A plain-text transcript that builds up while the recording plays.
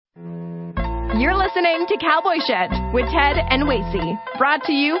You're listening to Cowboy Shit with Ted and Wasey. Brought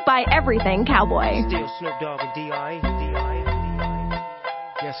to you by Everything Cowboy. Still Snoop Dogg and D.I.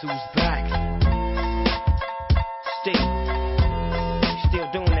 Guess who's back? Still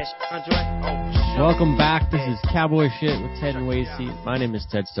doing that shit, Andre? Oh, shit. Welcome back. This is Cowboy Shit with Ted and Wasey. My name is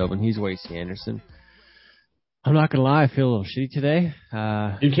Ted Stobin. He's Wasey Anderson. I'm not gonna lie, I feel a little shitty today.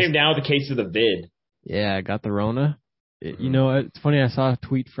 You came down with a case of the vid. Yeah, I got the Rona. You know, it's funny, I saw a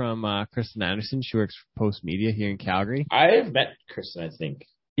tweet from Kristen Anderson. She works for Post Media here in Calgary. I've met Kristen, I think.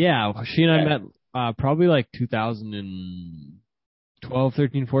 Yeah, she and I met probably like 2012,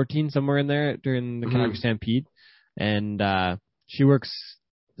 13, 14, somewhere in there during the Calgary Stampede. And she works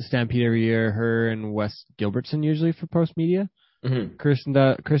the Stampede every year, her and Wes Gilbertson usually for Post Media. Mm-hmm.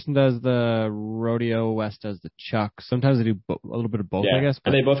 Kristen does the rodeo, Wes does the Chuck. Sometimes they do a little bit of both, I guess.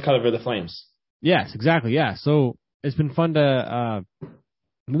 And they both cover the Flames. Yes, exactly, yeah. So it's been fun to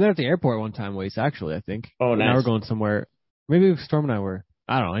we met at the airport one time, Wace, actually, I think. Oh, nice. Now we're going somewhere. Maybe Storm and I were.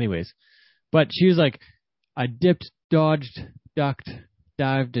 I don't know, anyways. But she was like, I dipped, dodged, ducked,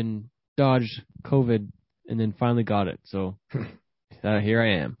 dived, and dodged COVID, and then finally got it. So here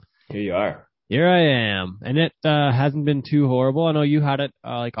I am. Here you are. Here I am. And it hasn't been too horrible. I know you had it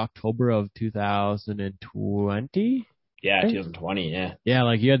like October of 2020? Yeah, 2020, yeah. Yeah,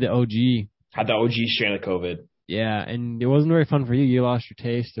 like you had the OG. Had the OG strain of COVID. Yeah, and it wasn't very fun for you. You lost your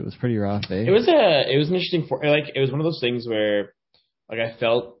taste. It was pretty rough, eh? It was an interesting, it was one of those things where, like, I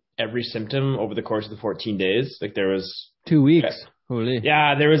felt every symptom over the course of the 14 days. Like, there was 2 weeks. Holy.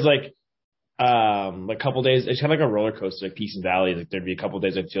 Yeah, there was like a couple days. It's kind of like a roller coaster, like peaks and valleys. Like, there'd be a couple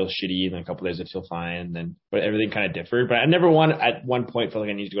days I'd feel shitty, and then a couple days I'd feel fine, but everything kind of differed. But I never at one point felt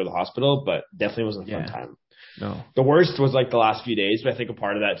like I needed to go to the hospital, but definitely wasn't a fun time. No. The worst was like the last few days, but I think a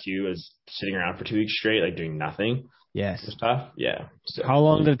part of that too is sitting around for 2 weeks straight, like doing nothing. Yes. It was tough. Yeah. So, how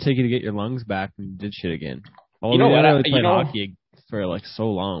long did it take you to get your lungs back when you did shit again? You know what? We played hockey for like so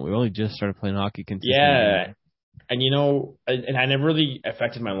long. We only just started playing hockey consistently. Yeah. And I never really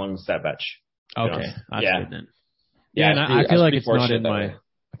affected my lungs that much. Okay. That's good then. Yeah, and I feel like it's not in my.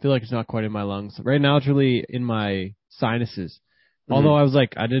 I feel like it's not quite in my lungs right now. It's really in my sinuses. Mm-hmm. Although I was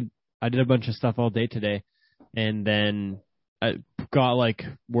like, I did a bunch of stuff all day today, and then I got like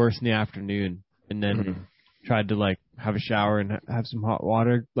worse in the afternoon, and then tried to like have a shower and have some hot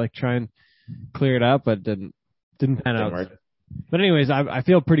water, like try and clear it up, but didn't pan out. Work. But anyways, I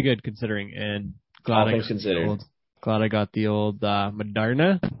feel pretty good considering, and glad I got the old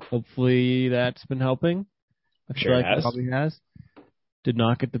Moderna. Hopefully that's been helping. I feel like it probably has. Did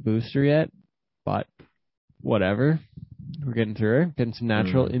not get the booster yet, but whatever. We're getting through it. Getting some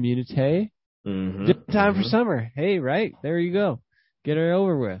natural immunity. Just time for summer. Hey, right there you go. Get it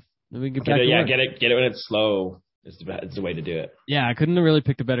over with. Then we can get back to work. Get it when it's slow. It's the way to do it. Yeah, I couldn't have really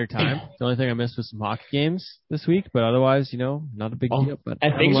picked a better time. The only thing I missed was some hockey games this week, but otherwise, not a big deal. But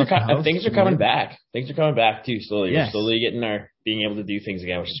and things are coming back. Things are coming back too slowly. Yes. We're slowly being able to do things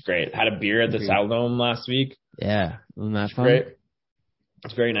again, which is great. Had a beer at the Saddledome last week. Yeah, wasn't that fun? Great.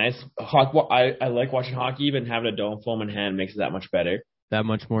 It's very nice. I like watching hockey, but having a dome foam in hand makes it that much better. That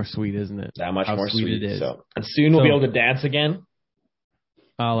much more sweet, isn't it? That much more sweet it is. So, and soon we'll be able to dance again.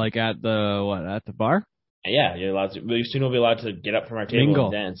 Like at the bar? Yeah, you're allowed to. Soon we'll be allowed to get up from our table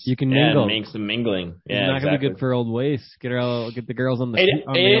and dance. You can mingle. Make some mingling. Yeah, it's not gonna be good for old waist. Get the girls on the dance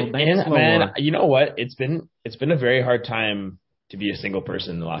floor. Man, you know what? It's been a very hard time to be a single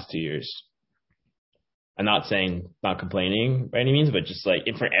person in the last 2 years. I'm not complaining by any means, but just like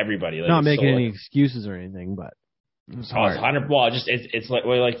for everybody. Like, not making any excuses or anything, but it's hard. It's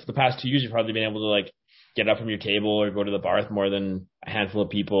like for the past 2 years, you've probably been able to like get up from your table or go to the bar with more than a handful of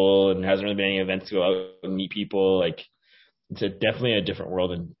people, and there hasn't really been any events to go out and meet people. Like, it's definitely a different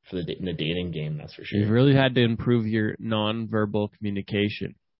world in the dating game, that's for sure. You've really had to improve your nonverbal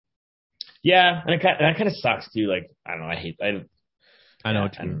communication. Yeah, and that kind of sucks too. Like, I don't know, I know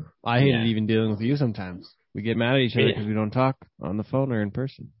what you mean. I hate it even dealing with you sometimes. We get mad at each other because we don't talk on the phone or in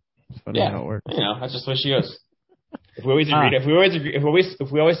person. It's funny how it works. That's just the way she goes. If we always agreed, if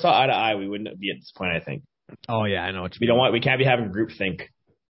we always saw eye to eye, we wouldn't be at this point, I think. Oh yeah, I know what you mean. We can't be having group think.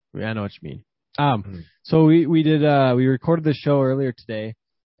 Yeah, I know what you mean. So we recorded the show earlier today,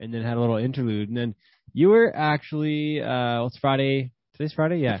 and then had a little interlude, and then you were actually it's Friday. Today's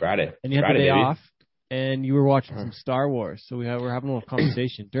Friday, yeah. Friday. And you had the day off, and you were watching some Star Wars. So we're having a little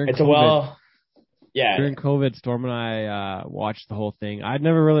conversation during During COVID, Storm and I watched the whole thing. I'd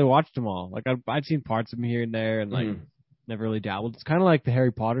never really watched them all. Like I'd seen parts of them here and there, and like never really dabbled. It's kind of like the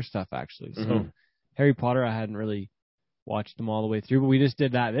Harry Potter stuff, actually. So Harry Potter, I hadn't really watched them all the way through, but we just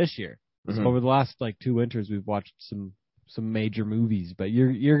did that this year. So over the last like 2 winters, we've watched some major movies, but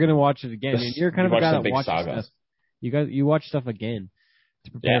you're gonna watch it again. You're kind of a guy that watches stuff. You watch stuff again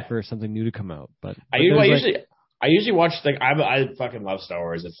to prepare for something new to come out. But I usually watch I fucking love Star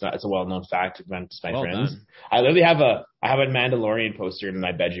Wars. It's a well known fact amongst my friends. Done. I literally have a Mandalorian poster in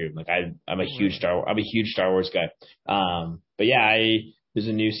my bedroom. Like I'm a huge Star Wars guy. But yeah, there's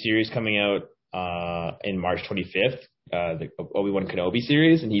a new series coming out in March 25th, the Obi-Wan Kenobi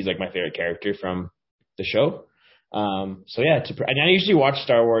series, and he's like my favorite character from the show. So yeah, and I usually watch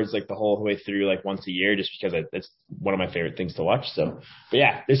Star Wars like the whole way through, like once a year, just because it's one of my favorite things to watch. So, but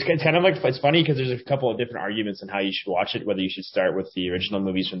yeah, it's kind of like, it's funny because there's a couple of different arguments on how you should watch it, whether you should start with the original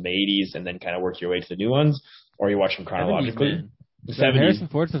movies from the 80s and then kind of work your way to the new ones, or you watch them chronologically. The 70s. Harrison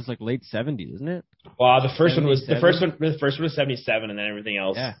Ford says like late 70s, isn't it? Well, the first one was 77, and then everything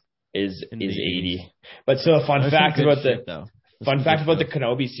else is 80. But so a fun fact about the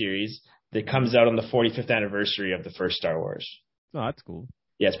Kenobi series. That comes out on the 45th anniversary of the first Star Wars. Oh, that's cool.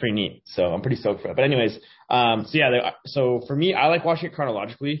 Yeah, it's pretty neat. So I'm pretty stoked for it. But anyways, so for me, I like watching it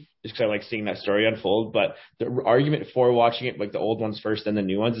chronologically just because I like seeing that story unfold. But the argument for watching it like the old ones first and the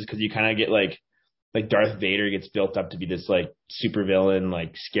new ones is because you kind of get like Darth Vader gets built up to be this like super villain,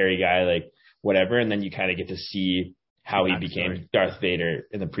 like scary guy, like whatever, and then you kind of get to see how he became Darth Vader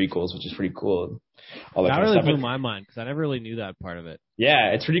in the prequels, which is pretty cool. All that really blew my mind because I never really knew that part of it.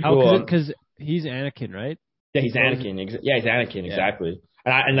 Yeah, it's pretty cool. Because he's Anakin, right? Yeah, he's Anakin. He's Anakin, exactly.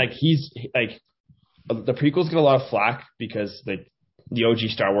 And he's like the prequels get a lot of flack because the OG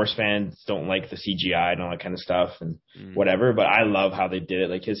Star Wars fans don't like the CGI and all that kind of stuff and whatever. But I love how they did it.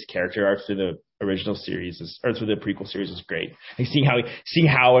 Like his character arc through the original series or through the prequel series is great. Like seeing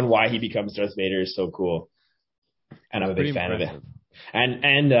how and why he becomes Darth Vader is so cool. And I'm a big fan of it.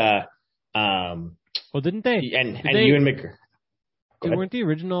 Well, didn't they? Ewan McGregor. Weren't the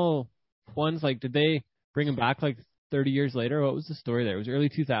original ones did they bring him back 30 years later? What was the story there? It was early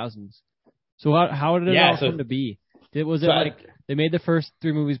 2000s. So how did it all come to be? Was it they made the first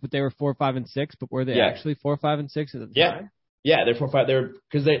 3 movies, but they were 4, 5, and 6? But were they actually 4, 5, and 6 at the time? Yeah, they're 4, 5.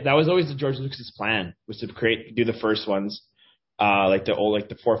 Because that was always the George Lucas's plan, was to do the first ones,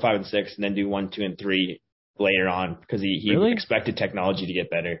 the 4, 5, and 6, and then do 1, 2, and 3 later on because he expected technology to get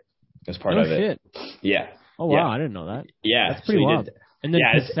better as part of it. Yeah. Oh wow, I didn't know that. Yeah, that's pretty wild. And then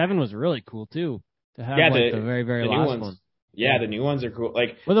 7 was really cool too. To have the very very last one. Yeah, the new ones are cool.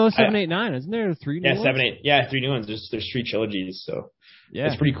 Those 7, 8, 9, isn't there 3 new ones? Yeah, 7, 8. Yeah, 3 new ones. There's 3 trilogies, so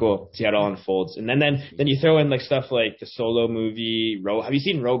it's pretty cool to see how it all unfolds. And then you throw in stuff like the Solo movie. Have you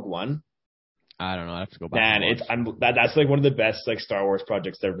seen Rogue One? I don't know. I have to go back. Man, that's one of the best Star Wars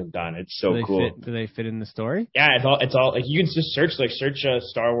projects that have been done. It's so cool. Do they fit in the story? Yeah, it's all you can just search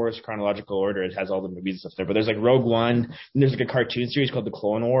Star Wars chronological order. It has all the movies and stuff there. But there's Rogue One, and there's a cartoon series called The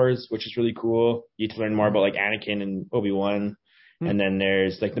Clone Wars, which is really cool. You get to learn more about Anakin and Obi-Wan. And then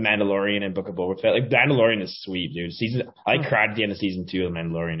there's The Mandalorian and Book of Boba Fett. Mandalorian is sweet, dude. I cried at the end of season 2 of The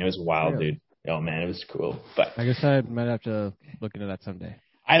Mandalorian. It was wild, dude. Oh man, it was cool. But I guess I might have to look into that someday.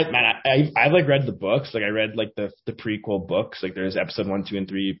 I've read the books. I read the prequel books. There's episode 1, 2, and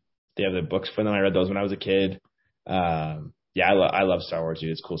 3. They have the books for them. I read those when I was a kid. I love Star Wars,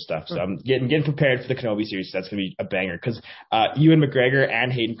 dude. It's cool stuff. So I'm getting prepared for the Kenobi series. So that's gonna be a banger because Ewan McGregor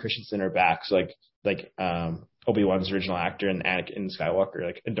and Hayden Christensen are back. So Obi-Wan's original actor and Anakin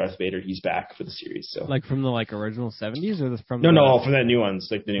Skywalker, and Darth Vader, he's back for the series. So from the original 70s or from from the new ones,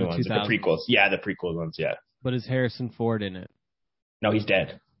 the new ones, the prequels. Yeah, the prequel ones. Yeah. But is Harrison Ford in it? No, he's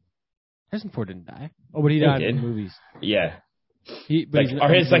dead. Harrison Ford didn't die. Oh, but he died in the movies. Yeah. His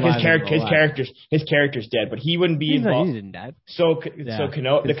character's dead, but he wouldn't be involved. He didn't die. So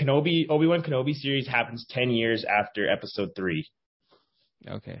the Obi-Wan Kenobi series happens 10 years after Episode 3.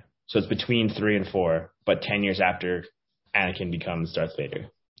 Okay. So it's between 3 and 4, but 10 years after Anakin becomes Darth Vader.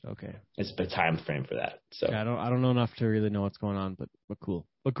 Okay. It's the time frame for that. So I don't know enough to really know what's going on, but cool.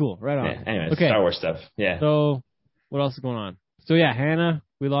 But cool. Right on. Yeah, anyways, okay. Star Wars stuff. Yeah. So what else is going on? So yeah, Hannah,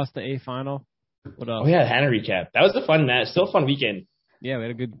 we lost the A final. What else? Oh yeah, Hannah recap. That was still a fun weekend. Yeah, we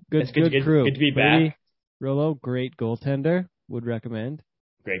had a good crew. Good to be back. Rolo, great goaltender. Would recommend.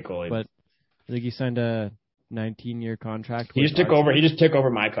 Great goalie. But I think he signed a 19-year contract. He just took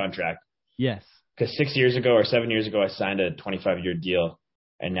over my contract. Yes. Because 7 years ago, I signed a 25-year deal,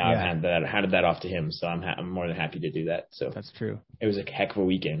 and now I've handed that off to him. So I'm more than happy to do that. So that's true. It was a heck of a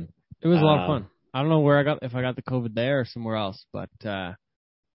weekend. It was a lot of fun. I don't know if I got the COVID there or somewhere else, but I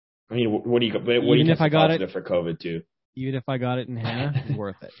mean, what do you if I got it for COVID too? Even if I got it in Hannah, it's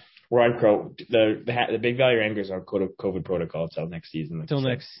worth it. We're on the Big Valley Wranglers are on COVID protocol until next season. Until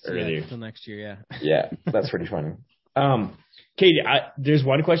next year, yeah. Yeah, that's pretty funny. Katie, there's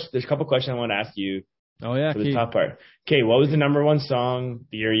one question. There's a couple questions I want to ask you Oh, yeah. For the top part. Okay, what was the number one song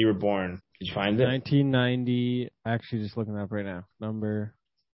the year you were born? Did you find it? 1990. Actually, just looking it up right now. There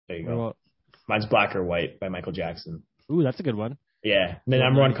you go. Mine's Black or White by Michael Jackson. Ooh, that's a good one. Yeah. The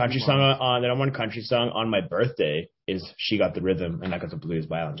number one country song on my birthday is She Got the Rhythm and I Got the Blues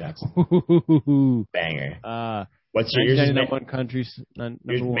by Alan Jackson. Banger. What's your yours? Number one country. Yours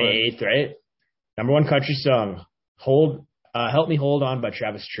May 8th, right? Number one country song. Help Me Hold On by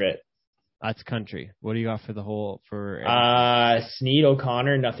Travis Tritt. That's country. What do you got for the whole Sneed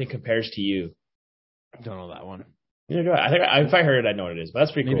O'Connor, Nothing Compares to You. Don't know that one. Neither do I. I think if I heard it, I know what it is. But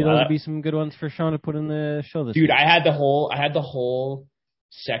that's pretty cool. Maybe there'll be some good ones for Sean to put in the show this week. Dude, I had the whole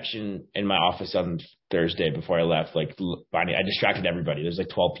section in my office on Thursday before I left. Like, I distracted everybody. There's like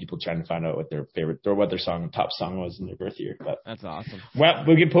 12 people trying to find out what their favorite or what their top song was in their birth year. But that's awesome. Well,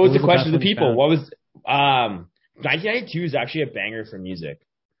 we can pose the question to the people. What was 1992 is actually a banger for music.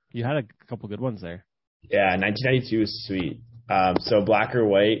 You had a couple good ones there. Yeah, 1992 is sweet. So Black or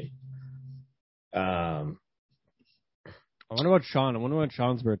White. I wonder what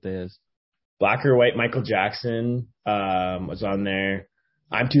Sean's birthday is. Black or White, Michael Jackson was on there.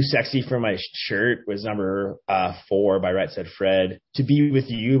 I'm Too Sexy for My Shirt was number 4 by Right Said Fred. To Be With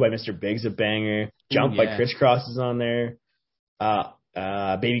You by Mr. Big's a banger. Jump by Criss Cross is on there.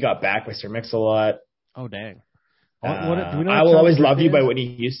 Baby Got Back by Sir Mix-a-Lot. Oh, dang. I Will Always Love You by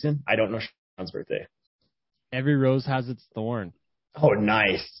Whitney Houston. I don't know Sean's birthday. Every Rose Has Its Thorn. Oh,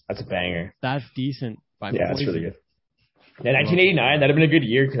 nice. That's a banger. That's decent. Yeah, that's really good. Yeah, 1989, that'd have been a good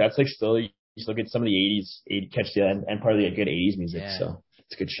year because that's like still, you still get some of the 80s, catch the end part of the good 80s music. Yeah. So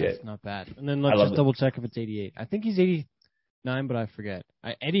it's good shit. That's not bad. And then let's just double check if it's 88. I think he's 89, but I forget.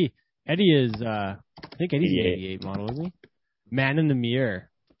 Eddie is, I think Eddie's 88 model, isn't he? Man in the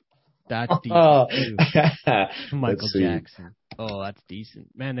Mirror. That's decent. Michael Jackson. Oh, that's decent.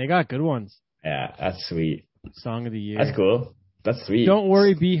 Man, they got good ones. Yeah, that's sweet. Song of the year. That's cool. That's sweet. Don't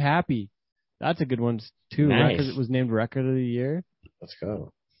Worry, Be Happy. That's a good one too. Nice. It was named Record of the Year. Let's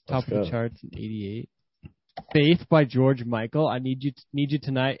go. Top of the charts in 88. Faith by George Michael. I Need You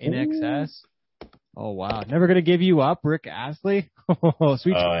Tonight in Excess. Oh wow. Never Gonna Give You Up. Rick Astley.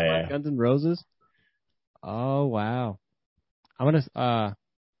 Sweet Child, Guns N' Roses. Oh wow. I'm gonna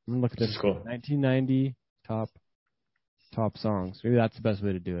look at this. Cool. 1990 top songs. Maybe that's the best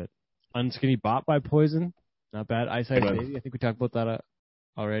way to do it. Unskinny Bop by Poison. Not bad. Ice Ice Baby. I think we talked about that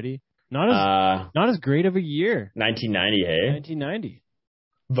already. Not as great of a year. 1990, hey? 1990.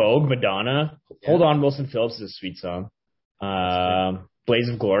 Vogue, Madonna. Yeah. Hold On, Wilson Phillips is a sweet song. Blaze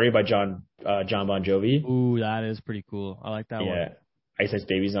of Glory by John Bon Jovi. Ooh, that is pretty cool. I like that one. Yeah. Ice Ice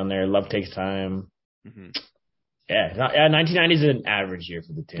Baby's on there. Love Takes Time. Mm-hmm. Yeah, 1990 is an average year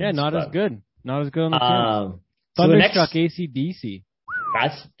for the tunes. Yeah, not as good. Not as good on the tunes. Thunderstruck, AC/DC.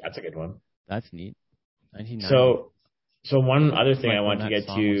 That's a good one. That's neat. 1990. So one other thing I wanted to get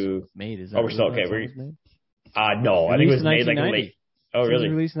to. Made is that we're still okay. No, I think it was made like late. Oh, really? It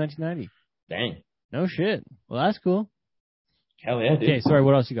was released in 1990. Dang. No shit. Well, that's cool. Hell yeah, dude. Okay, sorry.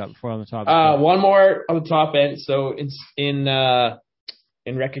 What else you got before on the top? One more on the top end. So in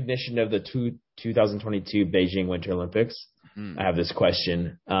recognition of the 2022 Beijing Winter Olympics, I have this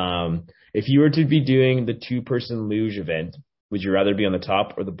question. If you were to be doing the 2-person luge event, would you rather be on the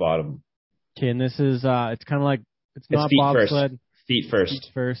top or the bottom? Okay, and this is it's kind of like it's not bobsled. Feet first. Feet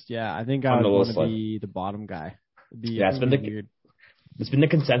first. Yeah, I think I would want to be the bottom guy. It's been the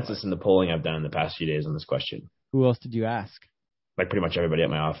consensus in the polling I've done in the past few days on this question. Who else did you ask? Like pretty much everybody at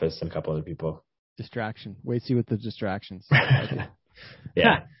my office and a couple other people. Distraction. Wait, see what the distractions.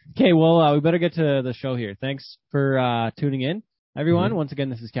 Yeah. Okay, well, we better get to the show here. Thanks for tuning in, everyone. Mm-hmm. Once again,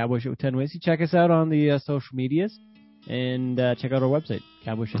 this is Cowboy Shit with Ted and Wasey. Check us out on the social medias and check out our website,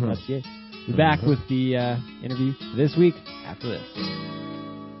 cowboyshit.ca. We'll be back with the interview this week after this.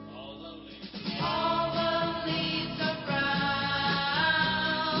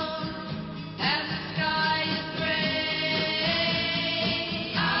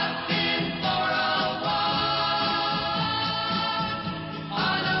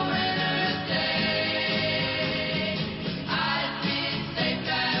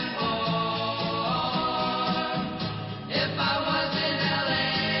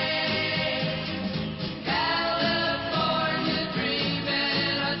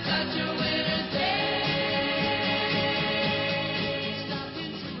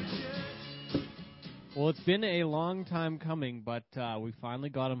 Well, it's been a long time coming, but we finally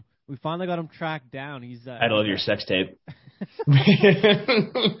got him. We finally got him tracked down. He's I love your sex tape.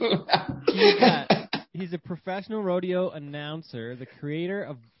 He's a professional rodeo announcer, the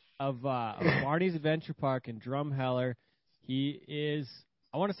creator of Barney's Adventure Park and Drumheller. He is,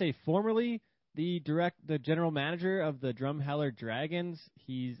 I want to say, formerly the general manager of the Drumheller Dragons.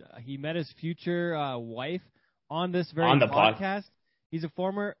 He met his future wife on this very podcast. He's a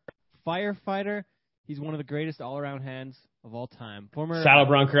former firefighter. He's one of the greatest all-around hands of all time. Former saddle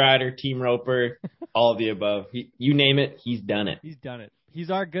bronc rider, team roper, all of the above. You name it, he's done it. He's done it. He's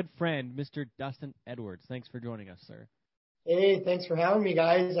our good friend, Mr. Dustin Edwards. Thanks for joining us, sir. Hey, thanks for having me,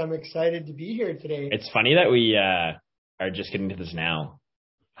 guys. I'm excited to be here today. It's funny that we are just getting to this now,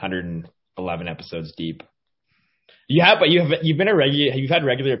 111 episodes deep. You've been you've had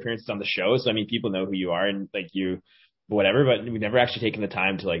regular appearances on the show, so I mean, people know who you are and like you, whatever. But we've never actually taken the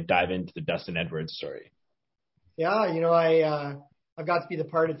time to like dive into the Dustin Edwards story. Yeah, I've got to be the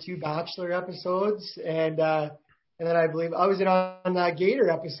part of 2 Bachelor episodes, and then I believe I was on that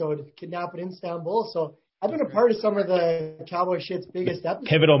Gator episode, Kidnapped in Istanbul. So I've been a part of some of the Cowboy Shit's biggest episodes.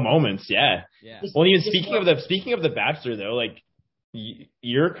 Pivotal moments, yeah. Well, even speaking of the Bachelor though, like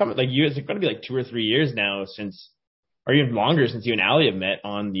you're coming, like it's going to be like 2 or 3 years now since, or even longer since you and Allie have met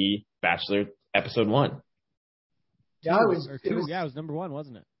on the Bachelor episode 1. Yeah, it was number 1,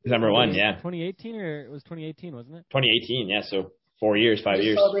 wasn't it? It was number 1, yeah. 2018 or it was 2018, wasn't it? 2018, yeah. So 4 years, 5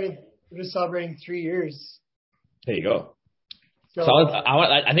 years. We're just celebrating 3 years. There you go. So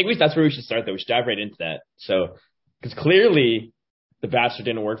I think that's where we should start, though. We should dive right into that. So, because clearly The Bachelor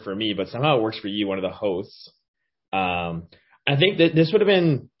didn't work for me, but somehow it works for you, one of the hosts. I think that this would have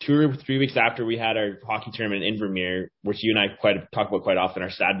been 2 or 3 weeks after we had our hockey tournament in Vermeer, which you and I talk about quite often,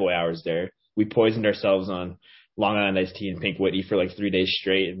 our sad boy hours there. We poisoned ourselves on Long Island iced tea and Pink Whitney for like 3 days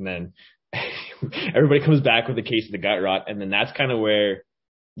straight, and then everybody comes back with a case of the gut rot, and then that's kind of where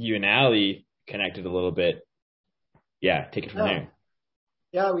you and Allie connected a little bit. Yeah, take it from there.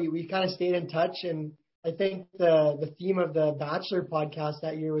 Yeah, we kind of stayed in touch, and I think the theme of the Bachelor podcast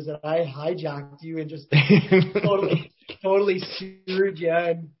that year was that I hijacked you and just totally screwed you.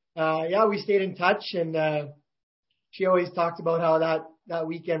 And we stayed in touch, and she always talked about how that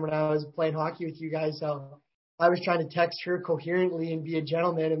weekend when I was playing hockey with you guys, how I was trying to text her coherently and be a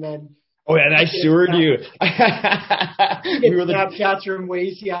gentleman, and then and I sewered you. Snapchats from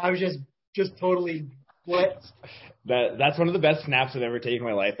Wasey. I was just totally blitzed. That's one of the best snaps I've ever taken in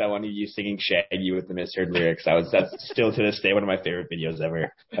my life. That one of you singing Shaggy with the misheard lyrics. That's still to this day one of my favorite videos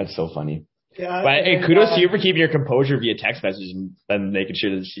ever. That's so funny. Yeah, but hey, kudos to you for keeping your composure via text message and making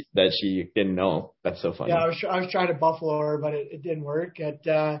sure that she didn't know. That's so funny. Yeah, I was trying to buffalo her, but it didn't work.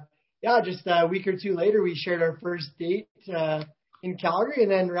 Just a week or 2 later, we shared our first date in Calgary,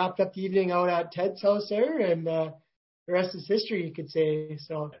 and then wrapped up the evening out at Ted's house there, and the rest is history, you could say.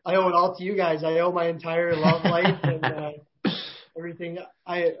 So I owe it all to you guys. I owe my entire love life and everything.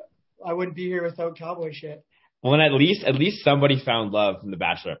 I wouldn't be here without Cowboy Shit. Well, and at least somebody found love in the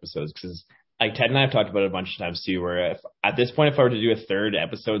Bachelor episodes, because like Ted and I have talked about it a bunch of times too, where at this point, if I were to do a 3rd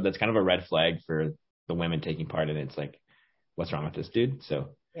episode, that's kind of a red flag for the women taking part in it. It's like, what's wrong with this dude?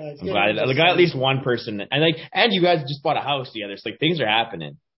 So I'm glad at least one person, and you guys just bought a house together. So like things are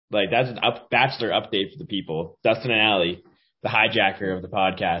happening. Like that's an Bachelor update for the people. Dustin and Allie, the hijacker of the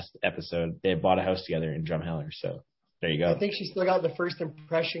podcast episode, they bought a house together in Drumheller. So there you go. I think she still got the first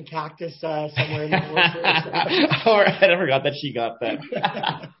impression cactus somewhere in the woods. All right, I forgot that she got that.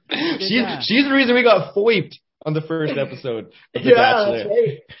 She's the reason we got foiped on the first episode of The Bachelor. That's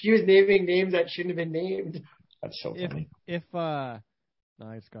right. She was naming names that shouldn't have been named. That's so funny. No,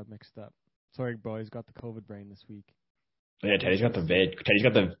 I just got mixed up. Sorry, boys, got the COVID brain this week. Yeah, Teddy's got the vid. Teddy's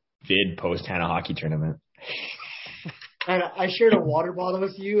got the vid post Hannah hockey tournament. And I shared a water bottle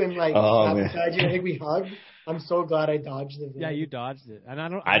with you, and beside you, I think we hugged. I'm so glad I dodged it. Yeah, you dodged it, and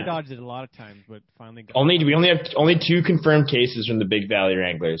I dodged it a lot of times, but finally. We only have 2 confirmed cases from the Big Valley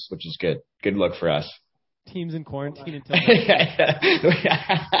Wranglers, which is good. Good luck for us. Teams in quarantine until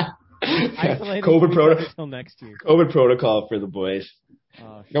COVID protocol until next year. COVID protocol for the boys.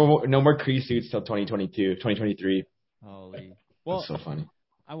 No more Cree suits till 2023. Holy. Well, that's so funny.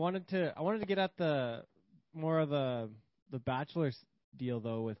 I wanted to get at the more of the Bachelor's deal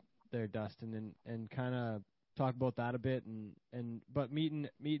though with their Dustin and kind of talk about that a bit but meeting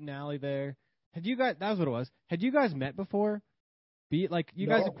Allie there. That was what it was. Had you guys met before? You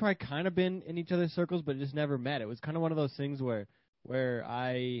guys have probably kind of been in each other's circles, but just never met. It was kind of one of those things where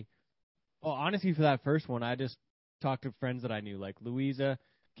honestly, for that first one, I just talked to friends that I knew, like Louisa,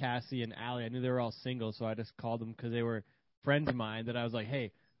 Cassie, and Allie. I knew they were all single, so I just called them because they were friends of mine that I was like,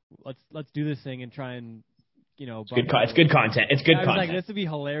 hey, let's do this thing and try and, it's good content. It's good content. I was like, this would be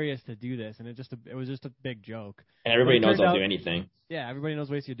hilarious to do this, and it was just a big joke. And everybody knows I'll do anything. Yeah, everybody knows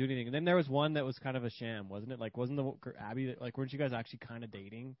Wasey will do anything. And then there was one that was kind of a sham, wasn't it? Like, wasn't the Abby, weren't you guys actually kind of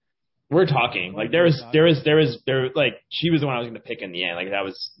dating? We're talking. Like there was like she was the one I was going to pick in the end. Like that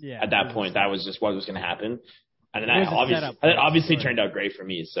was at that point that was just what was going to happen. And then obviously turned out great for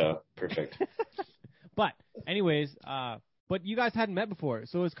me. So perfect. But anyways, but you guys hadn't met before,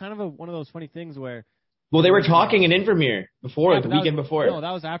 so it was kind of one of those funny things where. Well, they were talking in Invermere before, the weekend before. No,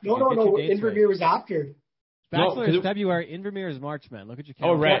 that was after. No. Invermere was after. Bachelor is February. Invermere is March, man. Look at your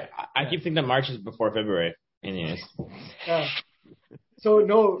calendar. Oh, right. I keep thinking that March is before February. Anyways. So,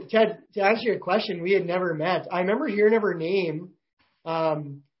 no, Ted, to answer your question, we had never met. I remember hearing of her name, or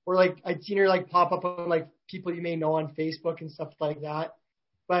like I'd seen her like pop up on like people you may know on Facebook and stuff like that.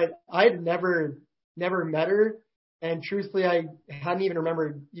 But I had never met her. And truthfully, I hadn't even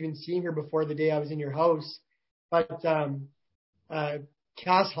remembered even seeing her before the day I was in your house. But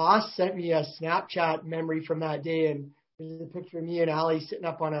Cass Haas sent me a Snapchat memory from that day, and there's a picture of me and Allie sitting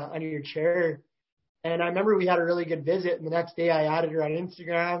up under your chair. And I remember we had a really good visit, and the next day I added her on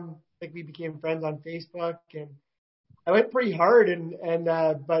Instagram. I think we became friends on Facebook, and I went pretty hard,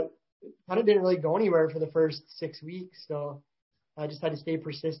 but kind of didn't really go anywhere for the first 6 weeks. So I just had to stay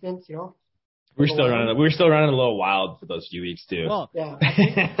persistent, you know. We were still running a little wild for those few weeks too. Well, yeah.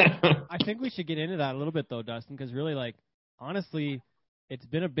 I think we should get into that a little bit though, Dustin, because really, like, honestly, it's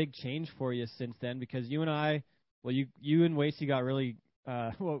been a big change for you since then. Because you and I, well, you and Wasey got really,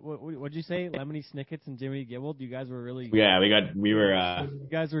 what'd you say? Lemony Snickets and Jimmy Gibble. You guys were really. Yeah, we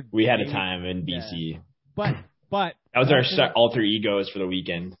had a time in BC. But that was our alter egos for the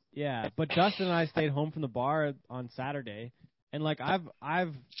weekend. Yeah, but Dustin and I stayed home from the bar on Saturday, and like I've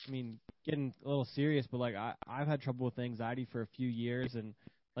getting a little serious, but like I've had trouble with anxiety for a few years, and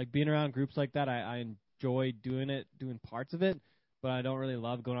like being around groups like that, I enjoy doing parts of it, but I don't really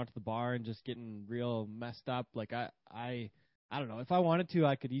love going out to the bar and just getting real messed up. Like I don't know, if I wanted to,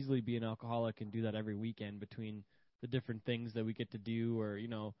 I could easily be an alcoholic and do that every weekend between the different things that we get to do, or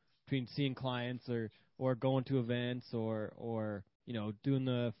between seeing clients or going to events or doing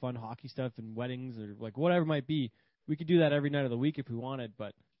the fun hockey stuff and weddings or like whatever it might be. We could do that every night of the week if we wanted,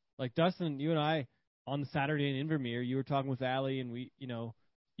 but like Dustin, you and I, on the Saturday in Invermere, you were talking with Allie, and we,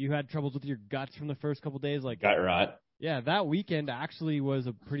 you had troubles with your guts from the first couple of days. Like gut rot. Yeah, that weekend actually was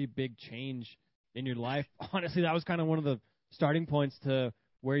a pretty big change in your life. Honestly, that was kind of one of the starting points to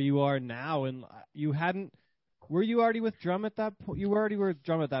where you are now. And were you already with drum at that point? You were already with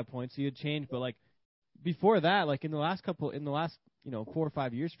drum at that point, so you had changed. But like before that, like in the last 4 or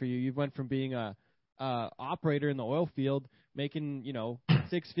 5 years for you, you went from being a operator in the oil field, making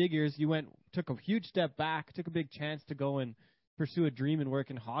 6 figures. You took a huge step back, took a big chance to go and pursue a dream and work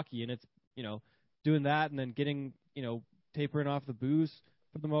in hockey, and it's doing that and then getting tapering off the booze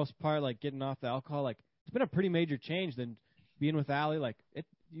for the most part, like getting off the alcohol. Like it's been a pretty major change than being with Allie. Like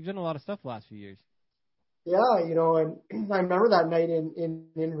you've done a lot of stuff the last few years. Yeah, and I remember that night in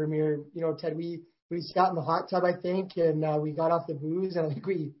Invermere, Ted, we sat in the hot tub, I think, and we got off the booze, and I think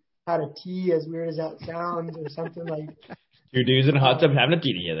we had a tea, as weird as that sounds, or something like. 2 dudes in a hot tub having a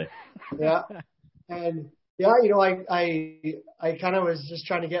tea together. Yeah, and yeah, I kind of was just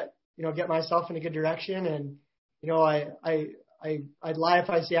trying to get myself in a good direction, and I'd lie if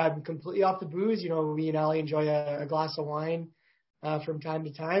I say I'm completely off the booze. Me and Allie enjoy a glass of wine from time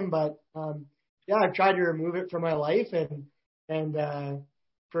to time, but yeah, I've tried to remove it from my life, and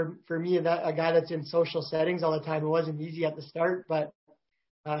for me, a guy that's in social settings all the time, it wasn't easy at the start, but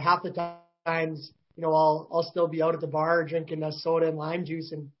half the times, I'll still be out at the bar drinking a soda and lime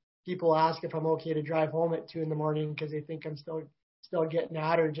juice, and people ask if I'm okay to drive home at 2 a.m. because they think I'm still getting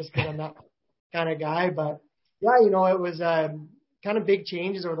at her just because I'm that kind of guy. But yeah, it was kind of big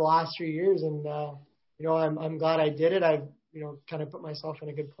changes over the last 3 years, and I'm glad I did it. I've kind of put myself in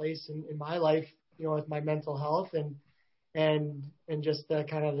a good place in my life, with my mental health and just the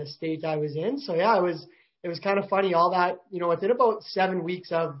kind of the state I was in. So yeah, it was kind of funny, all that, within about 7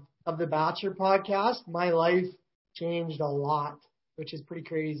 weeks of the Bachelor podcast, my life changed a lot, which is pretty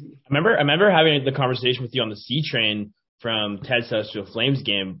crazy. I remember having the conversation with you on the C train from Ted's house to a Flames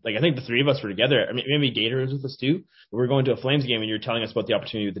game. Like, I think the 3 of us were together. I mean, maybe Gator was with us too. We were going to a Flames game, and you were telling us about the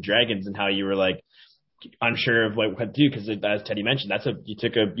opportunity with the Dragons and how you were like unsure of what to do, because as Teddy mentioned, you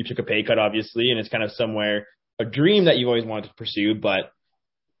took a pay cut, obviously, and it's kind of somewhere a dream that you've always wanted to pursue, but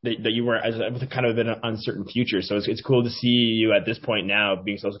that you weren't, with kind of an uncertain future. So it's cool to see you at this point now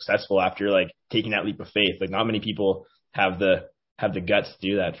being so successful after like taking that leap of faith. Like, not many people have the guts to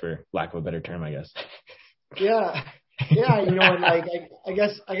do that, for lack of a better term, I guess. Yeah. And like, I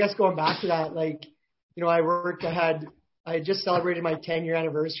guess going back to that, like, I just celebrated my 10-year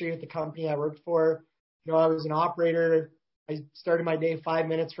anniversary with the company I worked for. I was an operator. I started my day 5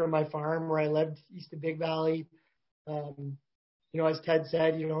 minutes from my farm where I lived east of Big Valley. as Ted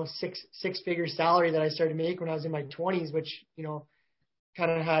said, six-figure salary that I started to make when I was in my 20s, which,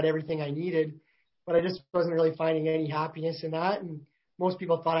 kind of had everything I needed. But I just wasn't really finding any happiness in that. And most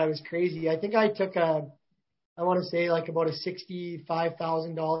people thought I was crazy. I think I took I want to say like about a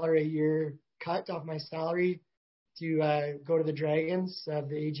 $65,000 a year cut off my salary to go to the Dragons of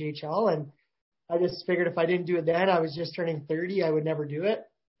the AJHL. And I just figured if I didn't do it then, I was just turning 30, I would never do it.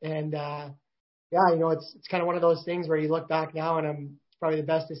 And it's kind of one of those things where you look back now and it's probably the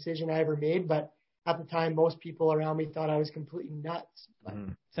best decision I ever made. But at the time, most people around me thought I was completely nuts.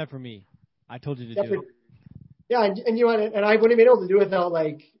 Except for me. I told you to do it. Yeah, and I wouldn't have been able to do it without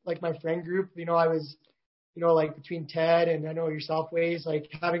like my friend group. I was, like between Ted and I know yourself, Waze, like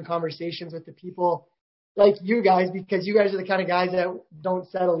having conversations with the people like you guys, because you guys are the kind of guys that don't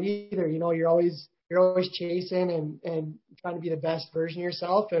settle either. You're always chasing and trying to be the best version of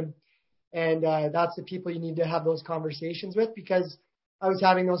yourself. And that's the people you need to have those conversations with, because I was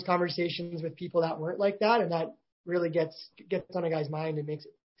having those conversations with people that weren't like that. And that really gets on a guy's mind and makes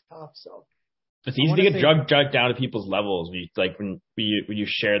it tough. So it's easy to get drugged down to people's levels. When you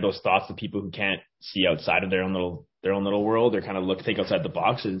share those thoughts with people who can't see outside of their own little world, or kind of think outside the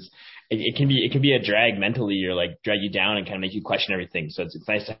boxes. It can be a drag mentally, or like drag you down and kind of make you question everything. So it's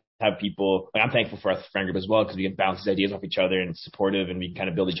nice to have people. Like, I'm thankful for our friend group as well, because we can bounce these ideas off each other and supportive, and we can kind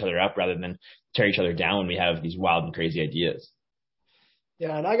of build each other up rather than tear each other down when we have these wild and crazy ideas.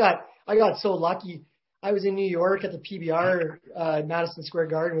 Yeah, and I got so lucky. I was in New York at the PBR, Madison Square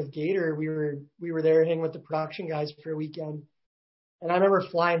Garden with Gator. We were there hanging with the production guys for a weekend. And I remember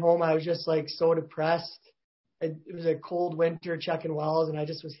flying home. I was just like so depressed. It was a cold winter checking wells, and I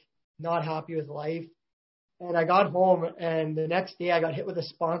just was not happy with life. And I got home, and the next day I got hit with a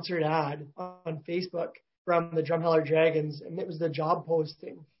sponsored ad on Facebook from the Drumheller Dragons, and it was the job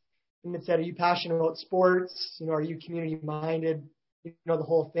posting. And it said, "Are you passionate about sports? Are you community minded?" The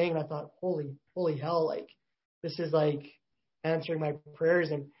whole thing. And I thought, holy hell, like this is like answering my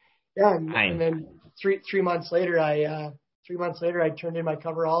prayers. And yeah, and then three months later, I turned in my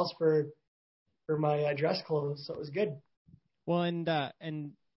coveralls for my dress clothes, so it was good. Well,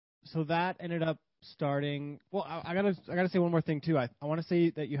 and so that ended up starting. Well, I gotta say one more thing too. I want to say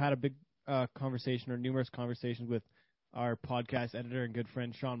that you had a big conversation, or numerous conversations, with our podcast editor and good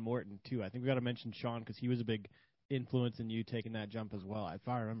friend Sean Morton too. I think we got to mention Sean, because he was a big influence in you taking that jump as well, if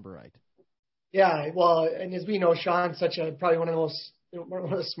I remember right. Yeah, well, and as we know, Sean's probably one of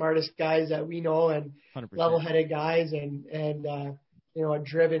the smartest guys that we know, and 100%. Level-headed guys, and a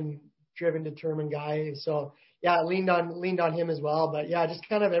driven, determined guy. So yeah, leaned on him as well. But yeah, just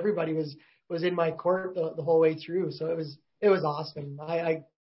kind of everybody was in my court the whole way through. So it was awesome. I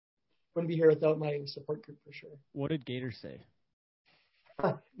wouldn't be here without my support group for sure. What did Gator say?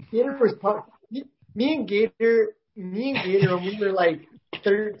 Gator was me and Gator, when we were like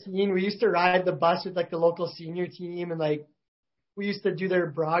 13, we used to ride the bus with like the local senior team, and like we used to do their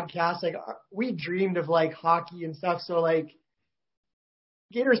broadcasts. Like we dreamed of like hockey and stuff. So like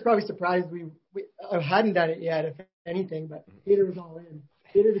Gator was probably surprised we hadn't done it yet, if anything. But Gator was all in.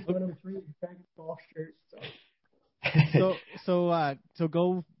 Gator just went over 3 golf shirts. So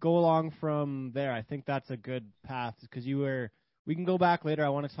go along from there. I think that's a good path, because we can go back later. I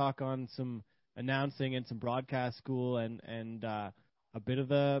want to talk on some announcing and some broadcast school and a bit of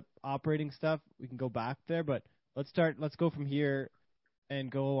the operating stuff. We can go back there, but let's go from here and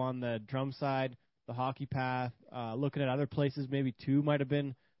go on the drum side, the hockey path, looking at other places. Maybe two might have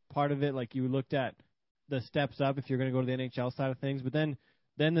been part of it. Like you looked at the steps up if you're going to go to the NHL side of things, but then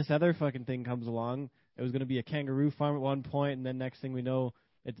this other fucking thing comes along. It was going to be a kangaroo farm at one point, and then next thing we know,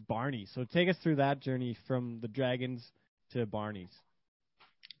 it's Barney. So take us through that journey from the Dragons to Barney's.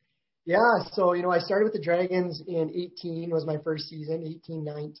 Yeah, so, I started with the Dragons in 18, was my first season,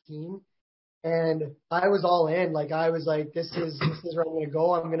 18-19. And I was all in. Like, I was like, this is where I'm going to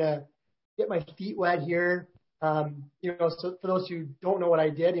go. I'm going to get my feet wet here. So for those who don't know what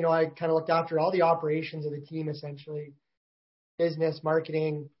I did, I kind of looked after all the operations of the team, essentially. Business,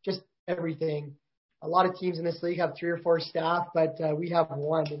 marketing, just everything. A lot of teams in this league have 3 or 4 staff, but we have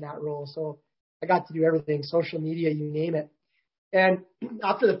 1 in that role. So I got to do everything, social media, you name it. And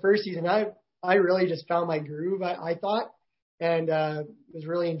after the first season, I really just found my groove, I thought, and was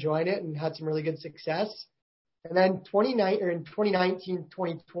really enjoying it and had some really good success. And then 2019,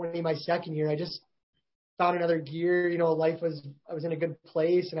 2020, my second year, I just found another gear. I was in a good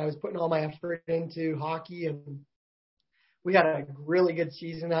place, and I was putting all my effort into hockey, and we had a really good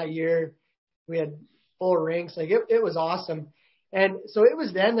season that year. We had full rinks. Like it was awesome. And so it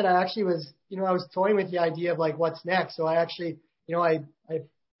was then that I actually was, I was toying with the idea of like, what's next? So I actually, I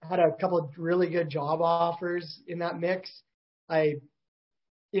had a couple of really good job offers in that mix. I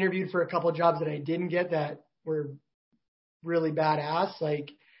interviewed for a couple of jobs that I didn't get that were really badass,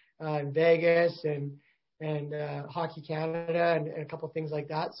 like Vegas and Hockey Canada and a couple of things like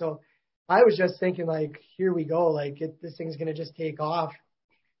that. So I was just thinking, like, here we go, like this thing's going to just take off.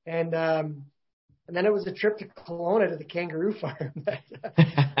 And then it was a trip to Kelowna to the kangaroo farm.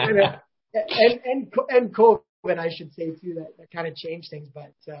 and COVID, I should say too, that kind of changed things.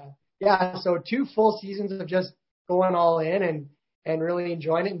 But yeah, so 2 full seasons of just going all in and really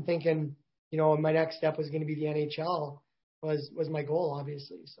enjoying it and thinking, you know, my next step was going to be the NHL was my goal,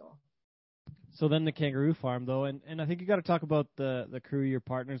 obviously. So then the kangaroo farm, though, and I think you got to talk about the crew you're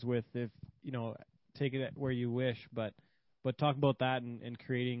partners with, if, you know, take it where you wish, but talk about that and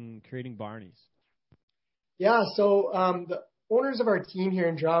creating Barney's. Yeah, so the owners of our team here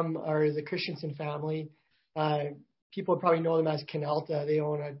in Drum are the Christensen family. People probably know them as Canalta. They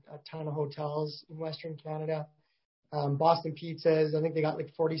own a ton of hotels in Western Canada. Boston Pizzas, I think they got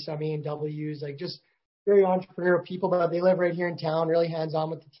like 40-some A&Ws, like just very entrepreneurial people, but they live right here in town, really hands-on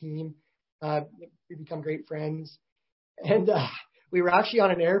with the team. We become great friends. And we were actually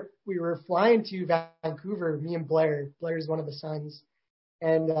we were flying to Vancouver, me and Blair. Blair's one of the sons.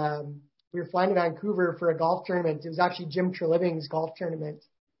 And we were flying to Vancouver for a golf tournament. It was actually Jim Treliving's golf tournament.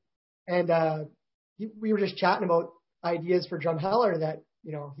 And we were just chatting about ideas for Drumheller that,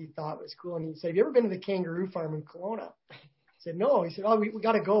 you know, he thought was cool. And he said, have you ever been to the kangaroo farm in Kelowna? I said, no. He said, oh, we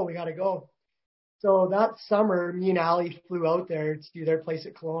got to go. We got to go. So that summer, me and Allie flew out there to do their place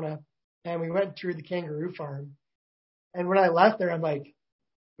at Kelowna. And we went through the kangaroo farm. And when I left there, I'm like,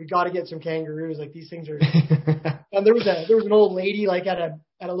 we got to get some kangaroos. Like, these things are. And there was an old lady like at a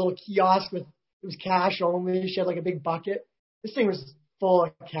little kiosk it was cash only. She had like a big bucket. This thing was full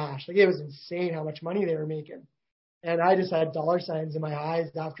of cash. Like, it was insane how much money they were making. And I just had dollar signs in my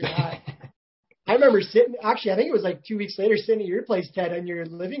eyes after that. I remember I think it was like 2 weeks later, sitting at your place, Ted, in your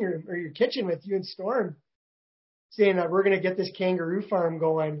living room or your kitchen with you and Storm, saying that we're going to get this kangaroo farm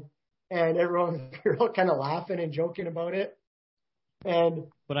going. And everyone, we were all kind of laughing and joking about it.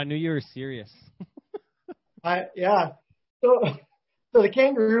 But I knew you were serious. Yeah. So the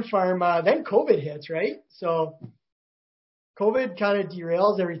kangaroo farm, then COVID hits, right? So COVID kind of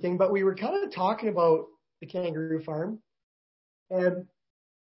derails everything, but we were kind of talking about the kangaroo farm. And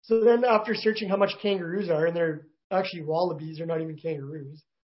so then after searching how much kangaroos are, and they're actually wallabies, they're not even kangaroos.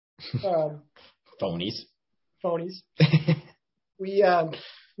 Phonies.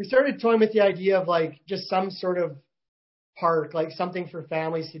 We started toying with the idea of like just some sort of park, like something for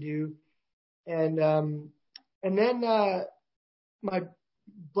families to do. And then my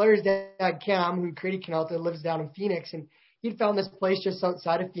Blair's dad, Cam, who created Canalta, lives down in Phoenix, and he'd found this place just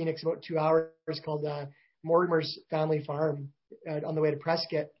outside of Phoenix, about 2 hours, called Mortimer's Family Farm on the way to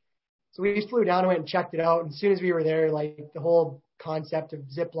Prescott. So we flew down and went and checked it out. And as soon as we were there, like the whole concept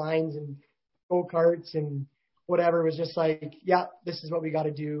of zip lines and go-karts and whatever was just like, yeah, this is what we got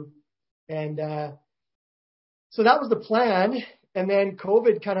to do. And so that was the plan. And then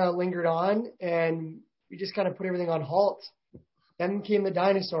COVID kind of lingered on, and we just kind of put everything on halt. Then came the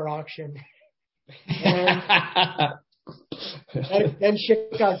dinosaur auction. And then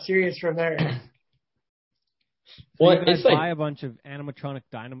shit got serious from there. Well, you guys buy a bunch of animatronic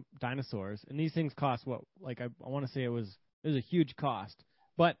dinosaurs, and these things cost what? Like I want to say it was a huge cost.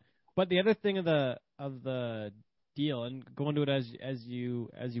 But the other thing of the deal, and go into it as you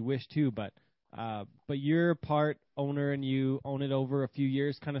wish too, but you're part owner and you own it over a few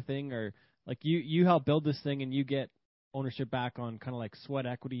years, kind of thing, or like you help build this thing and you get ownership back on kind of like sweat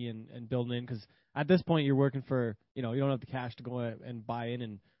equity and building in, because at this point you're working for, you know, you don't have the cash to go and buy in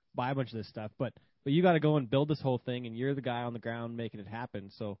and buy a bunch of this stuff, but you got to go and build this whole thing, and you're the guy on the ground making it happen.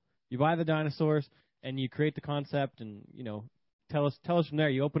 So you buy the dinosaurs and you create the concept, and, you know, tell us from there.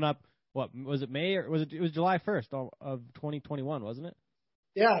 You open up, what was it, May, or was it was July 1st of 2021, wasn't it?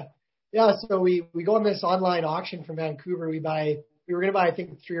 Yeah. So we go on this online auction from Vancouver. We were going to buy, I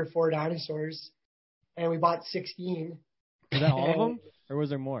think, 3 or 4 dinosaurs, and we bought 16. Was that all of them, or was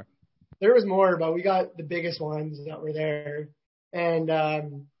there more? There was more, but we got the biggest ones that were there.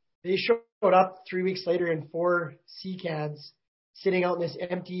 And they showed up 3 weeks later in 4 sea cans sitting out in this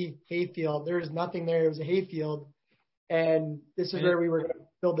empty hayfield. There was nothing there. It was a hayfield. And this is where we were going to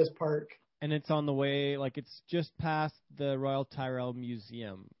build this park. And it's on the way, like it's just past the Royal Tyrrell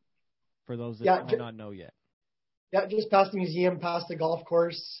Museum, for those that might not know yet. Yeah, just past the museum, past the golf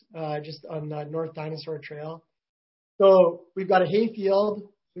course, just on the North Dinosaur Trail. So we've got a hayfield,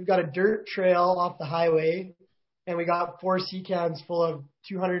 we've got a dirt trail off the highway, and we got 4 sea cans full of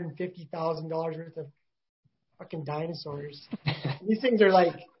 $250,000 worth of fucking dinosaurs. These things are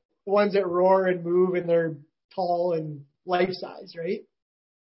like the ones that roar and move, and they're tall and life size, right?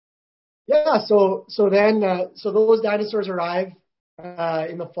 Yeah. So then those dinosaurs arrive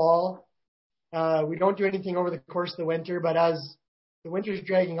in the fall. We don't do anything over the course of the winter, but as the winter's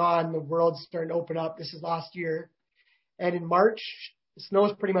dragging on, the world's starting to open up. This is last year. And in March, the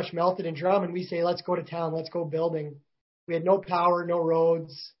snow's pretty much melted in Drum, and we say, let's go to town, let's go building. We had no power, no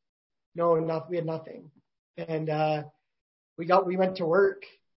roads, we had nothing. And we went to work,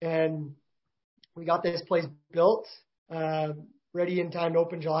 and we got this place built, ready in time to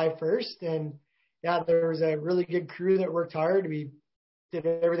open July 1st. And yeah, there was a really good crew that worked hard. We did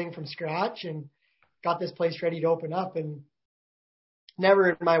everything from scratch and got this place ready to open up. And never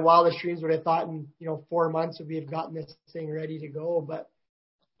in my wildest dreams would I thought in 4 months would we have gotten this thing ready to go. But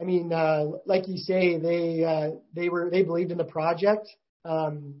I mean, like you say, they believed in the project.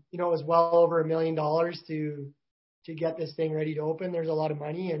 It was well over $1 million to get this thing ready to open. There's a lot of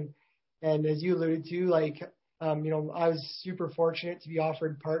money, and as you alluded to, I was super fortunate to be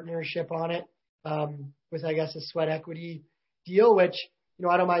offered partnership on it with, I guess, a sweat equity deal, which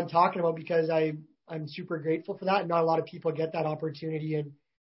I don't mind talking about because I'm super grateful for that. Not a lot of people get that opportunity. And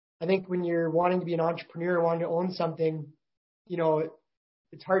I think when you're wanting to be an entrepreneur, wanting to own something,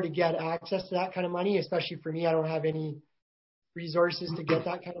 it's hard to get access to that kind of money, especially for me. I don't have any resources to get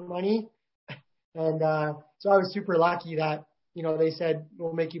that kind of money. And so I was super lucky that, they said,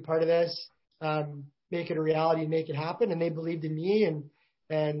 we'll make you part of this, make it a reality and make it happen. And they believed in me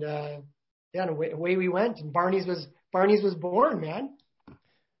and away we went. And Barney's was born, man.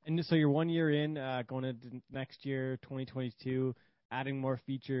 And so you're 1 year in, going into next year, 2022, adding more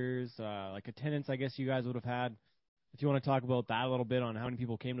features, like attendance, I guess you guys would have had. If you want to talk about that a little bit on how many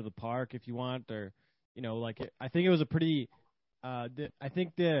people came to the park, if you want, or, I think it was a pretty, I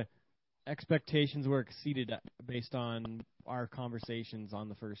think the expectations were exceeded based on our conversations on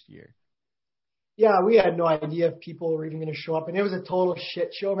the first year. Yeah, we had no idea if people were even going to show up. And it was a total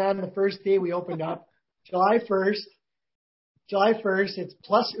shit show, man. The first day we opened up, July 1st, it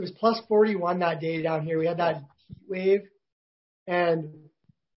was plus 41 that day down here. We had that heat wave. And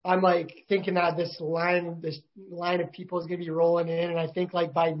I'm thinking that this line of people is going to be rolling in. And I think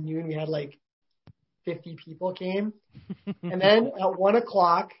by noon we had 50 people came. And then at 1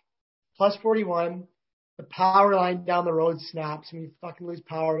 o'clock, plus 41, the power line down the road snaps and we fucking lose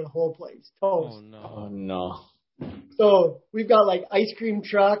power to the whole place. Toast. Oh no. So we've got ice cream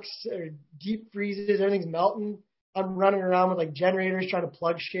trucks or deep freezes, everything's melting. I'm running around with generators trying to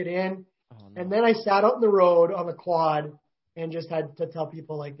plug shit in. Oh, no. And then I sat out in the road on the quad and just had to tell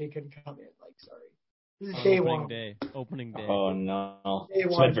people they couldn't come in. Sorry. This is day one. Opening day. Oh no. Day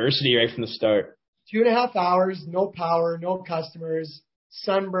Some one. adversity right from the start. 2.5 hours, no power, no customers,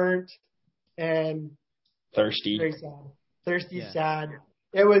 sunburnt, and thirsty. Very sad. Thirsty, yeah. Sad.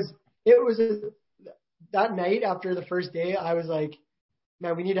 It was that night after the first day, I was like,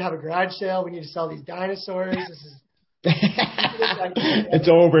 man, we need to have a garage sale. We need to sell these dinosaurs. This is It's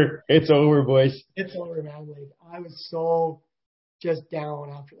over. It's over, boys. It's over, man. I was so just down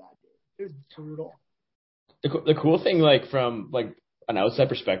after that day. It was brutal. The cool thing, from an outside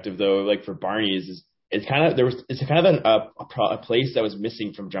perspective, though, for Barney's is it's kind of a place that was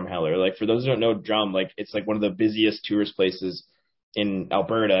missing from Drumheller. For those who don't know Drum, it's one of the busiest tourist places in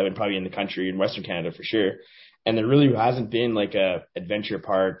Alberta and probably in the country, in Western Canada for sure. And there really hasn't been a adventure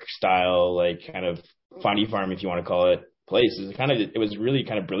park style, kind of funny farm, if you want to call it, place. It was really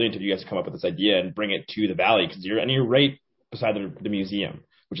kind of brilliant of you guys to come up with this idea and bring it to the valley because you're right beside the museum,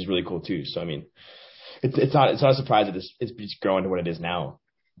 which is really cool too. So I mean, it's not a surprise that it's just growing to what it is now.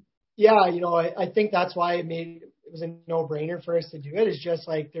 Yeah, I think that's why it was a no-brainer for us to do it. It's just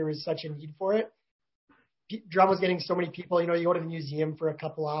there was such a need for it. Drum was getting so many people. You go to the museum for a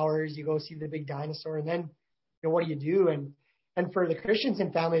couple hours, you go see the big dinosaur, and then what do you do? And for the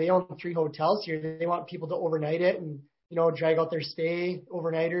Christensen family, they own 3 hotels here. They want people to overnight it and drag out their stay,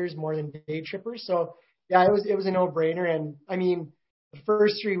 overnighters more than day trippers. So yeah, it was a no-brainer. And I mean, the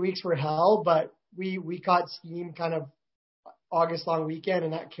first 3 weeks were hell, but we caught steam kind of August long weekend,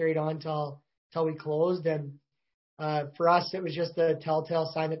 and that carried on till we closed. And for us, it was just a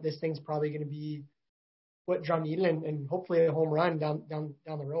telltale sign that this thing's probably going to be what Drum needed, and hopefully a home run down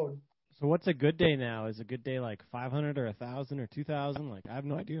the road. So what's a good day now? Is a good day 500 or 1,000 or 2,000? I have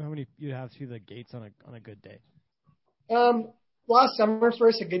no idea how many you have through the gates on a good day. Last summer for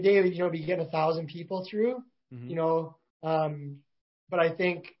us, a good day would be getting 1,000 people through. Mm-hmm. But I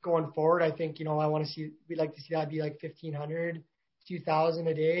think going forward, we'd like to see that be 1,500, 2,000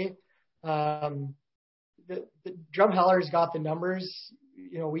 a day. The Drumheller's got the numbers.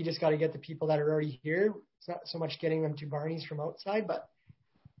 We just got to get the people that are already here. It's not so much getting them to Barney's from outside, but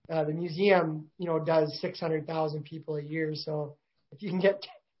the museum, does 600,000 people a year. So if you can get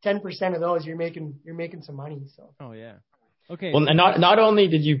 10% of those, you're making some money. So. Oh yeah. Okay. Well, and not only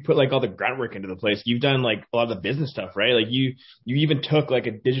did you put like all the grunt work into the place, you've done like a lot of the business stuff, right? Like you even took like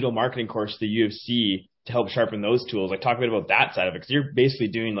a digital marketing course at the U of C to help sharpen those tools. Like talk a bit about that side of it, because you're basically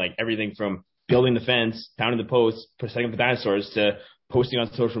doing like everything from building the fence, pounding the posts, setting up the dinosaurs, to posting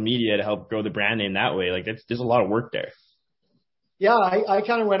on social media to help grow the brand name that way. Like there's a lot of work there. Yeah, I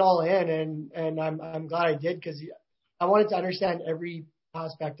kind of went all in, and I'm glad I did, because I wanted to understand every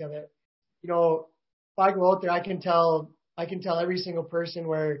aspect of it. If I go out there, I can tell every single person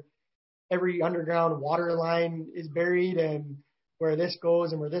where every underground water line is buried and where this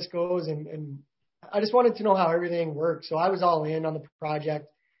goes and where this goes. And I just wanted to know how everything works. So I was all in on the project,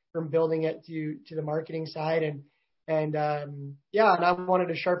 from building it to the marketing side. And I wanted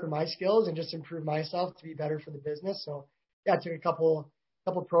to sharpen my skills and just improve myself to be better for the business. So yeah, I took a couple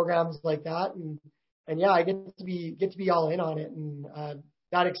programs like that. And yeah, I get to be all in on it. And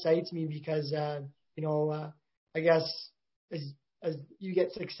that excites me because, I guess as you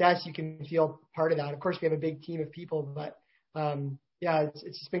get success, you can feel part of that. Of course, we have a big team of people, but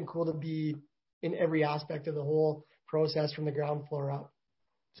it's just been cool to be in every aspect of the whole process from the ground floor up.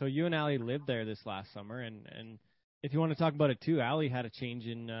 So you and Allie lived there this last summer, and if you want to talk about it too, Allie had a change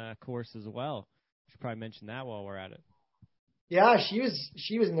in course as well. We should probably mention that while we're at it. Yeah, she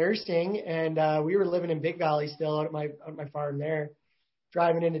was nursing, and we were living in Big Valley still out at my farm there,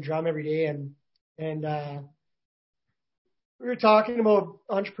 driving into Drum every day, and we were talking about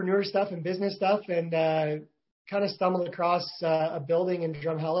entrepreneur stuff and business stuff, and kind of stumbled across a building in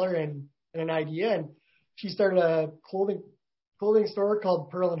Drumheller and an idea. And she started a clothing store called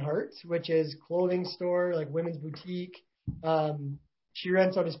Pearl and Heart, which is clothing store, like women's boutique. She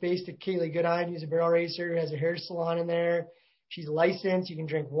rents out a space to Kaylee Goodine, who's a barrel racer, who has a hair salon in there. She's licensed. You can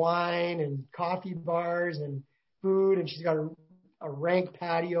drink wine and coffee bars and food. And she's got a rank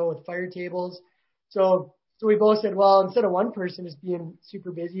patio with fire tables. So we both said, well, instead of one person just being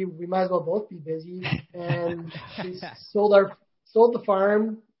super busy, we might as well both be busy. And we sold the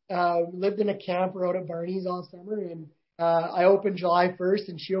farm, lived in a camper out at Barney's all summer. And I opened July 1st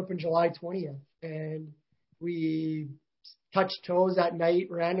and she opened July 20th. And we touched toes at night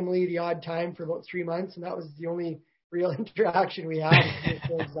randomly the odd time for about 3 months. And that was the only real interaction we had. We were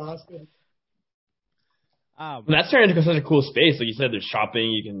so exhausted. That's turned into such a cool space. Like you said, there's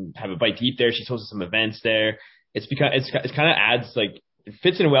shopping. You can have a bite to eat there. She's hosted some events there. It's kind of adds, like, it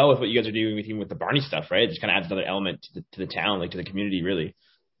fits in well with what you guys are doing with the Barney stuff, right? It just kind of adds another element to the town, like to the community, really.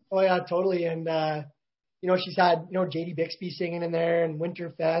 Oh yeah, totally. And she's had JD Bixby singing in there and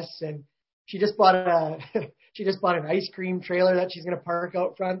Winterfest, and she just bought an ice cream trailer that she's gonna park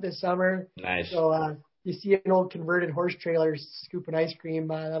out front this summer. Nice. So you see an old converted horse trailer scooping ice cream,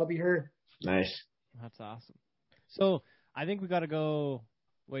 that'll be her. Nice. That's awesome. So I think we got to go.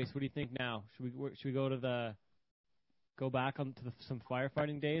 Wait, what do you think now? Should we go back onto some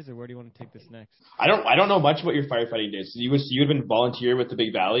firefighting days, or where do you want to take this next? I don't know much about your firefighting days. So you've been volunteer with the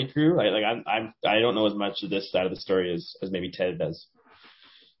Big Valley crew. I don't know as much of this side of the story as maybe Ted does.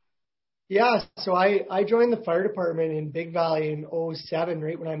 Yeah, so I joined the fire department in Big Valley in 2007,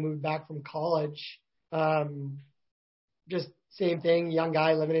 right when I moved back from college. Just same thing, young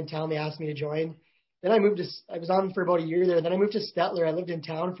guy living in town. They asked me to join. Then I was on for about a year there. Then I moved to Stettler. I lived in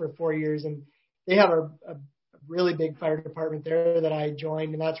town for 4 years, and they have a really big fire department there that I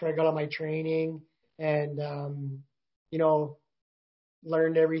joined, and that's where I got all my training and,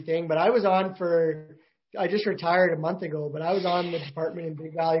 learned everything. But I just retired a month ago, but I was on the department in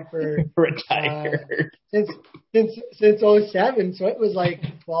Big Valley for since 2007. So it was like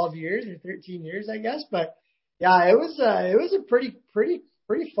 12 years or 13 years, I guess. But yeah, it was a pretty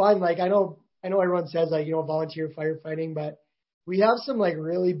fun. Like I know everyone says volunteer firefighting, but we have some like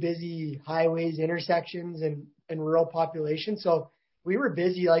really busy highways, intersections, and rural population. So we were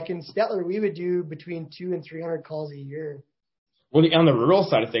busy. Like in Stettler, we would do between 200 and 300 calls a year. Well, on the rural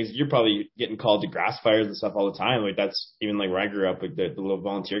side of things, you're probably getting called to grass fires and stuff all the time. Like that's even like where I grew up. Like the little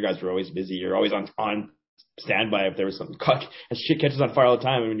volunteer guys were always busy. You're always on standby if there was something. And shit catches on fire all the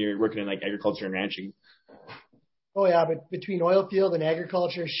time when you're working in like agriculture and ranching. Oh yeah, but between oil field and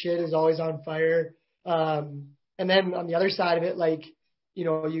agriculture, shit is always on fire. And then on the other side of it, like,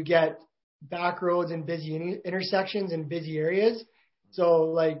 you get back roads and busy intersections and busy areas. So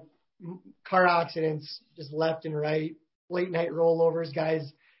like car accidents just left and right, late night rollovers,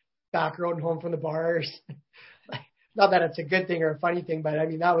 guys back roading home from the bars. Not that it's a good thing or a funny thing, but I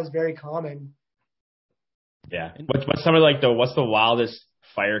mean, that was very common. Yeah. What's the wildest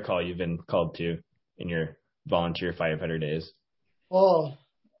fire call you've been called to in your volunteer firefighter days? Oh,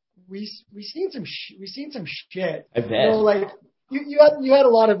 we seen some shit. I bet. You know, like you had a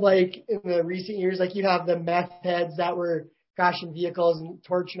lot of like in the recent years, like you have the meth heads that were crashing vehicles and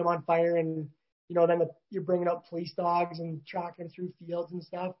torching them on fire, and you know then you're bringing up police dogs and tracking through fields and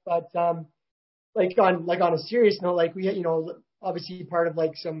stuff. But like on a serious note, like we, you know, obviously part of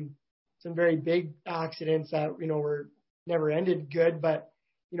like some very big accidents that, you know, were never ended good. But,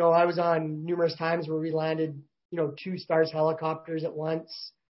 you know, I was on numerous times where we landed, you know, 2 Stars helicopters at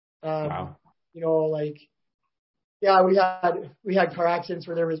once. Wow. You know, like, yeah, we had car accidents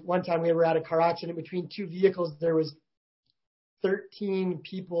where there was one time we were at a car accident between 2 vehicles. There was 13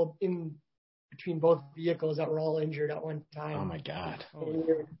 people in between both vehicles that were all injured at one time. Oh my God.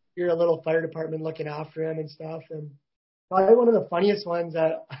 You're a little fire department looking after him and stuff. And probably one of the funniest ones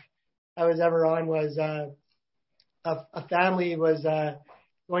that I was ever on was a family was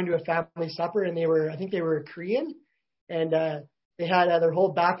going to a family supper, and I think they were Korean, and they had their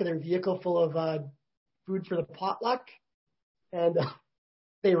whole back of their vehicle full of food for the potluck, and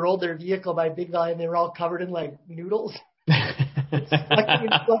they rolled their vehicle by Big Valley, and they were all covered in like noodles.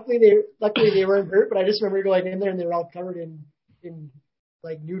 luckily they weren't hurt, but I just remember going in there and they were all covered in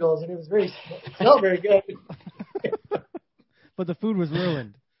like noodles, and it smelled very good. But the food was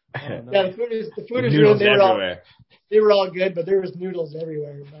ruined. Oh, no. Yeah, the food is ruined. They were all good, but there was noodles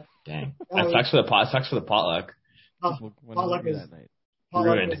everywhere. But, dang, that sucks for the potluck. Potluck is that night.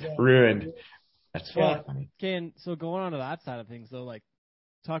 Ruined. That's funny. Okay, and so going on to that side of things, though, like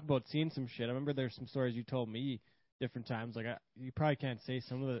talk about seeing some shit. I remember there's some stories you told me different times. Like you probably can't say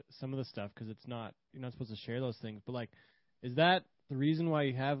some of the stuff because you're not supposed to share those things. But like, is that the reason why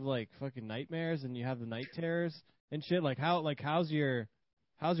you have like fucking nightmares and you have the night terrors and shit? Like how's your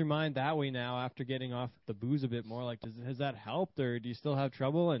mind that way now after getting off the booze a bit more? Like has that helped, or do you still have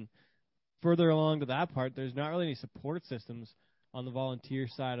trouble? And further along to that part, there's not really any support systems on the volunteer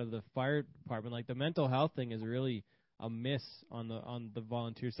side of the fire department. Like the mental health thing is really a miss on the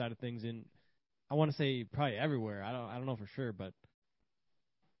volunteer side of things, and I want to say probably everywhere. I don't know for sure, but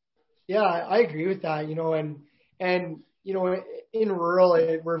yeah, I agree with that. You know, and you know, in rural,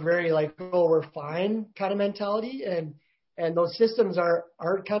 we're very like, oh, we're fine kind of mentality, and those systems are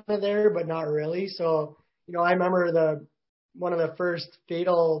kind of there, but not really. So, you know, I remember one of the first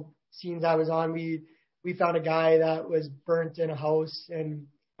fatal scenes I was on. We found a guy that was burnt in a house, and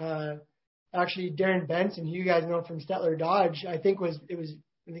actually Darren Benson, who you guys know from Stettler Dodge, I think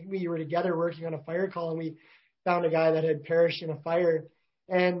we were together working on a fire call, and we found a guy that had perished in a fire.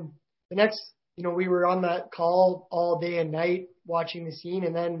 And the next, you know, we were on that call all day and night watching the scene,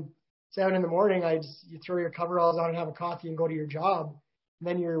 and then 7 a.m, you throw your coveralls on and have a coffee and go to your job. And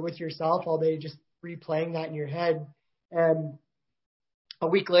then you're with yourself all day, just replaying that in your head. And a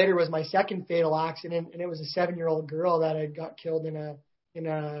week later was my second fatal accident, and it was a 7-year-old girl that had got killed in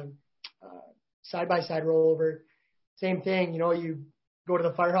a side-by-side rollover. Same thing, you know, you go to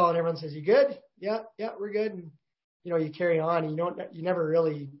the fire hall and everyone says, "You good?" Yeah, we're good. And, you know, you carry on, and you never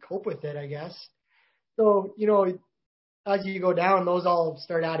really cope with it, I guess. So, you know, as you go down, those all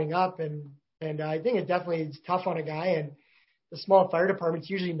start adding up, and I think it definitely is tough on a guy. And the small fire departments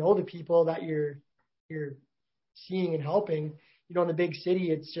usually know the people that you're seeing and helping. You know, in the big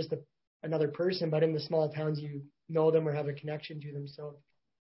city, it's just another person, but in the small towns, you know them or have a connection to them. So,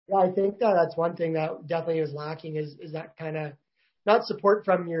 yeah, I think that's one thing that definitely is lacking is that kind of not support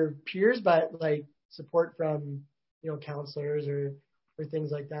from your peers, but like support from, you know, counselors or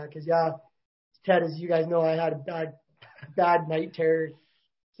things like that. Because, yeah, Ted, as you guys know, I had a bad night terror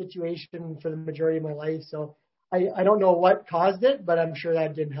situation for the majority of my life. So I don't know what caused it, but I'm sure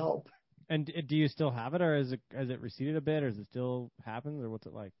that didn't help. And do you still have it, or has it receded a bit, or does it still happen, or what's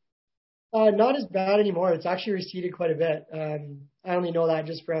it like? Not as bad anymore. It's actually receded quite a bit. I only know that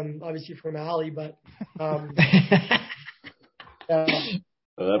just from Allie, but I'm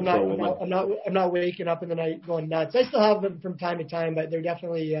not waking up in the night going nuts. I still have them from time to time, but they're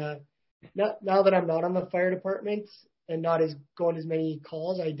definitely now that I'm not on the fire department and not going as many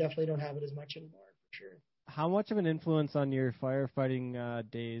calls, I definitely don't have it as much anymore, for sure. How much of an influence on your firefighting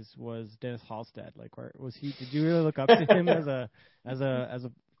days was Dennis Hallstead? Like, did you really look up to him as a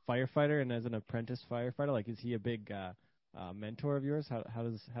firefighter and as an apprentice firefighter? Like, is he a big mentor of yours? How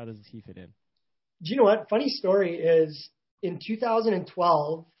does he fit in? Do you know what? Funny story is in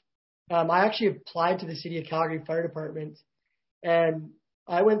 2012, I actually applied to the City of Calgary Fire Department, and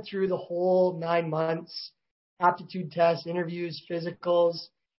I went through the whole 9 months, aptitude tests, interviews, physicals,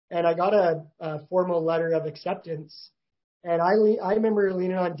 and I got a formal letter of acceptance. And I remember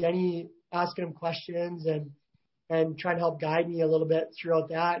leaning on Denny, asking him questions and trying to help guide me a little bit throughout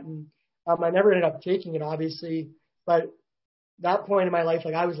that. And I never ended up taking it, obviously. But that point in my life,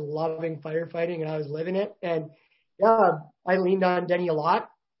 like I was loving firefighting and I was living it. And yeah, I leaned on Denny a lot,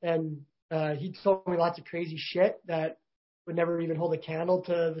 and he told me lots of crazy shit that would never even hold a candle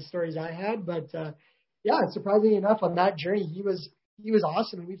to the stories I had. But yeah, surprisingly enough, on that journey, he was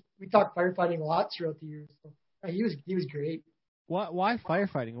awesome. We talked firefighting a lot throughout the years. So, he was great. Why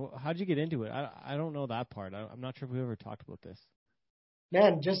firefighting? How'd you get into it? I don't know that part. I'm not sure if we ever talked about this.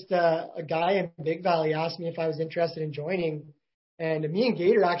 Man, just a guy in Big Valley asked me if I was interested in joining, and me and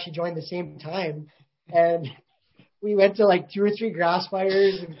Gator actually joined the same time, and we went to like 2 or 3 grass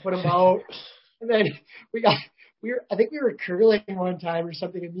fires and put them out, and then I think we were curling one time or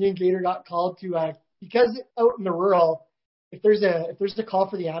something, and me and Gator got called to because out in the rural, if there's a call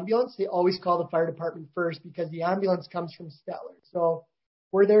for the ambulance, they always call the fire department first because the ambulance comes from Stellar. So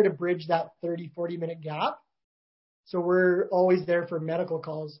we're there to bridge that 30-40 minute gap. So we're always there for medical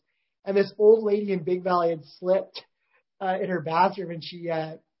calls. And this old lady in Big Valley had slipped in her bathroom, and she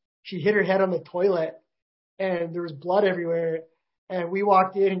hit her head on the toilet, and there was blood everywhere. And we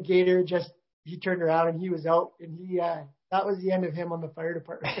walked in, and Gator he turned around and he was out, and that was the end of him on the fire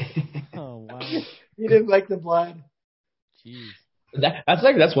department. Oh wow! He didn't like the blood. Jeez.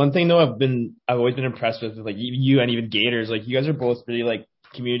 That's one thing though I've always been impressed with like you and even Gators. Like you guys are both really like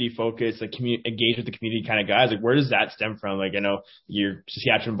community focused, like engaged with the community kind of guys. Like where does that stem from? Like I know you're a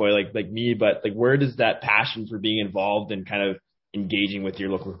Saskatchewan boy like me, but like where does that passion for being involved and kind of engaging with your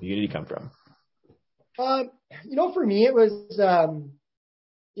local community come from? For me it was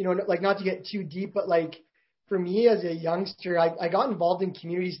like not to get too deep, but like for me as a youngster, I got involved in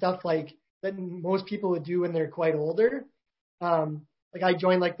community stuff like that most people would do when they're quite older. Like I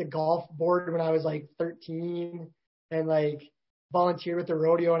joined like the golf board when I was like 13, and like volunteered with the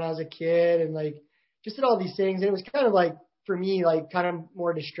rodeo when I was a kid, and like just did all these things. And it was kind of like for me like kind of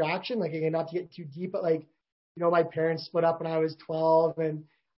more distraction. Like again, not to get too deep, but like my parents split up when I was 12, and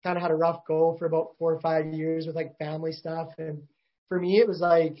kind of had a rough go for about 4 or 5 years with like family stuff. And for me, it was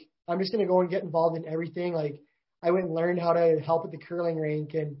like I'm just gonna go and get involved in everything. Like I went and learned how to help at the curling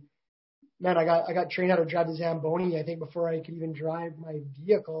rink, and man, I got trained how to drive the Zamboni, I think, before I could even drive my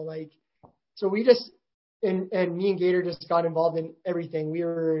vehicle. Like, so we just, and me and Gator just got involved in everything. We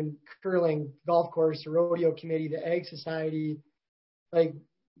were in curling, golf course, the rodeo committee, the Ag Society. Like,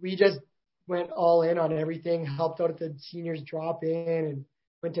 we just went all in on everything, helped out at the seniors drop in, and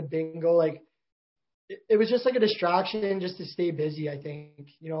went to bingo. Like, it was just like a distraction just to stay busy, I think.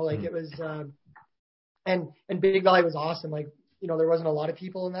 It was, and Big Valley was awesome. Like, there wasn't a lot of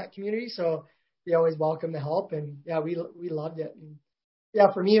people in that community, so they always welcomed the help, and yeah, we loved it. And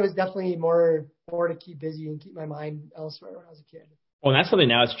yeah, for me, it was definitely more to keep busy and keep my mind elsewhere when I was a kid. Well, and that's something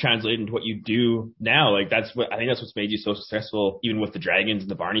now it's translated into what you do now. Like I think that's what's made you so successful, even with the Dragons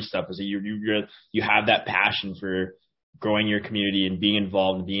and the Barney stuff, is that you have that passion for growing your community and being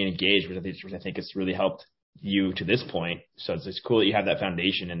involved and being engaged, which I think has really helped you to this point. So it's cool that you have that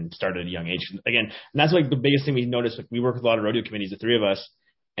foundation and started at a young age. Again, and that's like the biggest thing we noticed. Like we work with a lot of rodeo committees, the 3 of us,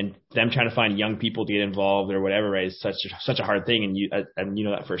 and them trying to find young people to get involved or whatever, right, is such a hard thing, and you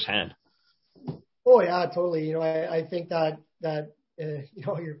know that firsthand. Oh yeah, totally. I think that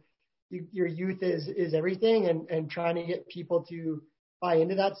your youth is everything, and trying to get people to buy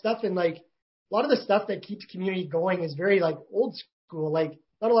into that stuff. And like a lot of the stuff that keeps community going is very like old school. Like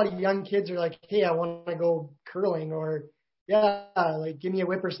not a lot of young kids are like, hey, I want to go curling, or yeah, like give me a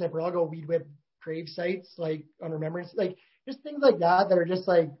whippersnapper, I'll go weed whip grave sites like on remembrance, like just things like that are just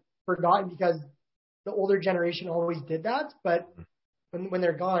like forgotten because the older generation always did that. But when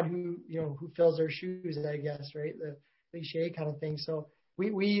they're gone, who fills their shoes, I guess, right? The cliche kind of thing. So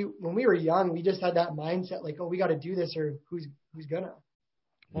we when we were young, we just had that mindset like, oh, we got to do this, or who's gonna.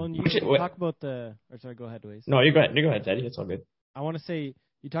 Well, and you talk about sorry, go ahead, Waze. No, you go ahead, Teddy. It's all good. I want to say,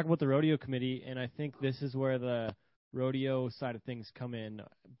 you talk about the rodeo committee, and I think this is where the rodeo side of things come in.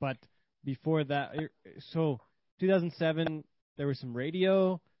 But before that, so 2007, there was some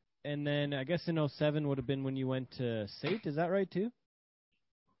radio, and then I guess in 2007 would have been when you went to SAIT. Is that right, too?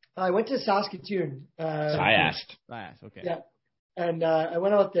 I went to Saskatoon. I asked. Okay. Yeah. And I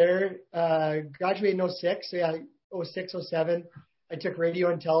went out there, graduated in 2006. So yeah, 2006, 2007. I took radio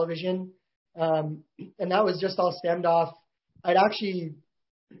and television. And that was just all stemmed off. I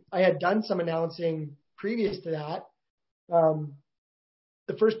had done some announcing previous to that.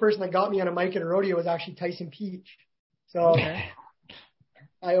 The first person that got me on a mic at a rodeo was actually Tyson Peach. So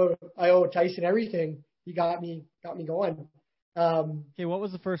I owe Tyson everything. He got me going. Okay, what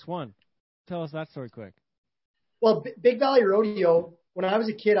was the first one? Tell us that story quick. Well, Big Valley Rodeo, when I was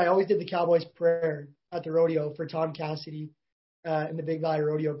a kid, I always did the Cowboys Prayer at the rodeo for Tom Cassidy and the Big Valley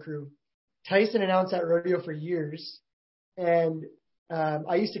Rodeo crew. Tyson announced that rodeo for years. And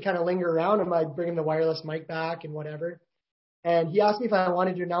I used to kind of linger around him. I'd bring him the wireless mic back and whatever. And he asked me if I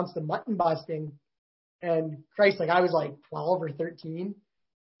wanted to announce the mutton busting. And Christ, like I was like 12 or 13.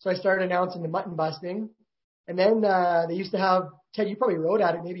 So I started announcing the mutton busting. And then they used to have, Ted, you probably rode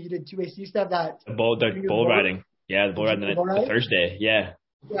at it. Maybe you did too. They used to have that. The bull riding. Yeah, the bull riding the Thursday. Yeah.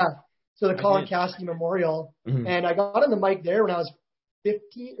 Yeah. So the Colin Cassidy Memorial. Mm-hmm. And I got on the mic there when I was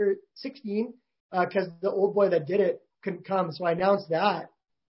 15 or 16 because the old boy that did it couldn't come. So I announced that.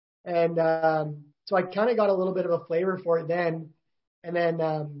 And so I kind of got a little bit of a flavor for it then. And then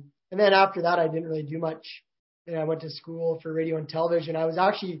after that, I didn't really do much. And I went to school for radio and television. I was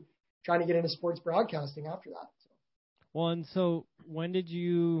actually trying to get into sports broadcasting after that. Well, and so when did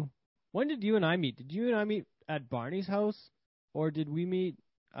you and I meet? Did you and I meet at Barney's house, or did we meet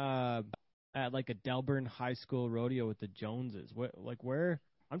at like a Delburn High School rodeo with the Joneses? Where?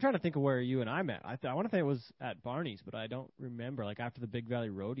 I'm trying to think of where you and I met. I want to say it was at Barney's, but I don't remember. Like after the Big Valley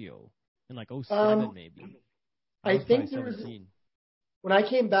Rodeo in like 07 maybe. I think there was. When I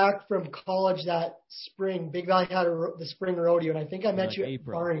came back from college that spring, Big Valley had the spring rodeo, and I think I met you at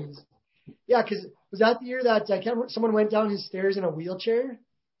Barney's. Yeah, because was that the year that someone went down his stairs in a wheelchair? Do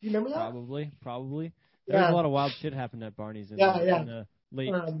you remember that? Probably. There was a lot of wild shit happened at Barney's in the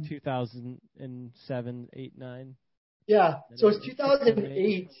late 2007, 8, 9. Yeah, so it was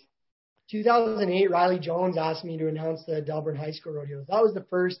 2008. 2008, Riley Jones asked me to announce the Delburn High School rodeo. That was the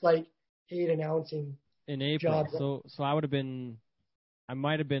first paid announcing in April. Job. So I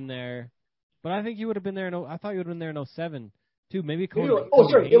might have been there, but I think you would have been there. I thought you would have been there in 07 too. Maybe Cody.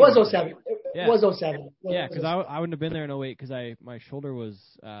 Sorry, it was 07. It was 07. Yeah, because I wouldn't have been there in 08 because my shoulder was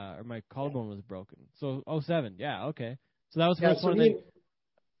or my collarbone was broken. So 07. Yeah, okay. So that was the first one.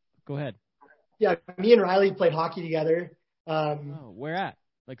 Go ahead. Yeah, me and Riley played hockey together. Where at?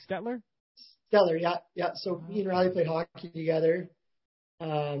 Like Stettler? Stettler, yeah. So me and Riley played hockey together.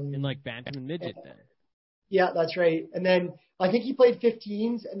 In like Bantam and Midget then. Yeah, that's right. And then I think he played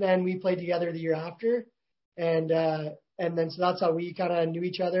 15s, and then we played together the year after. And then so that's how we kind of knew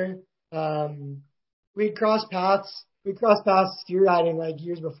each other. We'd crossed paths steer riding like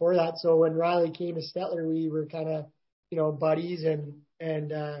years before that. So when Riley came to Stettler, we were kind of, buddies and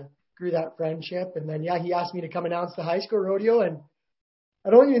grew that friendship. And then, he asked me to come announce the high school rodeo. And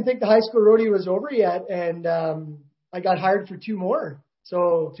I don't even think the high school rodeo was over yet. And I got hired for 2 more.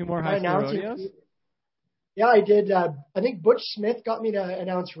 So 2 more high school rodeos? Yeah, I did. I think Butch Smith got me to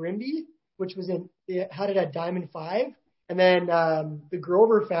announce Rimby, which was had it at Diamond 5. And then the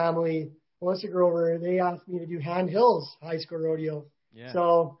Grover family, Melissa Grover, they asked me to do Hand Hills High School Rodeo. Yeah.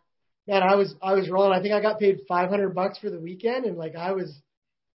 So, man, I was rolling. I think I got paid $500 for the weekend, and I was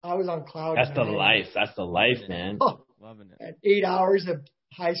on cloud. That's the life. That's the life, man. Oh, loving it. 8 hours of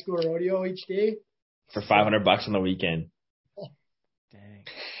high school rodeo each day for $500 on the weekend. Oh. Dang.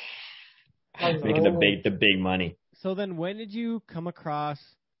 Making the big money. So then, when did you come across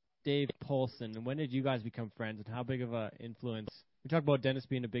Dave Polson, and when did you guys become friends, and how big of an influence? We talked about Dennis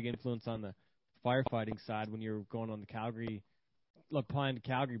being a big influence on the firefighting side when you were going on the Calgary, applying to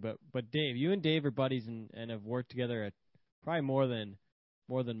Calgary, but Dave, you and Dave are buddies and have worked together at probably more than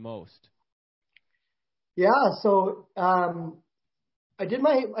most. Yeah, so I did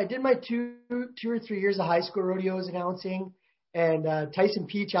my 2 or 3 years of high school rodeos announcing, and Tyson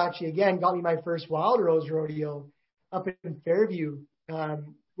Peach actually again got me my first Wild Rose rodeo up in Fairview.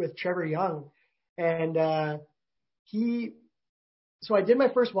 With Trevor Young, and so I did my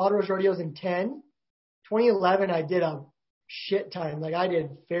first Wild Rose rodeos in 10. 2011, I did a shit time. I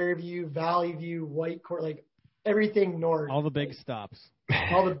did Fairview, Valley View, Whitecourt, everything north. All the big stops.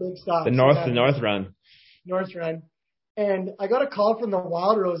 All the big stops. the North Run. North Run. And I got a call from the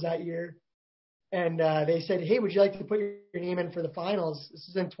Wild Rose that year, and they said, "Hey, would you like to put your name in for the finals?" This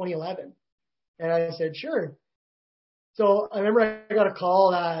is in 2011. And I said, "Sure." So I remember I got a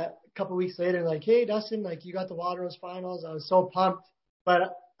call a couple of weeks later, and "Hey, Dustin, you got the Wild Rose finals." I was so pumped.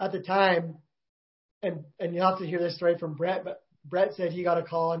 But at the time, and you'll have to hear this story from Brett, but Brett said he got a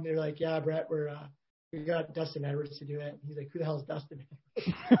call, and they're like, "Yeah, Brett, we got Dustin Edwards to do it." And he's like, "Who the hell is Dustin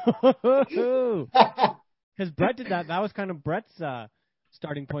Edwards?" Because Brett did that. That was kind of Brett's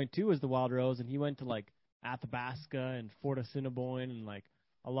starting point, too, was the Wild Rose, and he went to, Athabasca and Fort Assiniboine and,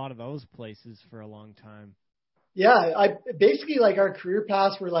 a lot of those places for a long time. Yeah, I basically our career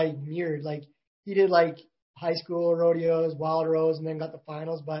paths were mirrored. He did high school rodeos, Wild Rose, and then got the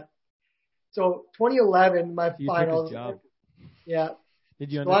finals. But so 2011, my finals. Took his job. Yeah.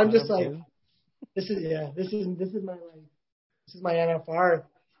 Did you? So I'm just this is my NFR,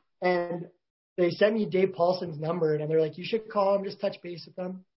 and they sent me Dave Paulson's number, and they're like, "You should call him, just touch base with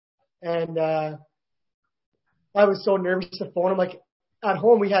him." And I was so nervous to phone him. Like at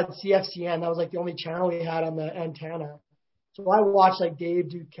home we had CFCN. That was like the only channel we had on the antenna. So I watched like Dave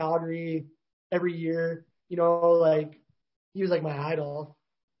do Calgary every year. You know, like he was like my idol.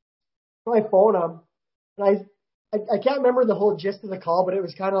 So I phone him, and I can't remember the whole gist of the call, but it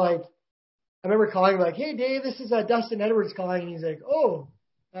was kind of like, I remember calling him like, "Hey Dave, this is Dustin Edwards calling," and he's like, "Oh,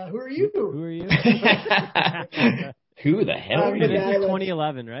 who are you?" Who are you? Who the hell are you? This is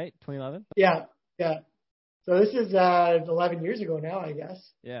 2011, right? 2011? Yeah. So this is 11 years ago now, I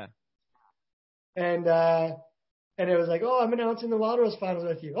guess. Yeah. And it was like, "Oh, I'm announcing the Wild Rose finals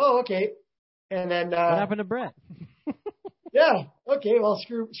with you." Oh, okay. And then what happened to Brett? Yeah. Okay. Well,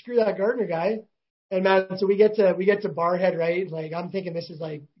 screw that Gardner guy. And man, so we get to Barhead, right? Like I'm thinking this is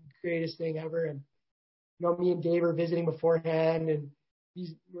like the greatest thing ever. And you know, me and Dave are visiting beforehand, and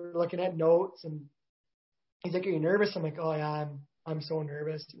we're looking at notes, and he's like, "Are you nervous?" I'm like, "Oh yeah, I'm so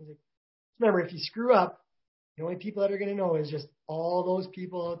nervous." He's like, "Remember, if you screw up, the only people that are going to know is just all those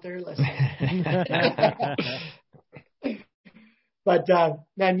people out there listening." But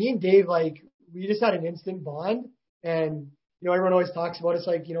man, me and Dave, like, we just had an instant bond. And you know, everyone always talks about us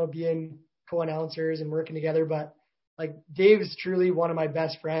like, you know, being co-announcers and working together, but like Dave is truly one of my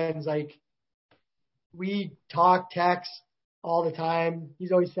best friends. Like we talk, text all the time.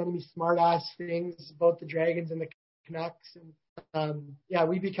 He's always sending me smart ass things about the Dragons and the Canucks. And yeah,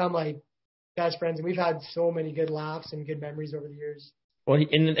 we become like best friends, and we've had so many good laughs and good memories over the years. Well,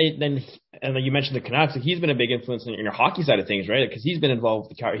 and you mentioned the Canucks. He's been a big influence in your hockey side of things, right? Because he's been involved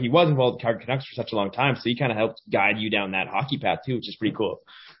with he was involved with the Calgary Canucks for such a long time, so he kind of helped guide you down that hockey path too, which is pretty cool.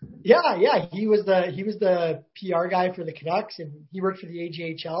 Yeah. He was the PR guy for the Canucks, and he worked for the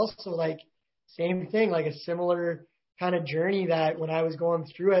AJHL. So like same thing, like a similar kind of journey that when I was going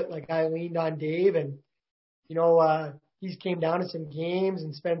through it, like I leaned on Dave, and you know he came down to some games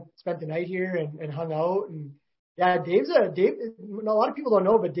and spent the night here and hung out. And yeah, Dave. A lot of people don't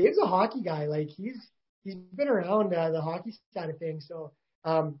know, but Dave's a hockey guy. Like he's been around the hockey side of things. So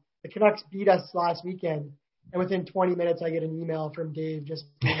the Canucks beat us last weekend, and within 20 minutes, I get an email from Dave just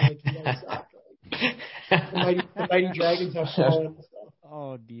being like, "You guys suck." Like, the mighty Dragons have fallen. So.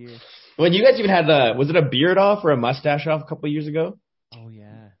 Oh dear. Well, you guys even had was it a beard off or a mustache off a couple of years ago? Oh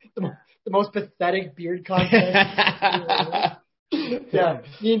yeah. The most pathetic beard contest. Yeah,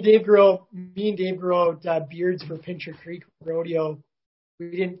 me and Dave grew out beards for Pincher Creek Rodeo.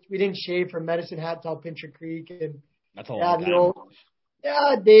 We didn't shave from Medicine Hat till Pincher Creek, and that's a long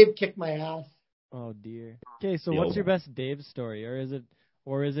time. Dave kicked my ass. Oh dear. Okay, so what's your best Dave story, or is it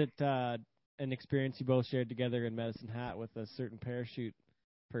an experience you both shared together in Medicine Hat with a certain parachute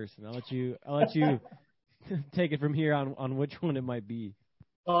person? I'll let you take it from here on which one it might be.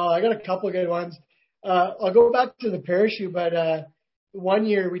 I got a couple of good ones. I'll go back to the parachute, but one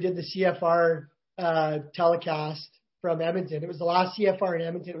year we did the CFR telecast from Edmonton. It was the last CFR in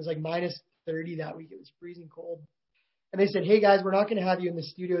Edmonton. It was like minus 30 that week. It was freezing cold. And they said, "Hey guys, we're not going to have you in the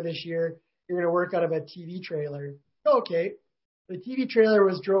studio this year. You're going to work out of a TV trailer." Okay. The TV trailer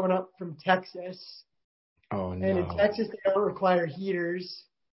was driven up from Texas. Oh no. And in Texas, they don't require heaters.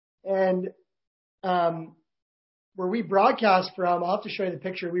 And where we broadcast from, I'll have to show you the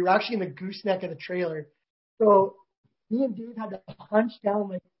picture. We were actually in the gooseneck of the trailer. So me and Dave had to hunch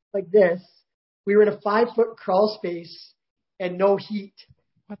down like this. We were in a 5-foot crawl space and no heat.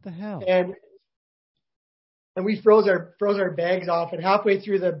 What the hell? And we froze our bags off. And halfway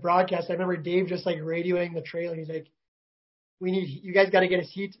through the broadcast, I remember Dave just like radioing the trailer. He's like, "You guys got to get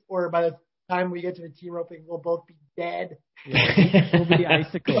us heat, or by the time we get to the team roping, we'll both be dead." Yeah, we'll be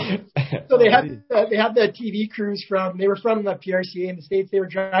icicles. So they had the TV crews they were from the PRCA in the States. They were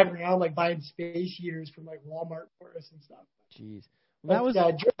driving around like buying space heaters from like Walmart for us and stuff. Jeez. Well,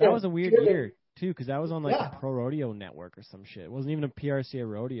 that was a weird year too, because that was on like the Pro Rodeo Network or some shit. It wasn't even a PRCA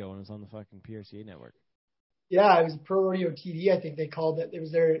rodeo, and it was on the fucking PRCA network. Yeah, it was Pro Rodeo TV, I think they called it. It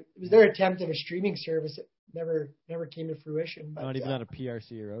was their attempt at a streaming service. It never came to fruition. But, not even at a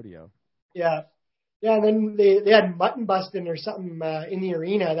PRCA rodeo. Yeah. Yeah, and then they had mutton busting or something in the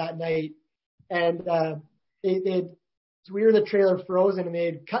arena that night, and so we were in the trailer frozen, and they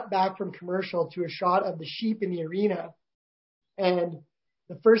had cut back from commercial to a shot of the sheep in the arena, and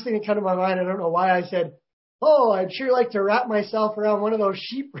the first thing that came to my mind, I don't know why, I said, "Oh, I'd sure like to wrap myself around one of those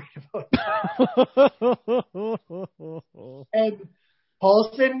sheep right about now." And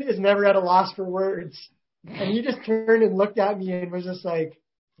Paulson is never at a loss for words, and he just turned and looked at me and was just like,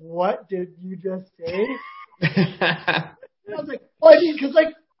 "What did you just say?" And I was like, "Well, I mean, because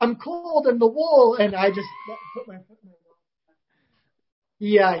like I'm cold and the wool," and I just put my foot in my mouth.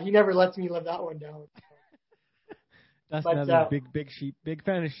 Yeah, he never lets me live that one down. That's another big sheep, big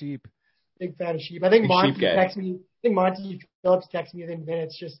fan of sheep. Big fan of sheep. I think Monty Phillips texted me within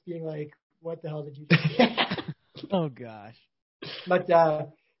minutes just being like, what the hell did you do? Oh, gosh. But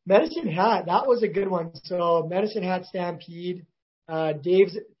Medicine Hat, that was a good one. So Medicine Hat Stampede,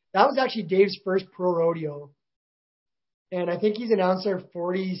 that was actually Dave's first pro rodeo. And I think he's announced there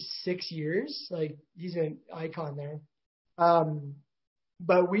 46 years. Like, he's an icon there.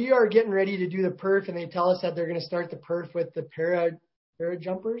 But we are getting ready to do the perf, and they tell us that they're going to start the perf with the para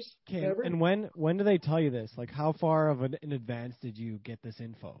jumpers. Okay, and when do they tell you this? Like, how far in advance did you get this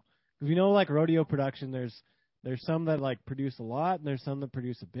info? Because we know, like, rodeo production, there's some that, like, produce a lot, and there's some that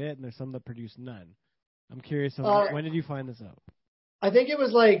produce a bit, and there's some that produce none. I'm curious, when did you find this out? I think it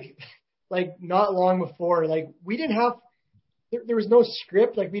was, like not long before. Like, we didn't have – there was no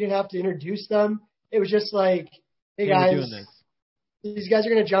script. Like, we didn't have to introduce them. It was just like, hey, guys, these guys are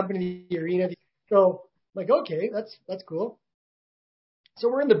going to jump into the arena. So, I'm like, okay, that's cool. So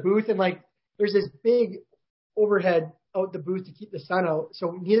we're in the booth, and, like, there's this big overhead out the booth to keep the sun out.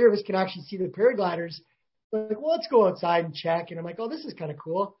 So neither of us can actually see the paragliders. We're like, well, let's go outside and check. And I'm like, oh, this is kind of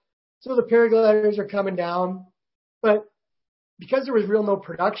cool. So the paragliders are coming down. But because there was no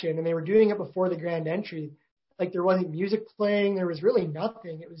production, and they were doing it before the grand entry, like, there wasn't music playing. There was really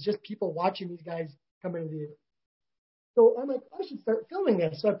nothing. It was just people watching these guys come into the. So I'm like, I should start filming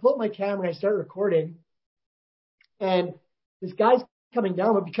this. So I pull up my camera and I start recording. And this guy's coming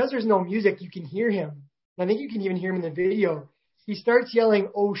down, but because there's no music, you can hear him. And I think you can even hear him in the video. He starts yelling,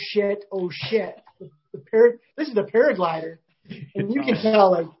 "Oh shit, oh shit." This is the paraglider. And you can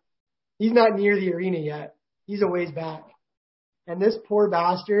tell, like, he's not near the arena yet. He's a ways back. And this poor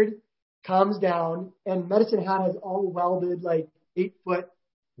bastard comes down, and Medicine Hat has all welded, like, 8-foot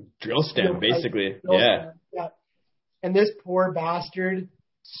drill stem, basically. Yeah. And this poor bastard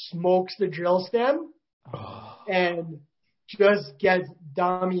smokes the drill stem and just gets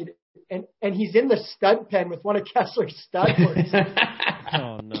dummied. And he's in the stud pen with one of Kessler's stud horses.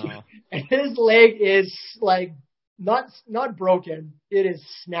 Oh, no. And his leg is, like, not broken. It is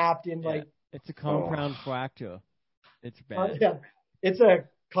snapped in, like... It's a compound fracture. It's bad. Yeah. It's a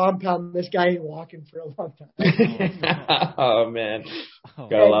compound. This guy ain't walking for a long time. Oh, man.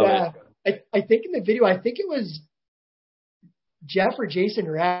 Gotta love it. I think in the video, I think it was Jeff or Jason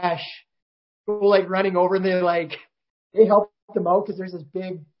Resch who were, like, running over, and they helped them out because there's this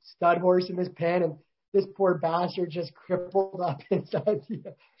big stud horse in this pen, and this poor bastard just crippled up inside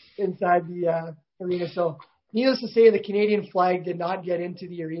the arena. So needless to say, the Canadian flag did not get into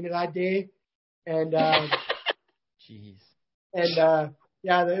the arena that day. And jeez. And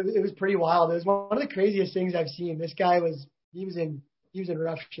it was pretty wild. It was one of the craziest things I've seen. This guy was in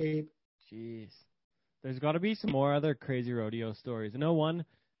rough shape. Jeez. There's got to be some more other crazy rodeo stories. I know one,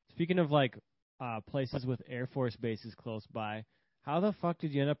 speaking of, like, places with Air Force bases close by, how the fuck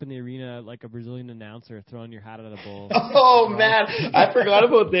did you end up in the arena like a Brazilian announcer throwing your hat out of the bowl? Oh, man. I forgot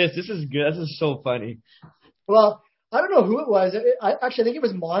about this. This is good. This is so funny. Well, I don't know who it was. I think it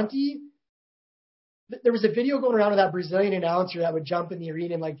was Monty. There was a video going around of that Brazilian announcer that would jump in the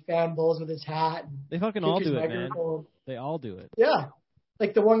arena and, like, fan bulls with his hat. They fucking all do it, man. They all do it. Yeah.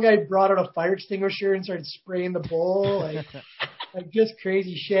 Like, the one guy brought out a fire extinguisher and started spraying the bull. Like just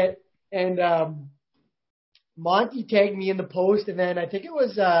crazy shit. And Monty tagged me in the post, and then I think it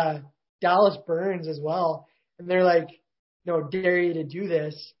was Dallas Burns as well. And they're like, dare you to do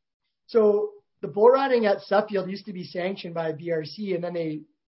this. So the bull riding at Suffield used to be sanctioned by BRC, and then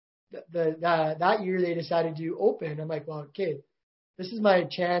that year they decided to do open. I'm like, well, okay, this is my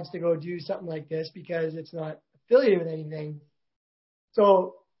chance to go do something like this because it's not affiliated with anything.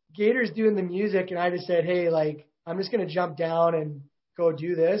 So Gator's doing the music, and I just said, hey, like, I'm just going to jump down and go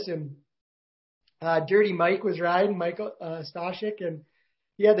do this. And Dirty Mike was riding, Michael Stashik, and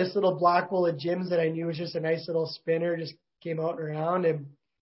he had this little black bull of Jim's that I knew was just a nice little spinner, just came out and around. And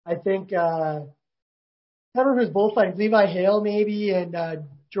I think, I don't remember his bullfight, Levi Hale maybe, and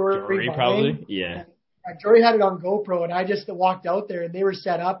Jory probably, yeah. Jory had it on GoPro, and I just walked out there, and they were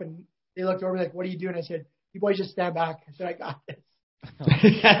set up, and they looked over like, what are you doing? I said, you boys just stand back. I said, I got this.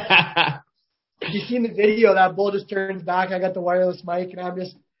 You seen the video, that bull just turns back. I got the wireless mic, and I'm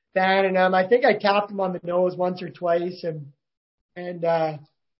just fanning him. I think I tapped him on the nose once or twice, and it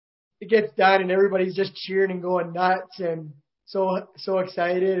gets done, and everybody's just cheering and going nuts and so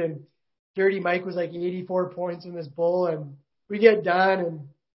excited. And Dirty Mike was like 84 points in this bull, and we get done, and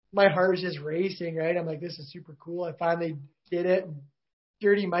my heart is just racing, right? I'm like, this is super cool. I finally did it. And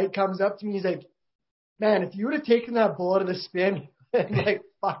Dirty Mike comes up to me. He's like, man, if you would have taken that bull out of the spin, I'm like,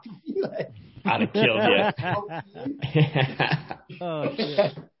 fuck you. I'd have killed you. Oh,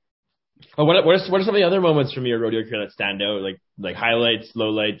 shit. What are some of the other moments from your rodeo career that stand out? Like highlights,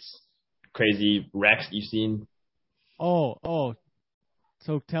 lowlights? crazy wrecks you've seen? Oh.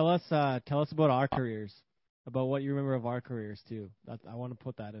 So tell us about our careers, about what you remember of our careers too. I want to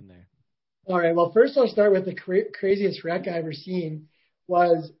put that in there. All right. Well, first I'll start with the craziest wreck I ever seen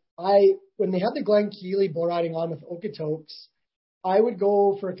was when they had the Glen Keely bull riding on with Okotoks, I would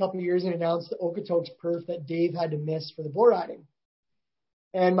go for a couple of years and announce the Okotoks perf that Dave had to miss for the bull riding.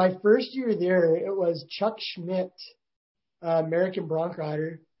 And my first year there, it was Chuck Schmidt, American bronc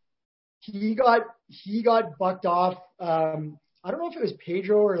rider. He got bucked off. I don't know if it was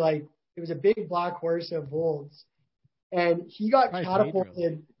Pedro or like it was a big black horse of Vold's, and he got catapulted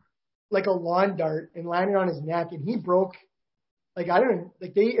Pedro. Like a lawn dart and landed on his neck, and he broke. Like I don't know,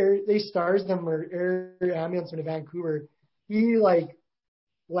 like they stars them or air ambulance him to Vancouver. He like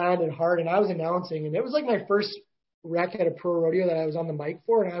landed hard, and I was announcing, and it was like my first wreck at a pro rodeo that I was on the mic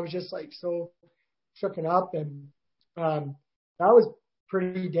for, and I was just like so shooken up, and that was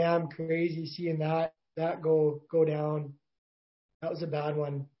pretty damn crazy seeing that go down. That was a bad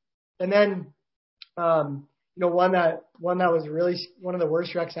one. And then one that was really one of the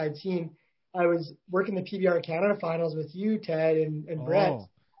worst wrecks I'd seen. I was working the PBR Canada finals with you, Ted, and Brett.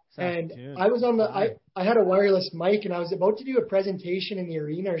 And I was on I had a wireless mic, and I was about to do a presentation in the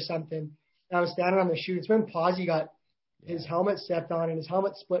arena or something. And I was standing on the chute. It's when Posey got his helmet stepped on, and his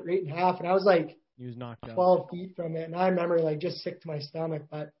helmet split right in half. And I was like, he was knocked 12 feet from it. And I remember like just sick to my stomach.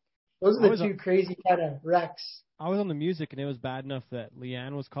 But those are the two crazy kind of wrecks. I was on the music, and it was bad enough that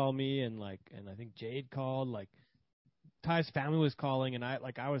Leanne was calling me, and I think Jade called. Like Ty's family was calling, and I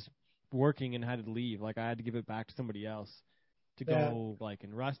was working and had to leave. Like I had to give it back to somebody else to go. Like,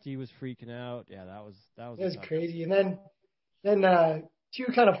 and Rusty was freaking out. Yeah, that was crazy. And then two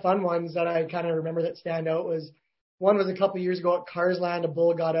kind of fun ones that I kind of remember that stand out was one was a couple of years ago at Carsland. A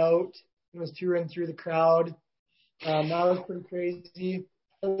bull got out and was touring through the crowd. That was pretty crazy.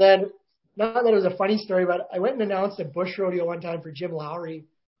 And then, not that it was a funny story, but I went and announced a bush rodeo one time for Jim Lowry,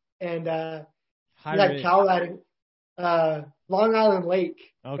 and he had cow riding Long Island Lake,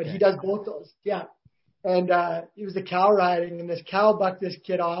 but he does both those. Yeah. And he was the cow riding, and this cow bucked this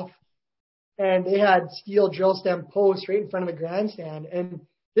kid off, and they had steel drill stem posts right in front of the grandstand, and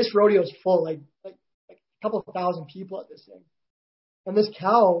this rodeo is full, like a couple of thousand people at this thing. And this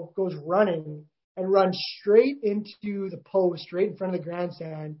cow goes running and runs straight into the post right in front of the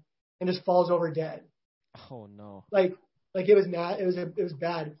grandstand and just falls over dead. Oh no. Like it was mad. It was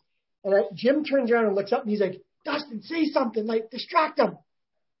bad. And Jim turns around and looks up, and he's like, Dustin, say something, like distract him.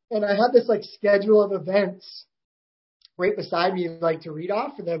 And I had this like schedule of events right beside me, like to read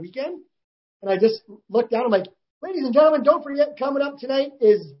off for the weekend. And I just looked down. I'm like, ladies and gentlemen, don't forget, coming up tonight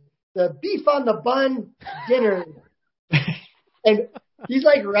is the beef on the bun dinner. And he's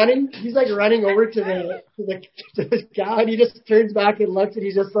like running over to the cow, and he just turns back and looks, and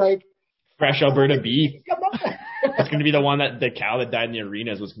he's just like, fresh Alberta beef. It's going to be the cow that died in the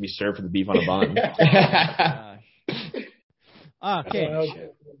arenas was going to be served for the beef on a bun.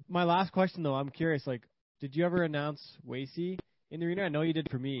 Okay. My last question though, I'm curious. Like, did you ever announce Wasey in the arena? I know you did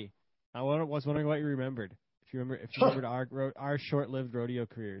for me. I was wondering what you remembered. If you remembered our short-lived rodeo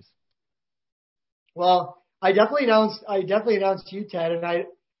careers. Well, I definitely announced you, Ted, and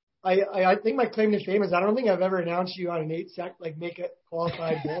I think my claim to fame is I don't think I've ever announced you on an 8-sec, like make it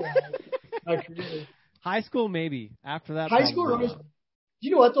qualified bull my career. High school maybe. After that, high school rodeos.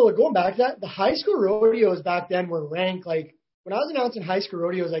 You know what though? Going back to that, the high school rodeos back then were ranked. Like when I was announcing high school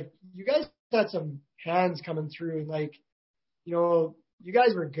rodeos, like you guys had some hands coming through, and like you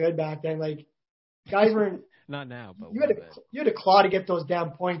guys were good back then. Like guys weren't. Not now, but you had to claw to get those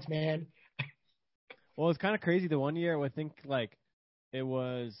damn points, man. Well, it's kind of crazy. The one year I think like it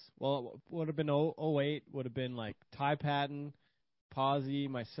was would have been 08, would have been like Ty Patton, Posey,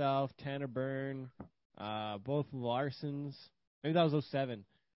 myself, Tanner Byrne, both Larsons. Maybe that was 07.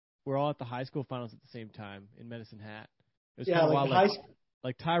 We're all at the high school finals at the same time in Medicine Hat. It was kind of wild.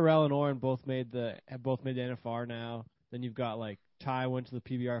 Like Tyrell and Oren both made the NFR now. Then you've got like Ty went to the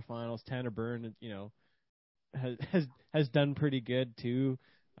PBR finals. Tanner Byrne, has done pretty good too.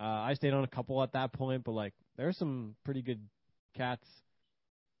 I stayed on a couple at that point, but like there's some pretty good cats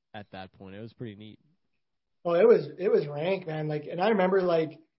at that point. It was pretty neat. Oh, it was rank, man. Like, and I remember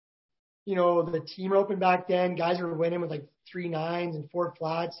like, the team roping back then, guys were winning with like 3 9s and 4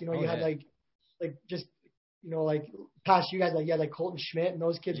 flats. You had like just, like past you guys, like you had like Colton Schmidt and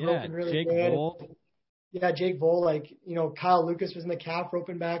those kids roping really Jake good. Vold. Yeah, Jake Vold, like, Kyle Lucas was in the calf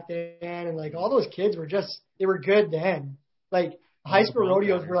roping back then, and like all those kids were they were good then. Like high school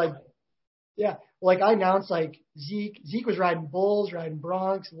rodeos were like, like I announced like Zeke was riding bulls, riding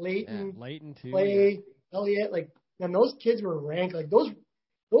broncs, Leighton too, Clay, Elliott, like, and those kids were ranked. Like those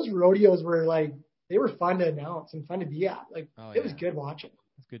those rodeos were like, they were fun to announce and fun to be at. Like, it was good watching.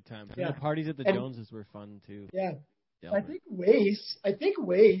 It's good time. Yeah. And the parties at the Joneses were fun too. Yeah. I think Wace,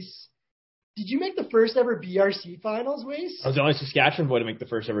 did you make the first ever BRC finals, Wace? I was the only Saskatchewan boy to make the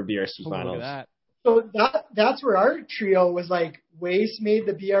first ever BRC finals. Look at that. So that's where our trio was like, Wace made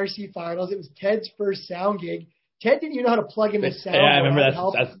the BRC finals. It was Ted's first sound gig. Ted didn't even know how to plug in the sound. Yeah, I remember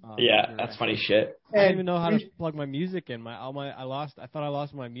that's funny shit. I didn't even know how to plug my music in. I thought I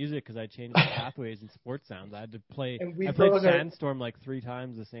lost my music because I changed the pathways in sports sounds. I had to play. I played Sandstorm like 3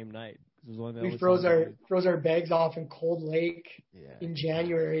 times the same night. We froze our bags off in Cold Lake in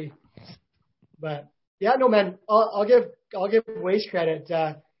January. But yeah, no man, I'll give Wace credit.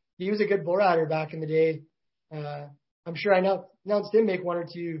 He was a good bull rider back in the day. I'm sure I announced him make 1 or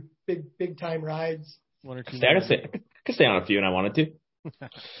 2 big time rides. 1 or 2. I could stay on a few, and I wanted to.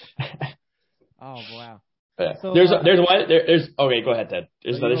 Oh wow! Yeah. So, there's okay. Go ahead, Ted.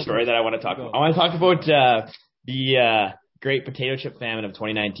 There's another story that I want to talk about. I want to talk about the great potato chip famine of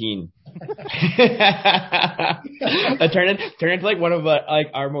 2019. That turned into like one of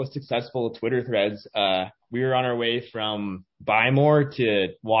our most successful Twitter threads. We were on our way from Bymore to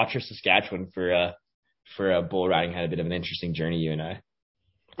Watrous, Saskatchewan for a bull riding. Had a bit of an interesting journey, you and I.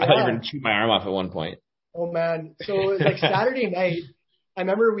 I thought you were going to shoot my arm off at one point. Oh man! So it was like Saturday night. I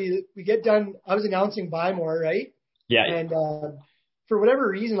remember we get done. I was announcing Bymore, right? Yeah. And for whatever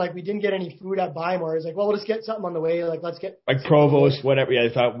reason, like we didn't get any food at Bymore. It's like, well, we'll just get something on the way. Like let's get like Provost, whatever. Yeah,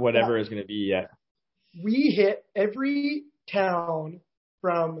 I thought whatever is going to be. Yeah. We hit every town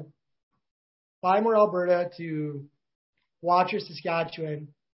from Bymore, Alberta to Watrous, Saskatchewan.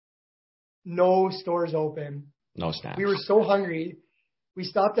 No stores open. No snacks. We were so hungry. We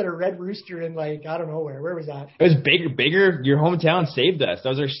stopped at a Red Rooster in like, I don't know where. Where was that? It was bigger. Your hometown saved us. That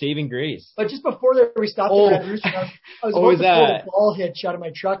was our saving grace. But just before that, we stopped at Red Rooster. I was about to pull the ball hitch out of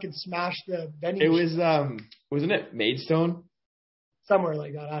my truck and smash the vending machine. It was, wasn't it Maidstone? Somewhere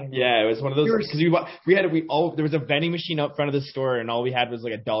like that. I don't know. Yeah, it was one of those. Because there was a vending machine out front of the store, and all we had was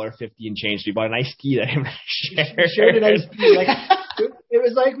like $1.50 in change. So we bought an iced tea that him We shared an iced tea. Like, it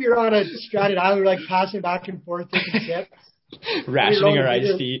was like we were on a stranded island. We were like passing back and forth taking sips. Rationing our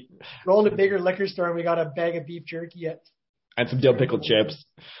iced tea. Rolled a bigger liquor store and we got a bag of beef jerky and some dill pickle chips.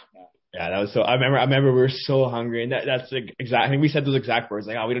 Yeah, that was so. I remember we were so hungry, and that's like exact. I think we said those exact words,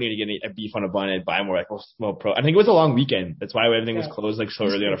 like, "Oh, we don't need to get a beef on a bun at Bymore." Like, well, I think it was a long weekend. That's why everything was closed like so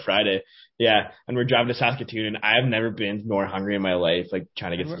early on a Friday. Yeah, and we're driving to Saskatoon, and I've never been more hungry in my life. Like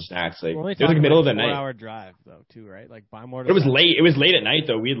trying to get some snacks. Like it was like the middle of the night. 4-hour drive though, too, right? Like Bymore. It was late. It was late at night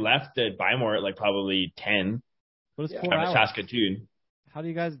though. We left at Bymore at like probably 10. What is 4 hours? Saskatoon. How do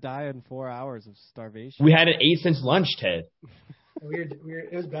you guys die in 4 hours of starvation? We had an 8-cent lunch, Ted.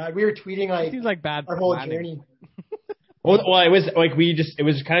 It was bad. We were tweeting like bad our whole journey. Well, it was like it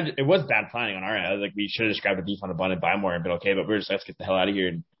was bad planning on our end. I was like, we should have just grabbed a beef on a bun at Bymore and been okay, but we're just let's get the hell out of here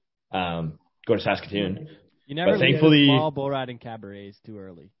and go to Saskatoon. You never leave small bull riding cabarets too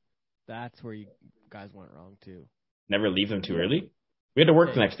early. That's where you guys went wrong too. Never leave them too early. We had to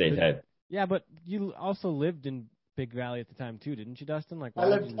work the next day, Ted. Yeah, but you also lived in Big Valley at the time too, didn't you, Dustin? Like I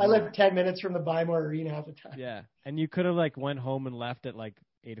lived 10 minutes from the Bymore Arena at the time. Yeah, and you could have like went home and left at like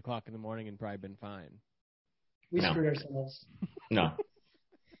 8 o'clock in the morning and probably been fine. We screwed ourselves.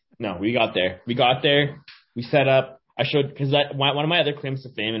 No, we got there. We set up. I showed because one of my other claims to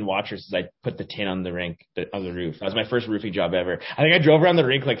fame in Watrous is I put the tin on the rink on the roof. That was my first roofing job ever. I think I drove around the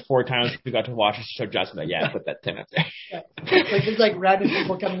rink like 4 times. We got to Watrous to show Justin that I put that tin up there. Yeah. Like there's like random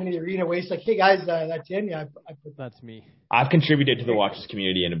people coming into the arena waste like, hey guys, that tin, I put. That's me. I've contributed to the Watrous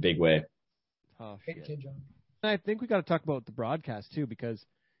community in a big way. Oh shit. I think we got to talk about the broadcast too because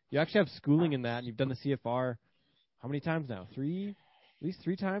you actually have schooling in that. And you've done the CFR. How many times now? 3. At least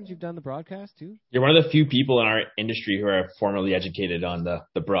 3 times you've done the broadcast too? You're one of the few people in our industry who are formally educated on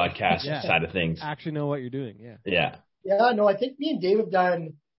the broadcast side of things. Actually know what you're doing, Yeah. Yeah, no, I think me and Dave have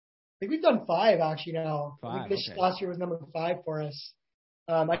done, we've done 5 actually now. 5, I think this last year was number 5 for us.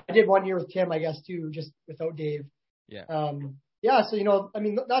 I did 1 year with Tim, I guess, too, just without Dave. Yeah. So,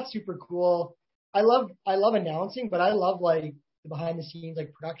 that's super cool. I love announcing, but I love like the behind the scenes,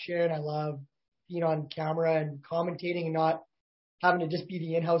 like production. I love being on camera and commentating and not having to just be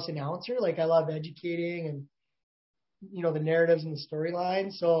the in-house announcer. Like I love educating and, the narratives and the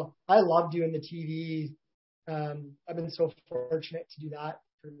storylines. So I love doing the TV. I've been so fortunate to do that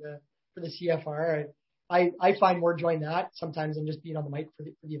for the CFR. I find more joy in that sometimes than just being on the mic for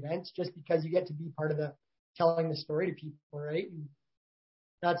the events, just because you get to be part of the telling the story to people, right? And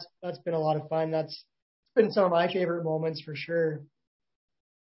that's been a lot of fun. That's been some of my favorite moments for sure.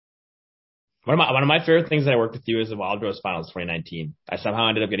 One of my favorite things that I worked with you is the Wild Rose Finals 2019. I somehow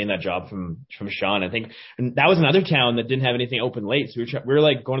ended up getting that job from Sean. I think, and that was another town that didn't have anything open late. So we were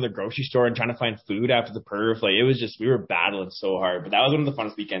like going to the grocery store and trying to find food after the perf. Like it was just, we were battling so hard. But that was one of the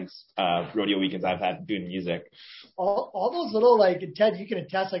funnest weekends, rodeo weekends I've had doing music. All those little, like, Ted, you can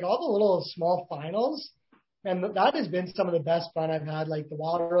attest, like all the little small finals, and that has been some of the best fun I've had. Like the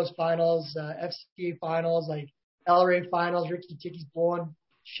Wild Rose Finals, FCA Finals, like LRA Finals, Ricky Ticky's blowing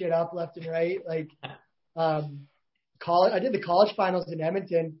shit up left and right. Like, I did the college finals in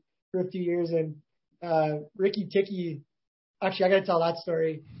Edmonton for a few years, and Ricky Ticky. Actually, I got to tell that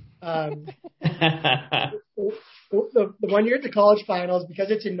story. The 1 year at the college finals, because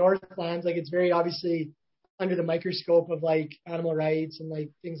it's in Northlands, like it's very obviously under the microscope of like animal rights and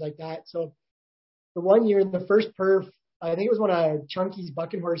like things like that. So the 1 year in the first perf, I think it was when Chunky's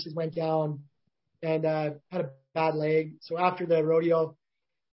bucking horses went down and had a bad leg. So after the rodeo,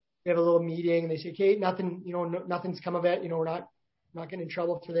 we have a little meeting, and they say, okay, nothing, nothing's come of it. We're not getting in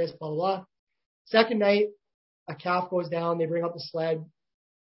trouble for this, blah, blah, blah. Second night, a calf goes down. They bring up the sled.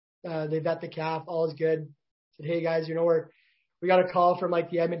 They vet the calf. All is good. Said, hey, guys, we got a call from like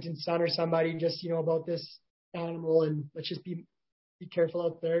the Edmonton Sun or somebody just, about this animal, and let's just be careful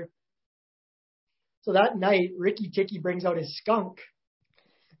out there. So that night, Ricky Ticky brings out his skunk.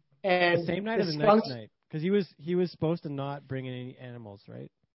 And the same night or the next night? Because he was supposed to not bring in any animals,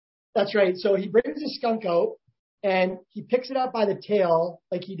 right? That's right. So he brings his skunk out, and he picks it up by the tail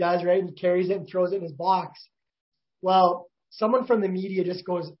like he does, right? And he carries it and throws it in his box. Well, someone from the media just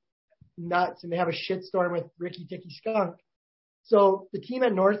goes nuts, and they have a shitstorm with Ricky Ticky skunk. So the team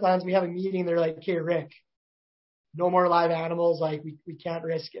at Northlands, we have a meeting. They're like, okay, Rick, no more live animals. Like, we can't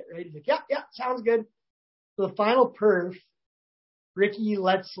risk it, right? He's like, yeah, sounds good. So the final perf, Ricky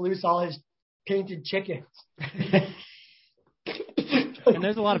lets loose all his painted chickens. And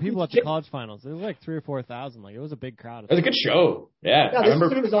there's a lot of people at the college finals. There was like 3,000 or 4,000. Like, it was a big crowd. It was a good show. Yeah. I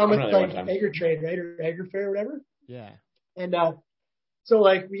remember it was on with like Egger Trade, right? Or Egger Fair or whatever. Yeah. And so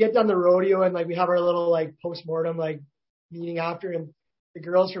like we get done the rodeo, and like we have our little like post-mortem like meeting after, and the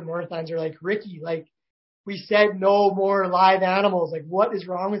girls from Northlands are like, Ricky, like we said no more live animals. Like, what is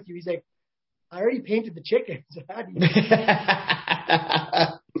wrong with you? He's like, I already painted the chickens. So that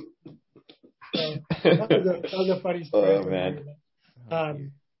was a funny story. Oh, man.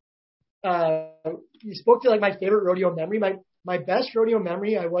 You spoke to like my favorite rodeo memory. My best rodeo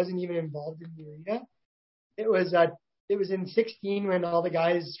memory, I wasn't even involved in the arena. It was in 2016 when all the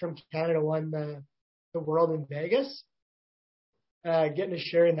guys from Canada won the world in Vegas. Getting a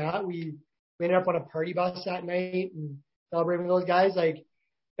share in that, we ended up on a party bus that night and celebrating with those guys. Like,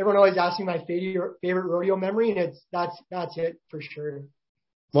 everyone always asks me my favorite rodeo memory, and that's it for sure.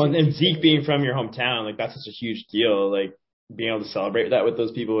 Well, and Zeke being from your hometown, like that's such a huge deal. Like, being able to celebrate that with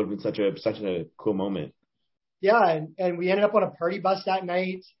those people would have been such a cool moment. Yeah, and we ended up on a party bus that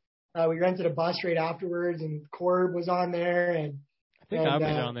night. We rented a bus right afterwards, and Corb was on there, and I think I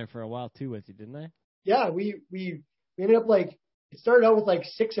was on there for a while too with you, didn't I? Yeah, we ended up like, it started out with like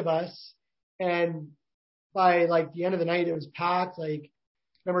 6 of us, and by like the end of the night it was packed. Like,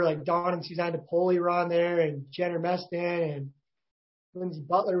 remember like Don and Suzanne DePoli were on there, and Jenner Meston, and Lindsay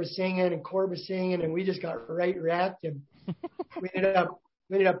Butler was singing, and Corb was singing, and we just got right wrecked, and we ended up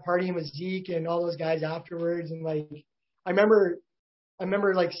partying with Zeke and all those guys afterwards. And like, I remember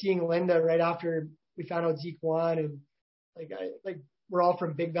like seeing Linda right after we found out Zeke won, and we're all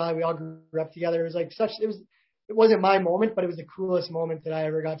from Big Valley. We all grew up together. It was like it wasn't my moment, but it was the coolest moment that I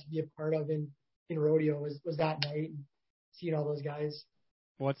ever got to be a part of in rodeo was that night, and seeing all those guys.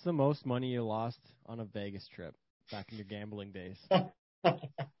 What's the most money you lost on a Vegas trip back in your gambling days?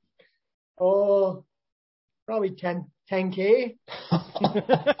 Oh, probably 10K.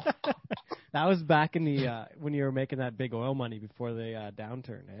 That was back in the when you were making that big oil money before the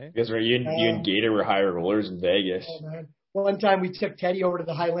downturn, eh? Because you and Gator were higher rollers in Vegas. Oh, man. One time we took Teddy over to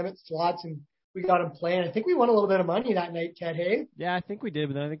the high limit slots, and we got him playing. I think we won a little bit of money that night, Ted. Hey? Yeah, I think we did,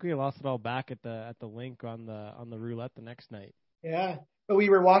 but then I think we lost it all back at the link on the roulette the next night. Yeah, but we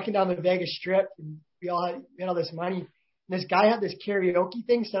were walking down the Vegas Strip, and we had all this money. And this guy had this karaoke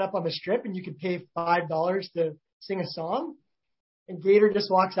thing set up on the Strip, and you could pay $5 to sing a song. And Gator just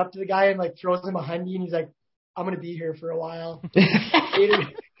walks up to the guy and like throws him a $100, and he's like, "I'm gonna be here for a while."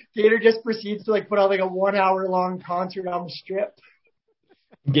 Gator just proceeds to like put on like a 1 hour long concert on the Strip.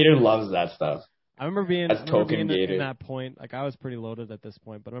 Get loves that stuff. I remember being in that point. Like, I was pretty loaded at this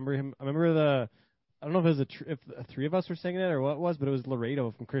point, but I remember I don't know if if three of us were singing it or what it was, but it was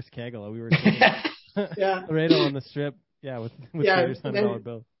Laredo from Chris Kagala. We were singing yeah. Laredo on the Strip. Yeah, with $7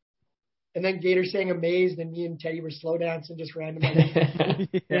 bill. And then Gator sang Amazed, and me and Teddy were slow dancing just randomly.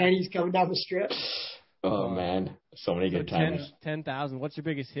 And he's coming down the strip. Oh, man. So many good times. 10,000. What's your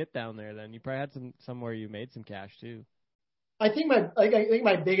biggest hit down there then? You probably had somewhere you made some cash too. I think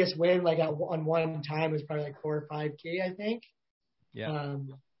my biggest win on one time was probably 4 or 5K, I think. Yeah.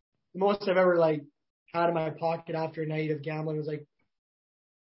 The most I've ever had in my pocket after a night of gambling was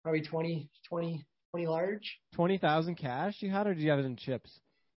probably 20 large. 20,000 cash you had, or did you have it in chips?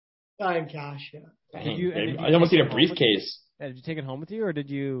 In cash, yeah. I almost need a briefcase. Did you take it home with you, or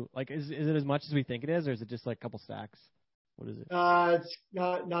did you is it as much as we think it is, or is it just a couple stacks? What is it? It's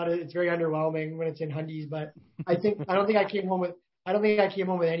not. It's very underwhelming when it's in Hundies, but I don't think I came home with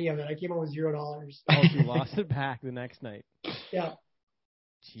any of it. I came home with $0. Oh, you lost it back the next night. Yeah.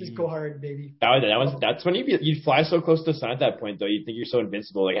 Jeez. Just go hard, baby. That's when you'd fly so close to the sun at that point, though. You think you're so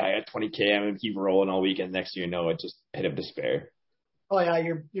invincible. I got 20K, I'm gonna keep rolling all weekend. Next thing you know, it's just pit of despair. Oh yeah,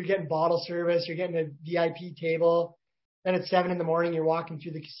 you're getting bottle service, you're getting a VIP table. Then at 7 a.m, you're walking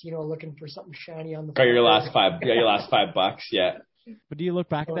through the casino looking for something shiny on the floor. Got your last $5, yeah. But do you look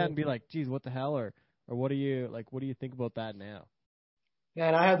back at that and be like, geez, what the hell? Or what do you think about that now?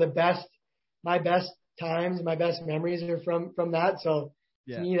 Man, I have my best times, my best memories are from that. So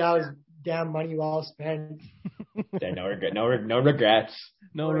to me, that was damn money well spent. Yeah, no regrets. No regrets.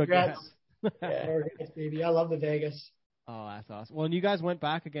 Yeah. No regrets, baby. I love the Vegas. Oh, that's awesome. Well, and you guys went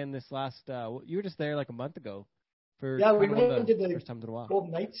back again this last, you were just there a month ago. We went and did the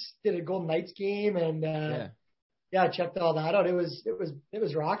Golden Knights. Did a Golden Knights game, and checked all that out. It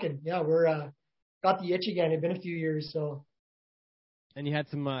was rocking. Yeah, we're got the itch again. It'd been a few years, so. And you had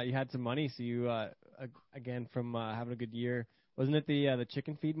some money, so you again from having a good year. Wasn't it the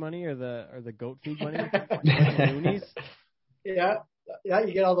chicken feed money or the goat feed money? The loonies? Yeah,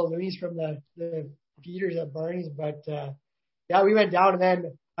 you get all the loonies from the feeders at Barney's, but we went down and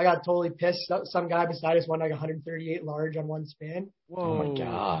then. I got totally pissed. Some guy beside us won 138 large on one spin. Whoa. Oh, my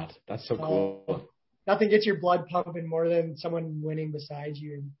God. That's so cool. Nothing gets your blood pumping more than someone winning beside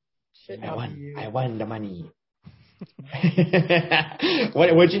you. I won the money.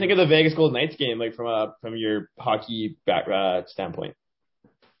 What did you think of the Vegas Golden Knights game, from your hockey standpoint?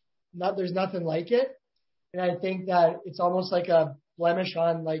 There's nothing like it. And I think that it's almost like a blemish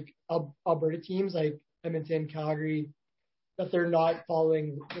on Alberta teams like Edmonton, Calgary, that they're not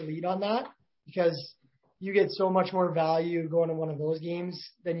following the lead on that, because you get so much more value going to one of those games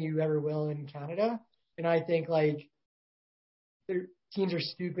than you ever will in Canada. And I think their teams are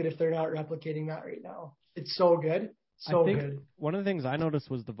stupid if they're not replicating that right now. It's so good. So good. One of the things I noticed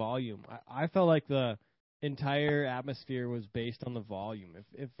was the volume. I felt like the entire atmosphere was based on the volume.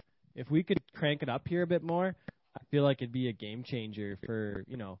 If we could crank it up here a bit more, I feel like it'd be a game changer for,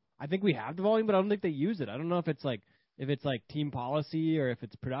 I think we have the volume, but I don't think they use it. I don't know if it's team policy or if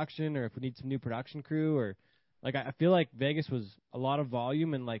it's production or if we need some new production crew or I feel like Vegas was a lot of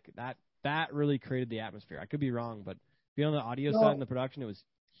volume and that really created the atmosphere. I could be wrong, but being on the audio side and the production, it was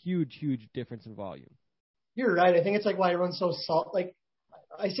huge difference in volume. You're right. I think it's why everyone's so salt.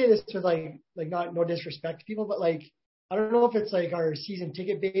 I say this with no disrespect to people, but I don't know if it's our season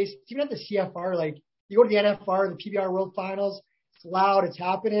ticket base. Even at the CFR, you go to the NFR, the PBR World Finals, it's loud, it's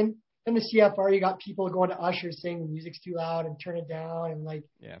happening. In the CFR, you got people going to ushers saying the music's too loud and turn it down. And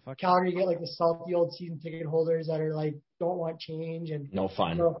Calgary, you get the salty old season ticket holders that are don't want change and no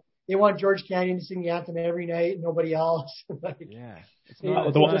fun. They want George Canyon to sing the anthem every night, and nobody else. It's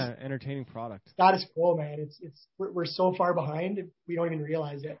not an entertaining product. Status quo, man. We're so far behind, we don't even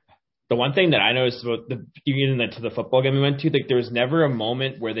realize it. The one thing that I noticed about to the football game we went to, there was never a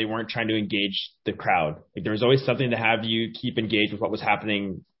moment where they weren't trying to engage the crowd. There was always something to have you keep engaged with what was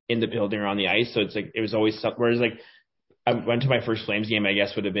happening in the building or on the ice. So it was always something. Whereas I went to my first Flames game, I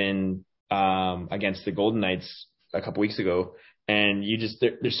guess would have been against the Golden Knights a couple weeks ago, and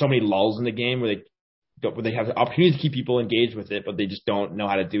there's so many lulls in the game where they have the opportunity to keep people engaged with it, but they just don't know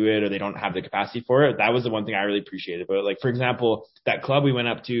how to do it or they don't have the capacity for it. That was the one thing I really appreciated about it. For example, that club we went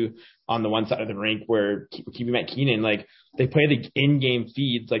up to on the one side of the rink where we met Keenan, they play the in-game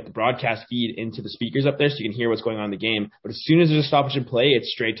feeds, the broadcast feed into the speakers up there so you can hear what's going on in the game. But as soon as there's a stoppage in play,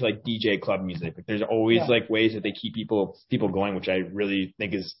 it's straight to DJ club music. There's always ways that they keep people going, which I really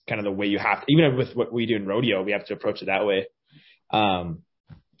think is kind of the way you have to, even with what we do in rodeo, we have to approach it that way.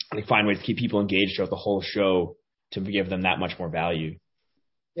 They find ways to keep people engaged throughout the whole show to give them that much more value.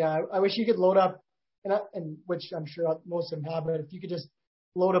 Yeah, I wish you could load up, and which I'm sure most of them have, but if you could just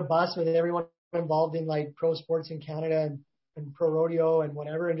load a bus with everyone involved in pro sports in Canada and pro rodeo and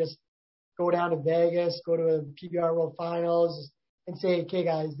whatever, and just go down to Vegas, go to a PBR World Finals, and say, okay,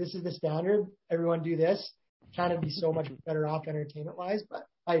 guys, this is the standard. Everyone do this. Canada would be so much better off entertainment-wise. But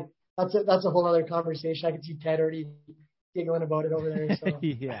that's a whole other conversation. I can see Ted already giggling about it over there. So.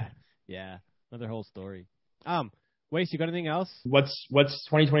 yeah, another whole story. Wace, you got anything else? What's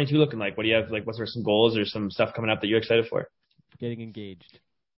 2022 looking like? What do you have? Like, what's there some goals or some stuff coming up that you're excited for? Getting engaged.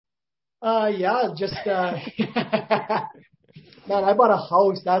 Yeah, just man, I bought a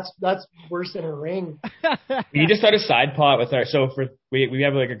house. That's worse than a ring. We just start a side pot with we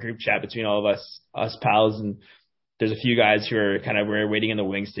have like a group chat between all of us pals, and there's a few guys who are we're waiting in the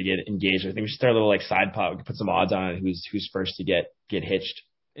wings to get engaged. I think we should start a little like side pot. We can put some odds on it. Who's first to get hitched?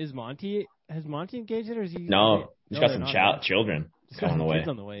 Has Monty engaged it, or is he? No, he's got some children. Just on the way.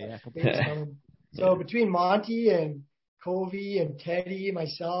 On the way, yeah. So between Monty and Covey and Teddy,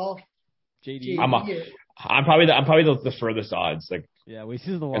 myself, JD, I'm probably the furthest odds. Like, yeah, Wace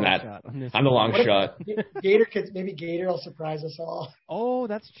is the long shot. I'm the long shot. Gator will surprise us all. Oh,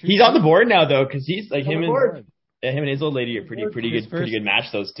 that's true. He's on the board now though, because he's like him and his old lady are pretty good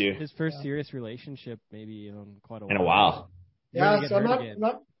match. Those two. His first serious relationship, maybe in quite a while. In a while. Yeah, so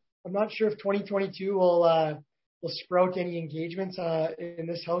I'm not sure if 2022 will sprout any engagements in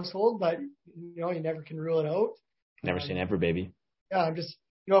this household, but you never can rule it out. Never say never, baby. Yeah, I'm just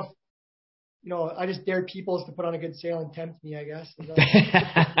I just dare peoples to put on a good sale and tempt me, I guess. But,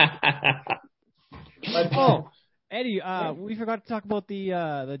 Eddie, we forgot to talk about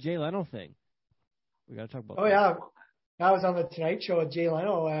the Jay Leno thing. We got to talk about. Oh, yeah. I was on the Tonight Show with Jay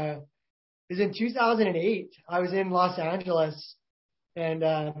Leno. It was in 2008. I was in Los Angeles, and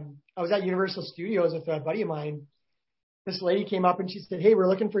I was at Universal Studios with a buddy of mine. This lady came up and she said, "Hey, we're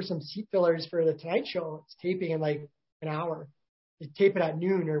looking for some seat fillers for the Tonight Show. It's taping in like an hour. They tape it at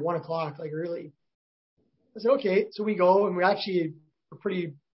noon or 1 o'clock, like early." I said, "Okay." So we go, and we're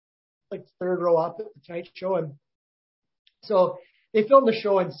pretty like third row up at the Tonight Show, and so they film the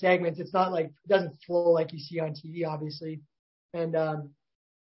show in segments. It's not like, it doesn't flow like you see on TV, obviously. And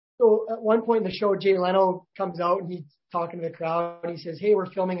so at one point in the show, Jay Leno comes out and he's talking to the crowd, and he says, "Hey, we're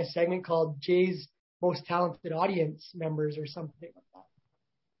filming a segment called Jay's Most Talented Audience Members," or something like that.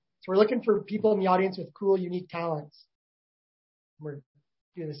 So we're looking for people in the audience with cool, unique talents. We're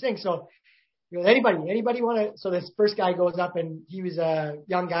doing this thing. So, anybody want to? So this first guy goes up, and he was a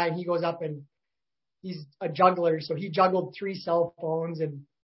young guy, and he goes up and he's a juggler. So he juggled 3 cell phones, and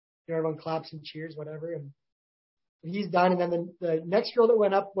everyone claps and cheers, whatever. And he's done. And then the next girl that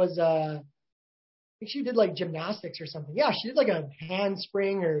went up was, I think she did like gymnastics or something. Yeah, she did like a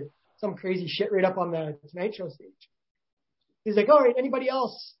handspring or some crazy shit right up on the Tonight Show stage. He's like, "All right, anybody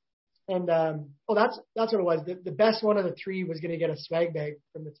else?" And that's what it was. The best one of the 3 was going to get a swag bag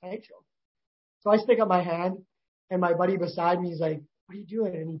from the Tonight Show. So I stick up my hand, and my buddy beside me is like, "What are you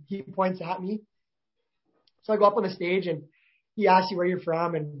doing?" And he points at me. So I go up on the stage, and he asks you where you're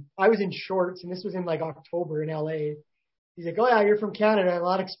from, and I was in shorts, and this was in like October in LA. He's like, "Oh yeah, you're from Canada." And a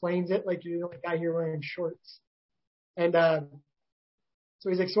lot explains it, like you're the only guy here wearing shorts. And so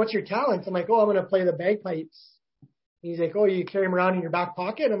he's like, "So what's your talent?" I'm like, "Oh, I'm going to play the bagpipes." And he's like, "Oh, you carry them around in your back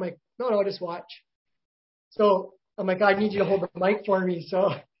pocket?" I'm like, No, just watch. So I'm like, "I need you to hold the mic for me." So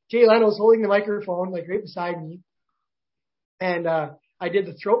Jay Leno's holding the microphone like right beside me. And I did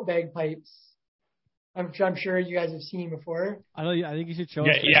the throat bagpipes. I'm sure you guys have seen before. I think you should show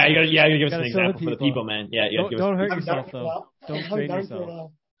us. Yeah, you gotta give us an example for the people, man. Yeah, don't hurt yourself, though. Don't strain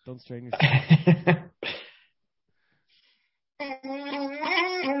yourself. Don't strain yourself.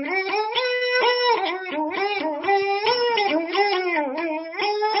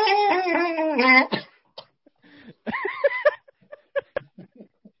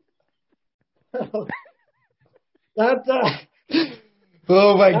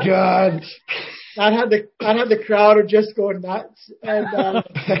 Oh my God. That had the crowd just going nuts,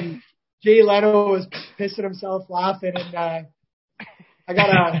 and Jay Leno was pissing himself laughing, and I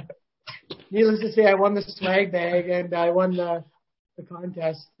got needless to say, I won the swag bag, and I won the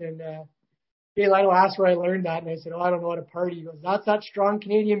contest, and Jay Leno asked where I learned that, and I said, "Oh, I don't know how to party." He goes, "That's that strong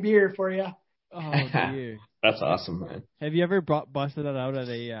Canadian beer for you." Oh, dear. That's awesome, man. Have you ever busted that out at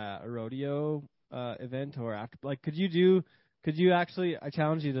a rodeo event, or after? Like, could you actually? I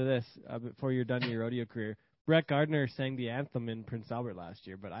challenge you to this before you're done your rodeo career. Brett Gardner sang the anthem in Prince Albert last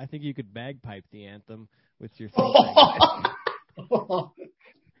year, but I think you could bagpipe the anthem with your throat.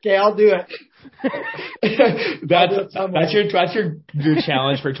 Okay, I'll do it. That's your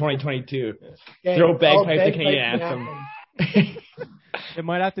challenge for 2022. Okay, throw bagpipe the Canadian anthem. It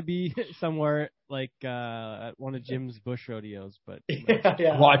might have to be somewhere like at one of Jim's bush rodeos, but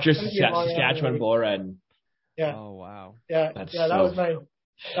yeah. Watch your Saskatchewan bull riding. Yeah. Oh wow. Yeah. That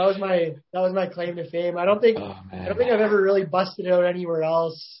was my claim to fame. I don't think I've ever really busted it out anywhere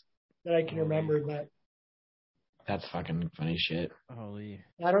else that I can remember, but That's fucking funny shit. Holy.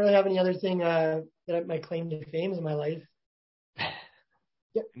 I don't really have any other thing that might claim to fame in my life.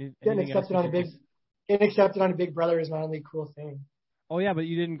 Getting accepted on a Big Brother is my only cool thing. Oh yeah, but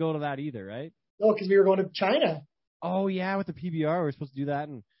you didn't go to that either, right? No, because we were going to China. Oh yeah, with the PBR, we were supposed to do that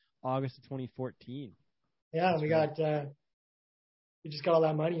in August of 2014. Yeah, we just got all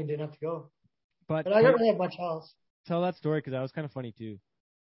that money and didn't have to go. But I don't really have much else. Tell that story because that was kind of funny too.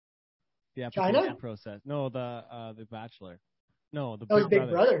 The application process. No, the Bachelor. No, the Big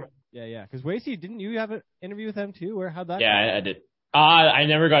Brother. Yeah. Because Wasey, didn't you have an interview with him too? How'd that? Yeah, I did. I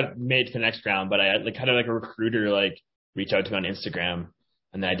never got made to the next round, but I had a recruiter reach out to me on Instagram,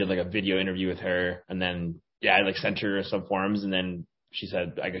 and then I did a video interview with her, and then I sent her some forms, and then she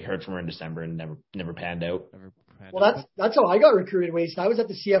said I heard from her in December and never panned out. Well, that's how I got recruited, Waste. I was at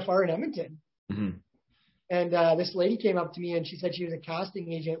the CFR in Edmonton. Mm-hmm. And this lady came up to me and she said she was a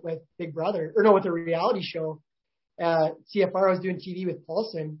casting agent with Big Brother, with a reality show. CFR, I was doing TV with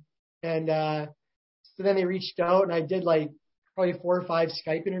Paulson. And so then they reached out and I did probably 4 or 5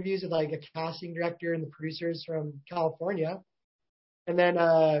 Skype interviews with a casting director and the producers from California. And then,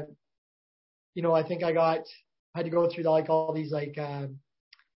 I think I had to go through all these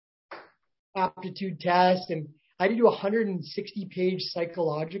aptitude tests, and I had to do a 160-page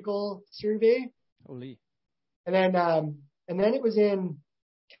psychological survey. Holy. And then it was I can't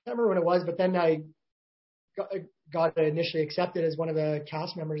remember when it was, but then I got initially accepted as one of the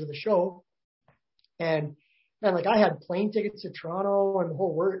cast members of the show. And man, I had plane tickets to Toronto and the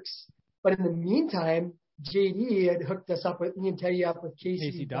whole works. But in the meantime, JD had hooked us up with me and Teddy up with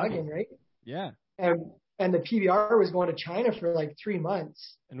Casey Duggan, right? Yeah. And the PBR was going to China for 3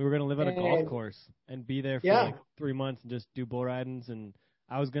 months. And we were going to live at a golf course and be there for 3 months and just do bull ridings. And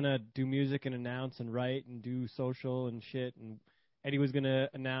I was going to do music and announce and write and do social and shit. And Eddie was going to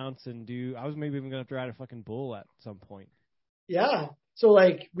announce and I was maybe even going to have to ride a fucking bull at some point. Yeah. So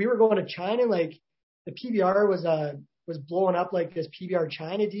we were going to China, the PBR was blowing up this PBR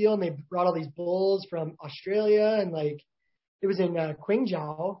China deal. And they brought all these bulls from Australia and it was in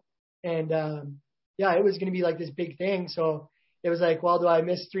Qingzhou. And, it was going to be this big thing. So it was well, do I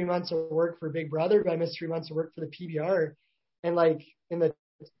miss 3 months of work for Big Brother? Do I miss 3 months of work for the PBR? And in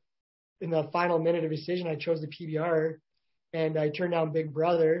the final minute of decision, I chose the PBR and I turned down Big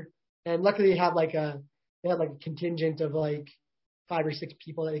Brother. And luckily they had a contingent of 5 or 6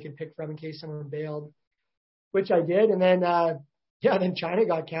 people that they could pick from in case someone bailed, which I did. And then, then China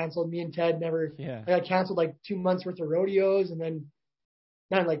got canceled. Me and Ted I got canceled 2 months worth of rodeos. And then,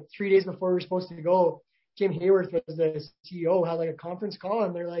 3 days before we were supposed to go, Jim Hayworth was the CEO, had a conference call,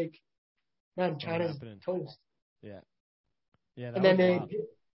 and they're man, China's toast. Yeah. Yeah. And then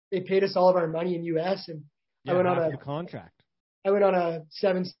they paid us all of our money in US, and I went on a contract. I went on a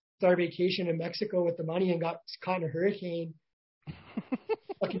 7-star vacation in Mexico with the money and got caught in a hurricane.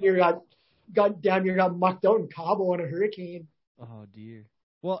 Fucking got mucked out in Cabo in a hurricane. Oh dear.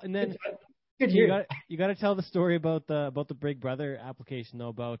 Well, and then you got to tell the story about the Big Brother application though.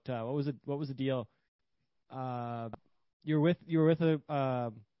 About what was the deal? You were with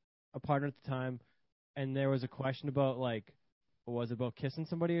a partner at the time, and there was a question about was it about kissing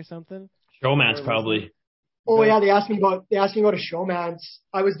somebody or something? Showmance probably. Oh yeah, they asked me about a showmance.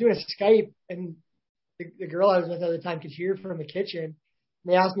 I was doing a Skype, and the girl I was with at the time could hear from the kitchen.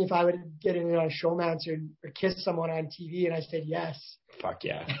 And they asked me if I would get in on a showmance or kiss someone on TV, and I said yes. Fuck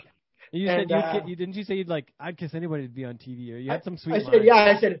yeah. You didn't you say I'd kiss anybody to be on TV, or you had some sweet.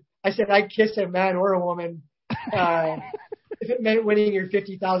 I said I'd kiss a man or a woman if it meant winning your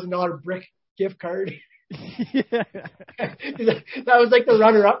 $50,000 brick gift card. Yeah. That was the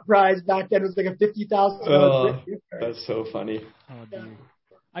runner-up prize back then. It was a $50,000 brick gift card. That's so funny. Oh, dude.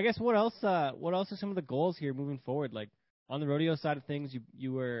 I guess what else are some of the goals here moving forward? On the rodeo side of things,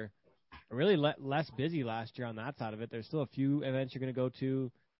 you were really less busy last year on that side of it. There's still a few events you're going to go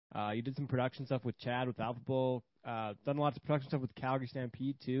to. You did some production stuff with Chad with Alpha Bowl. Done lots of production stuff with Calgary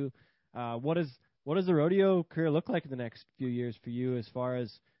Stampede too. What does the rodeo career look like in the next few years for you as far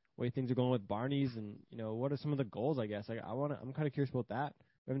as way things are going with Barney's, and what are some of the goals? I guess I'm kind of curious about that.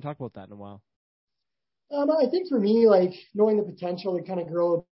 We haven't talked about that in a while. I think for me, knowing the potential to kind of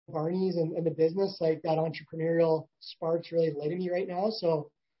grow Barney's and the business, that entrepreneurial spark's really lighting me right now. So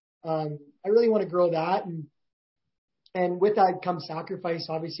I really want to grow that, and with that comes sacrifice,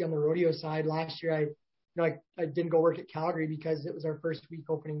 obviously, on the rodeo side. Last year, I didn't go work at Calgary because it was our first week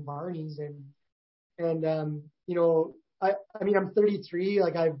opening Barney's, and I'm 33.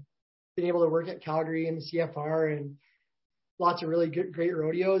 I've been able to work at Calgary and the CFR and lots of really great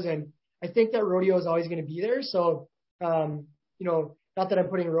rodeos, and I think that rodeo is always going to be there. So, not that I'm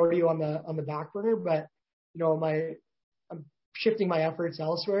putting rodeo on the back burner, but I'm shifting my efforts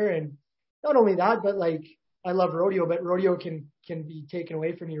elsewhere. And not only that, but like, I love rodeo, but rodeo can be taken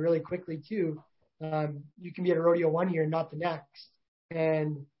away from you really quickly too. You can be at a rodeo one year and not the next.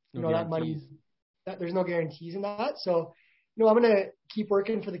 And, that money, there's no guarantees in that. So, I'm going to keep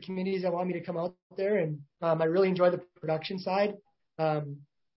working for the communities that want me to come out there. And I really enjoy the production side.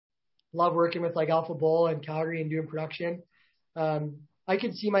 Love working with like Alpha Bowl and Calgary and doing production. I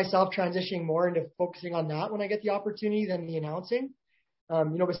could see myself transitioning more into focusing on that when I get the opportunity than the announcing.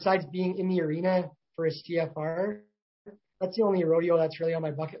 Besides being in the arena for a CFR, that's the only rodeo that's really on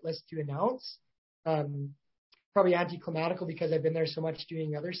my bucket list to announce. Probably anticlimactical because I've been there so much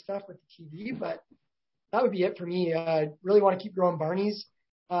doing other stuff with the TV, but that would be it for me. I really want to keep growing Barney's.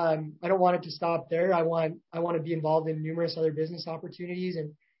 I don't want it to stop there. I want to be involved in numerous other business opportunities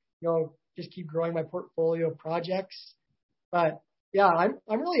and, just keep growing my portfolio of projects. But yeah, I'm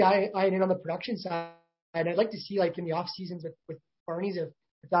really eyeing in on the production side. And I'd like to see like in the off seasons with Barney's, if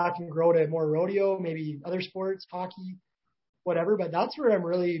that can grow to more rodeo, maybe other sports, hockey, whatever. But that's where I'm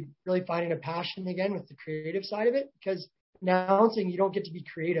really, really finding a passion again with the creative side of it, because announcing, you don't get to be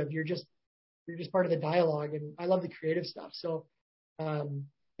creative. You're just part of the dialogue, and I love the creative stuff. So,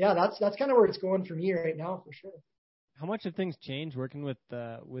 yeah, that's kind of where it's going for me right now, for sure. How much have things changed working with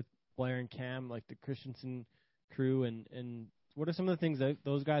Blair and Cam, like the Christensen crew, and what are some of the things that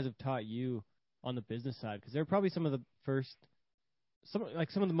those guys have taught you on the business side? Because they're probably some of the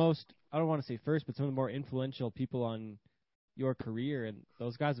most, I don't want to say first, but some of the more influential people on your career, and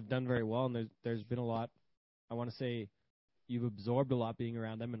those guys have done very well, and there's been a lot, I want to say, you've absorbed a lot being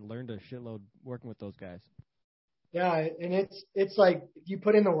around them and learned a shitload working with those guys. Yeah, and it's like if you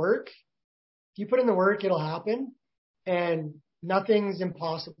put in the work, it'll happen, and nothing's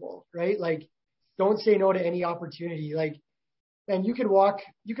impossible, right? Like, don't say no to any opportunity. Like, and you could walk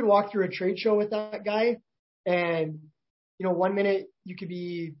through a trade show with that guy, and 1 minute you could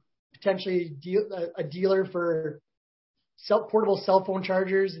be potentially a dealer for portable cell phone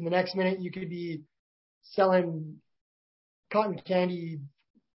chargers, and the next minute you could be selling cotton candy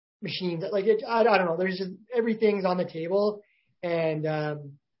machines. Like, I don't know. There's just, everything's on the table, and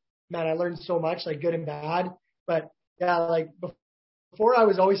man, I learned so much, like good and bad. But yeah, like before I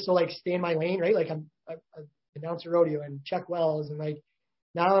was always so like stay in my lane, right? Like I announce a rodeo and check wells, and like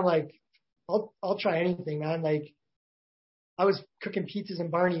now I'm like I'll try anything, man. Like I was cooking pizzas in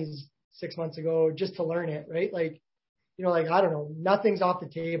Barney's 6 months ago just to learn it, right? Like, like I don't know, nothing's off the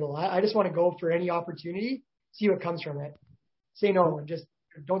table. I just want to go for any opportunity, see what comes from it. Say no, and just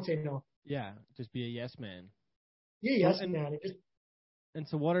don't say no. Yeah, just be a yes man. Yeah, yes man. And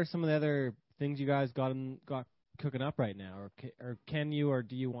so, what are some of the other things you guys got cooking up right now, or can you, or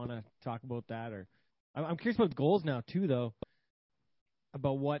do you want to talk about that? Or I'm curious about goals now too, though,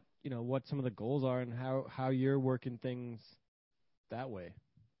 about what some of the goals are and how you're working things that way.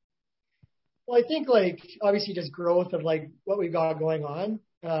 Well, I think like obviously just growth of like what we've got going on.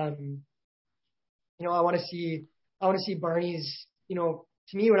 I want to see Barney's. To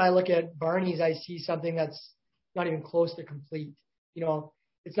me, when I look at Barney's, I see something that's not even close to complete.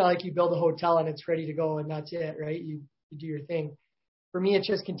 It's not like you build a hotel and it's ready to go and that's it, right? You do your thing. For me, it's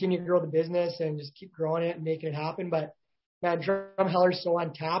just continue to grow the business and just keep growing it and making it happen. But man, Drumheller's so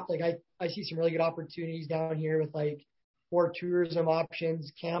untapped. Like I see some really good opportunities down here with like more tourism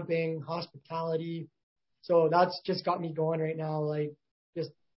options, camping, hospitality. So that's just got me going right now. Like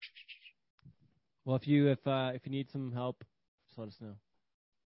just. Well, if you need some help, just let us know.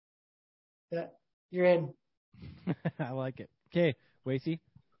 Yeah, you're in. I like it. Okay, Wasey.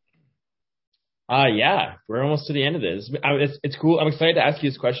 Yeah, we're almost to the end of this. It's cool. I'm excited to ask you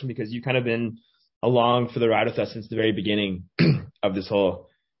this question because you've kind of been along for the ride with us since the very beginning of this whole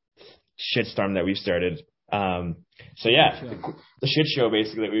shitstorm that we've started. So yeah, the shit show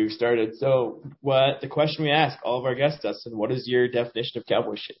basically that we've started. So the question we ask all of our guests, Dustin, what is your definition of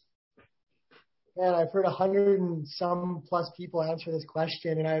cowboy shit? Man, I've heard 100 and some plus people answer this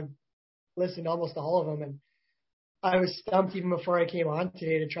question, and I've listened to almost all of them. And I was stumped even before I came on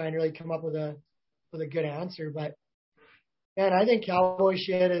today to try and really come up with a good answer. But man, I think cowboy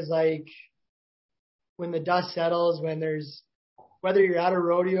shit is like when the dust settles, whether you're at a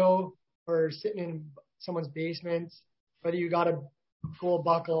rodeo or sitting in someone's basement, whether you got a gold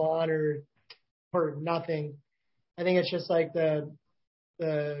buckle on or nothing. I think it's just like the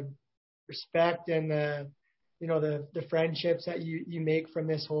respect and the friendships that you make from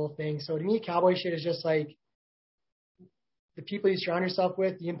this whole thing. So to me, cowboy shit is just like the people you surround yourself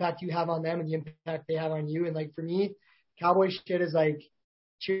with, the impact you have on them and the impact they have on you. And like for me, cowboy shit is like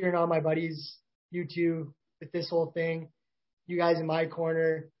cheering on my buddies, you two, with this whole thing, you guys in my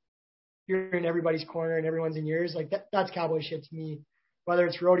corner, you're in everybody's corner and everyone's in yours. Like that's cowboy shit to me. Whether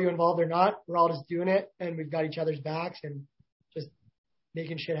it's rodeo involved or not, we're all just doing it and we've got each other's backs and just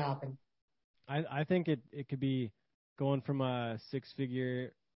making shit happen. I think it could be going from a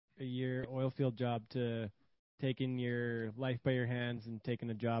 6-figure a year oil field job to taking your life by your hands and taking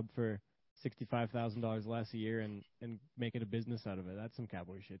a job for $65,000 less a year and making a business out of it. That's some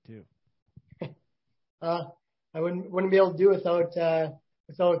cowboy shit too. I wouldn't be able to do without the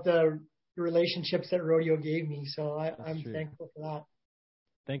relationships that rodeo gave me. So I'm thankful for that.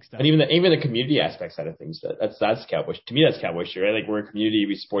 Thanks, Doug. And even the community aspect side of things, that's cowboy. To me, that's cowboy shit, right? Like we're a community,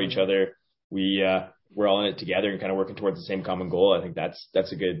 we support each other, we're all in it together and kind of working towards the same common goal. I think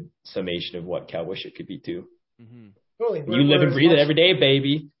that's a good summation of what cowboy shit could be too. Mm-hmm. Totally. You live and breathe it every day,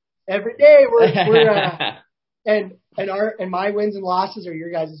 baby. Every day we're and my wins and losses are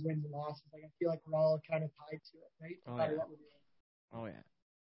your guys' wins and losses. Like I feel like we're all kind of tied to it, right? Oh yeah.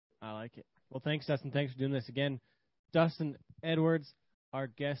 I like it. Well, thanks, Dustin. Thanks for doing this again. Dustin Edwards, our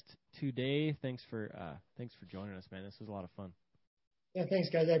guest today. Thanks for joining us, man. This was a lot of fun. Yeah, thanks,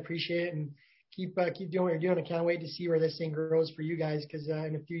 guys. I appreciate it, and keep doing what you're doing. I can't wait to see where this thing grows for you guys, because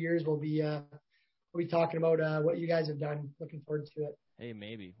in a few years we'll be talking about what you guys have done. Looking forward to it. Hey,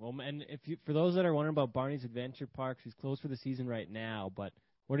 maybe. Well, and for those that are wondering about Barney's Adventure Park, she's closed for the season right now, but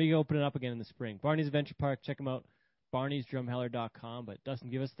when are you opening up again in the spring? Barney's Adventure Park. Check them out. Barney'sDrumHeller.com. But Dustin,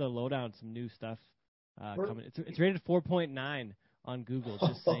 give us the lowdown, some new stuff coming. It's rated 4.9 on Google.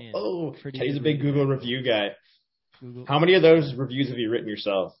 Just saying. He's a big Google review guy. How many of those reviews have you written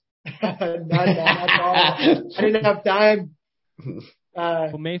yourself? None, that's all. I didn't have time.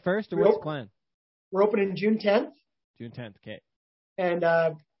 Well, May 1st, or what's the plan? We're opening June 10th. June 10th, okay. And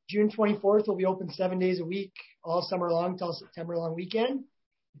June 24th, we'll be open 7 days a week, all summer long till September long weekend.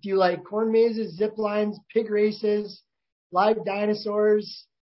 If you like corn mazes, zip lines, pig races, live dinosaurs,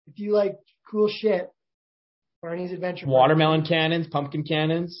 if you like cool shit, Barney's Adventure Park. Watermelon cannons, pumpkin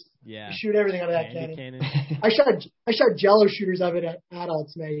cannons. Yeah. You shoot everything out of that cannon. I shot Jello shooters of it at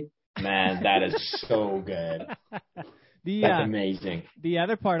Adults Night. Man, that is so good. That's amazing. The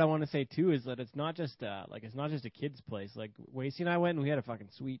other part I want to say too is that it's not just it's not just a kid's place. Like Wasey and I went and we had a fucking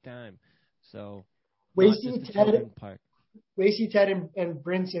sweet time. So Wasey, Ted, and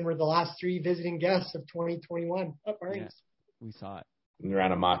Brinson were the last 3 visiting guests of 2021 at Barney's. Yeah, we saw it. We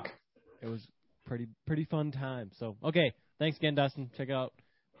ran amok. It was pretty fun time. So okay, thanks again, Dustin. Check out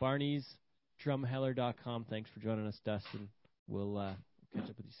Barney'sDrumHeller.com. Thanks for joining us, Dustin. We'll catch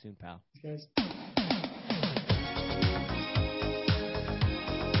up with you soon, pal. Thanks, guys.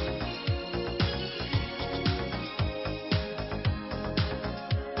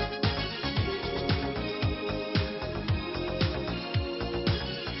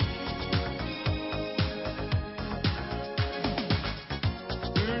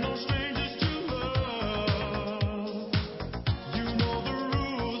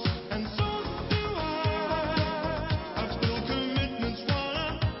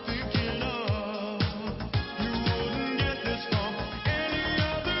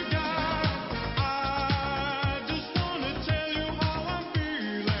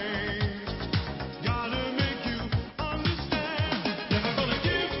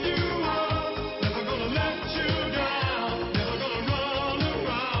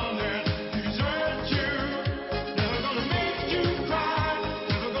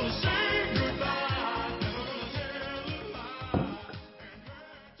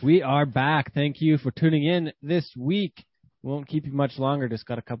 We are back. Thank you for tuning in this week. We won't keep you much longer. Just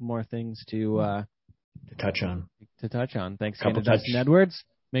got a couple more things to touch on. Thanks again to Dustin Edwards.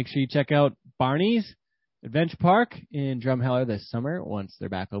 Make sure you check out Barney's Adventure Park in Drumheller this summer once they're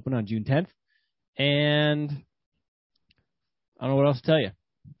back open on June 10th. And I don't know what else to tell you.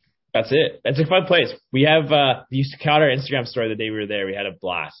 That's it. It's a fun place. We have we used to count our Instagram story the day we were there. We had a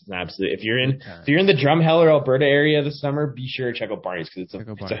blast. It's absolutely. If you're in the Drumheller, Alberta area this summer, be sure to check out Barney's because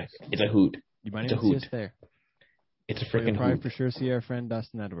it's a hoot. You might even see us there. It's a freaking probably hoot. For sure see our friend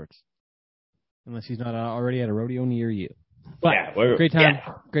Dustin Edwards, unless he's not already at a rodeo near you. But great time,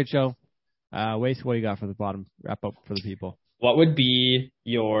 great show. Wace, what do you got for the bottom wrap up for the people? What would be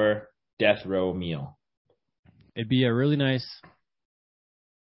your death row meal? It'd be a really nice.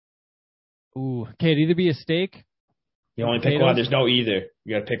 Ooh, okay, it'd either be a steak. You only pick one. There's no either.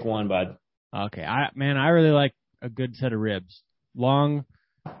 You gotta pick one, bud. Okay, I really like a good set of ribs. Long,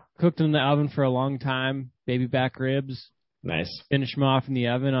 cooked in the oven for a long time. Baby back ribs. Nice. Finish them off in the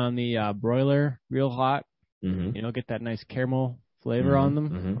oven on the broiler, real hot. Mm-hmm. You know, get that nice caramel flavor on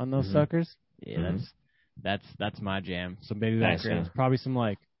them, on those suckers. Yeah, that's my jam. Some baby back ribs. Probably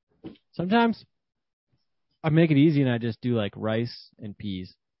some sometimes I make it easy and I just do rice and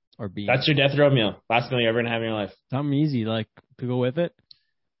peas. or beans. That's your death row meal. Last meal you're ever going to have in your life. Something easy, like, to go with it.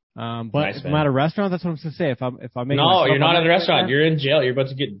 But Nice, if man. I'm at a restaurant, that's what I'm going to say. If I make No, you're not at a restaurant. Like You're in jail. You're about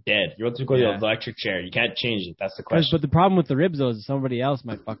to get dead. You're about to go to the electric chair. You can't change it. That's the question. But the problem with the ribs, though, is somebody else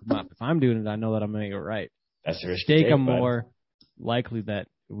might fuck them up. If I'm doing it, I know that I'm going to get it right. That's the risk. Steak, I'm more likely that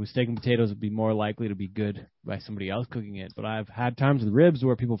with steak and potatoes would be more likely to be good by somebody else cooking it. But I've had times with ribs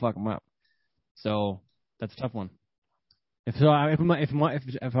where people fuck them up. So that's a tough one. If I'm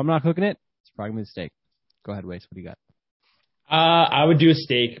not cooking it, it's probably going to be steak. Go ahead, Wace. What do you got? I would do a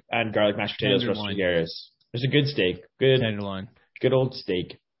steak and garlic mashed potatoes roasted spaghettis. There's a good steak. Tenderloin. Good old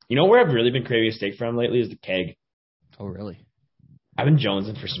steak. You know where I've really been craving a steak from lately is the Keg. Oh, really? I've been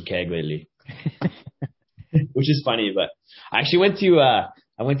jonesing for some Keg lately. Which is funny, but I actually went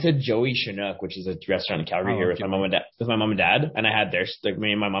to Joey Chinook, which is a restaurant in Calgary here with my mom and dad, and I had theirs. Like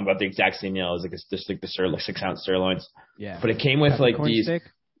me and my mom got the exact same meal. It was like the 6-ounce sirloins. Yeah. But it came with like these. Steak?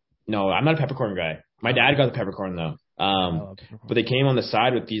 No, I'm not a peppercorn guy. My dad got the peppercorn though. But they came on the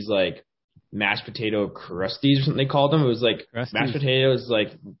side with these like mashed potato crusties or something they called them. It was like mashed potatoes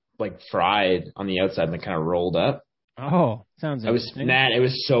like fried on the outside and they kind of rolled up. Oh, sounds interesting. It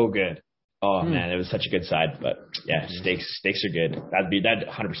was so good. Oh man, it was such a good side. But yeah, steaks are good. That'd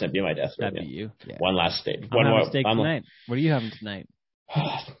 100% be my death row. That'd be you. Yeah. One last steak. One more steak tonight. What are you having tonight?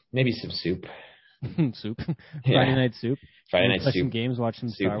 Maybe some soup. Soup. Friday night soup. Friday night soup. Some games, watch some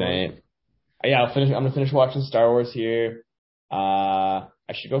Star Wars. Yeah, I'm gonna finish watching Star Wars here. I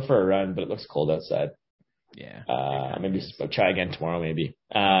should go for a run, but it looks cold outside. Yeah. Maybe I'll try again tomorrow, maybe.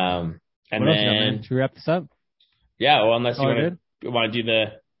 And what then else, should we wrap this up? Yeah, well, unless you want to do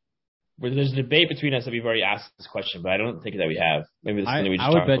there's a debate between us that we've already asked this question, but I don't think that we have. Maybe this is something we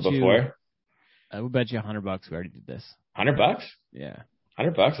just talked about before. I would bet you $100 we already did this. $100? Yeah.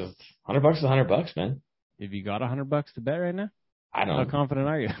 $100 is $100, man. Have you got $100 to bet right now? I don't. How confident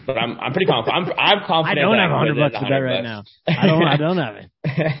are you? But I'm pretty confident. I'm confident. I don't have $100 to bet right now. I don't have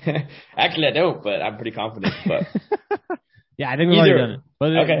it. Actually, I don't, but I'm pretty confident. But yeah, I think we've already done it.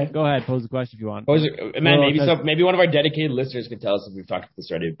 But okay, go ahead, pose the question if you want. Maybe one of our dedicated listeners can tell us if we've talked about this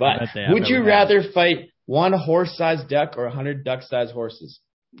already. But would you rather fight one horse-sized duck or 100 duck-sized horses?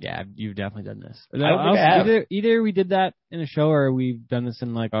 Yeah, you've definitely done this. I don't think I have. Either we did that in a show or we've done this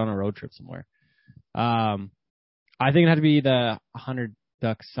in like on a road trip somewhere. I think it had to be the 100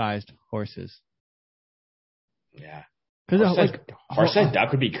 duck-sized horses. Yeah. Horse-sized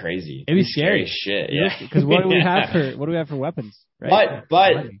duck would be crazy. It'd be scary shit. Yeah. Because what do we have for weapons? Right?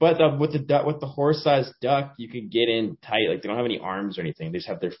 But with the horse-sized duck, you can get in tight. Like they don't have any arms or anything. They just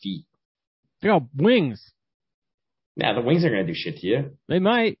have their feet. They got wings. Nah, the wings are gonna do shit to you. They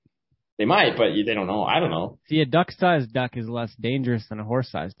might, but they don't know. I don't know. See, a duck-sized duck is less dangerous than a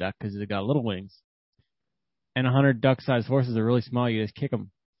horse-sized duck because they got little wings. And 100 duck-sized horses are really small. You just kick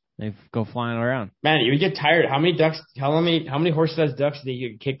them. They go flying around. Man, you would get tired. How many horse-sized ducks do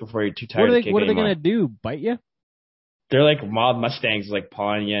you kick before you're too tired to kick What are they anymore? going to do? Bite you? They're like mob Mustangs, like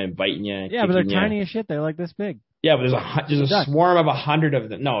pawing you and biting you. And yeah, but they're tiny as shit. They're like this big. Yeah, but there's a swarm of 100 of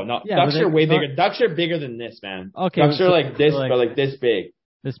them. No, yeah, ducks are way bigger. Ducks are bigger than this, man. Okay, ducks are like this, but like this big.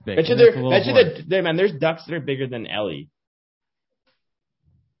 This big. Man, there's ducks that are bigger than Ellie.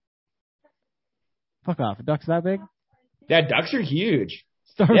 Fuck off. A duck's that big? Yeah, ducks are huge.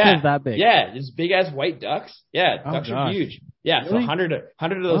 Starfish that big. Yeah, just big ass white ducks. Yeah, ducks are huge. Yeah, really? So 100 of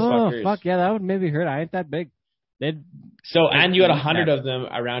those fuckers. Oh, fuck, yeah, that would maybe hurt. I ain't that big. And you had 100 of them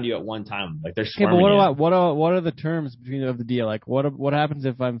around you at one time. Like they're swarming. Okay, but what are the terms of the deal? Like what happens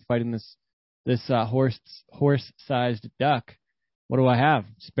if I'm fighting this horse-sized duck? What do I have?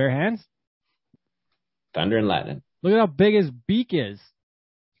 Spare hands? Thunder and lightning. Look at how big his beak is.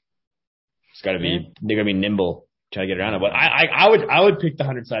 They're gonna be nimble. Try to get around it. But I would pick the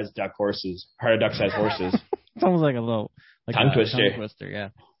 100-sized duck-sized horses. It's almost like a little tongue twister, yeah.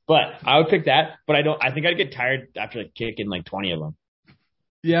 But I would pick that. But I think I'd get tired after kicking like 20 of them.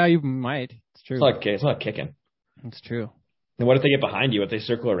 Yeah, you might. It's true. It's a lot of kicking. It's true. And what if they get behind you? If they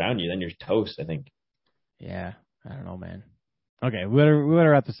circle around you, then you're toast, I think. Yeah, I don't know, man. Okay, we better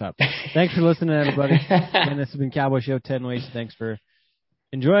wrap this up. Thanks for listening, everybody. And this has been Cowboy Show 10 Ways. Thanks for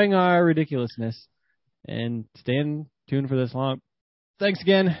enjoying our ridiculousness and staying tuned for this long. Thanks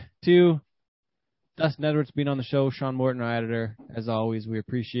again to Dustin Edwards being on the show, Sean Morton, our editor. As always, we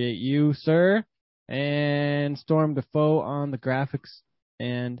appreciate you, sir. And Storm Defoe on the graphics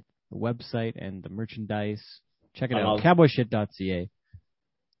and the website and the merchandise. Check it out, cowboyshit.ca.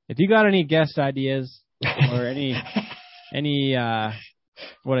 If you got any guest ideas or any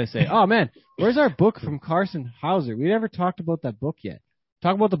what'd I say? Oh, man, where's our book from Carson Hauser? We never talked about that book yet.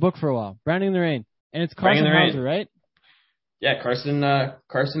 Talk about the book for a while. Branding the Rain. And it's Carson Hauser, right? Yeah, Carson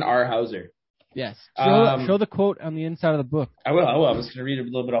R. Hauser. Yes. Show the quote on the inside of the book. I will. I was going to read a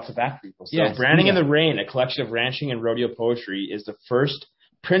little bit off the back for people. So, yes, Branding in the Rain, a collection of ranching and rodeo poetry, is the first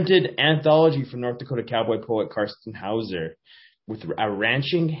printed anthology from North Dakota cowboy poet Carson Hauser, with a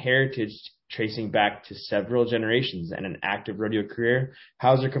ranching heritage tracing back to several generations and an active rodeo career.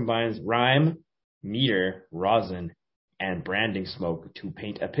 Hauser combines rhyme, meter, rosin, and branding smoke to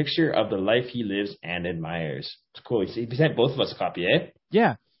paint a picture of the life he lives and admires. It's cool. He sent both of us a copy, eh?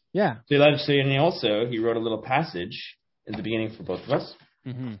 Yeah. Yeah. So and also he wrote a little passage in the beginning for both of us,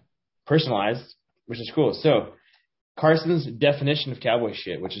 personalized, which is cool. So Carson's definition of cowboy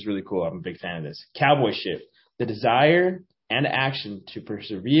shit, which is really cool. I'm a big fan of this. Cowboy shit, the desire and action to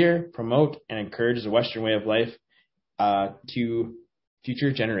persevere, promote, and encourage the Western way of life to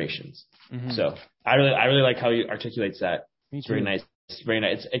future generations. So I really like how he articulates that. It's very nice. It's very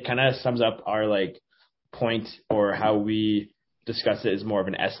nice. It kind of sums up our point, or how we discuss it as more of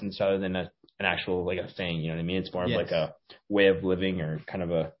an essence rather than an actual a thing. You know what I mean? It's more of a way of living, or kind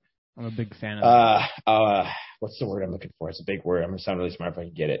of a. I'm a big fan of what's the word I'm looking for? It's a big word. I'm gonna sound really smart if I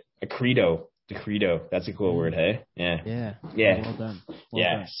can get it. A credo. The credo. That's a cool word, hey? Yeah. Well done. Well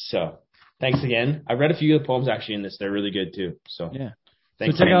done. So thanks again. I've read a few of the poems actually in this. They're really good too. So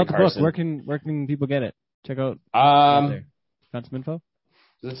thanks. So check out the book. Where can people get it? Check out. There. Got some info?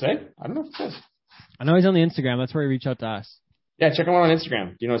 Does it say? I don't know if it says. I know he's on the Instagram. That's where he reached out to us. Yeah, check him out on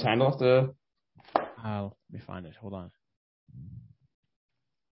Instagram. Do you know his handle? Let me find it. Hold on.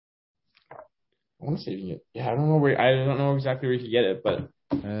 I want to see if you can get. Yeah, I don't know exactly where you can get it, but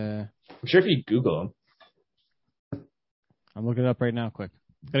I'm sure if you Google him. I'm looking it up right now. Quick,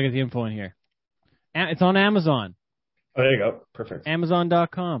 gotta get the info in here. It's on Amazon. Oh, there you go. Perfect.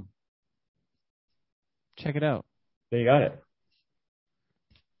 Amazon.com. Check it out. There you got it.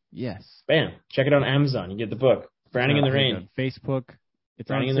 Yes. Bam. Check it out on Amazon. You get the book. Branding in the Rain. Facebook. It's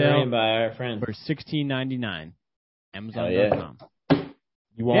Branding on in the Rain by our friend. For $16.99. Amazon.com.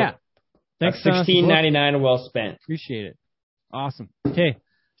 You won't. Yeah. Thanks. $16.99 well spent. Appreciate it. Awesome. Okay.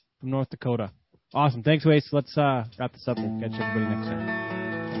 From North Dakota. Awesome. Thanks, Wace. Let's wrap this up and catch everybody next time.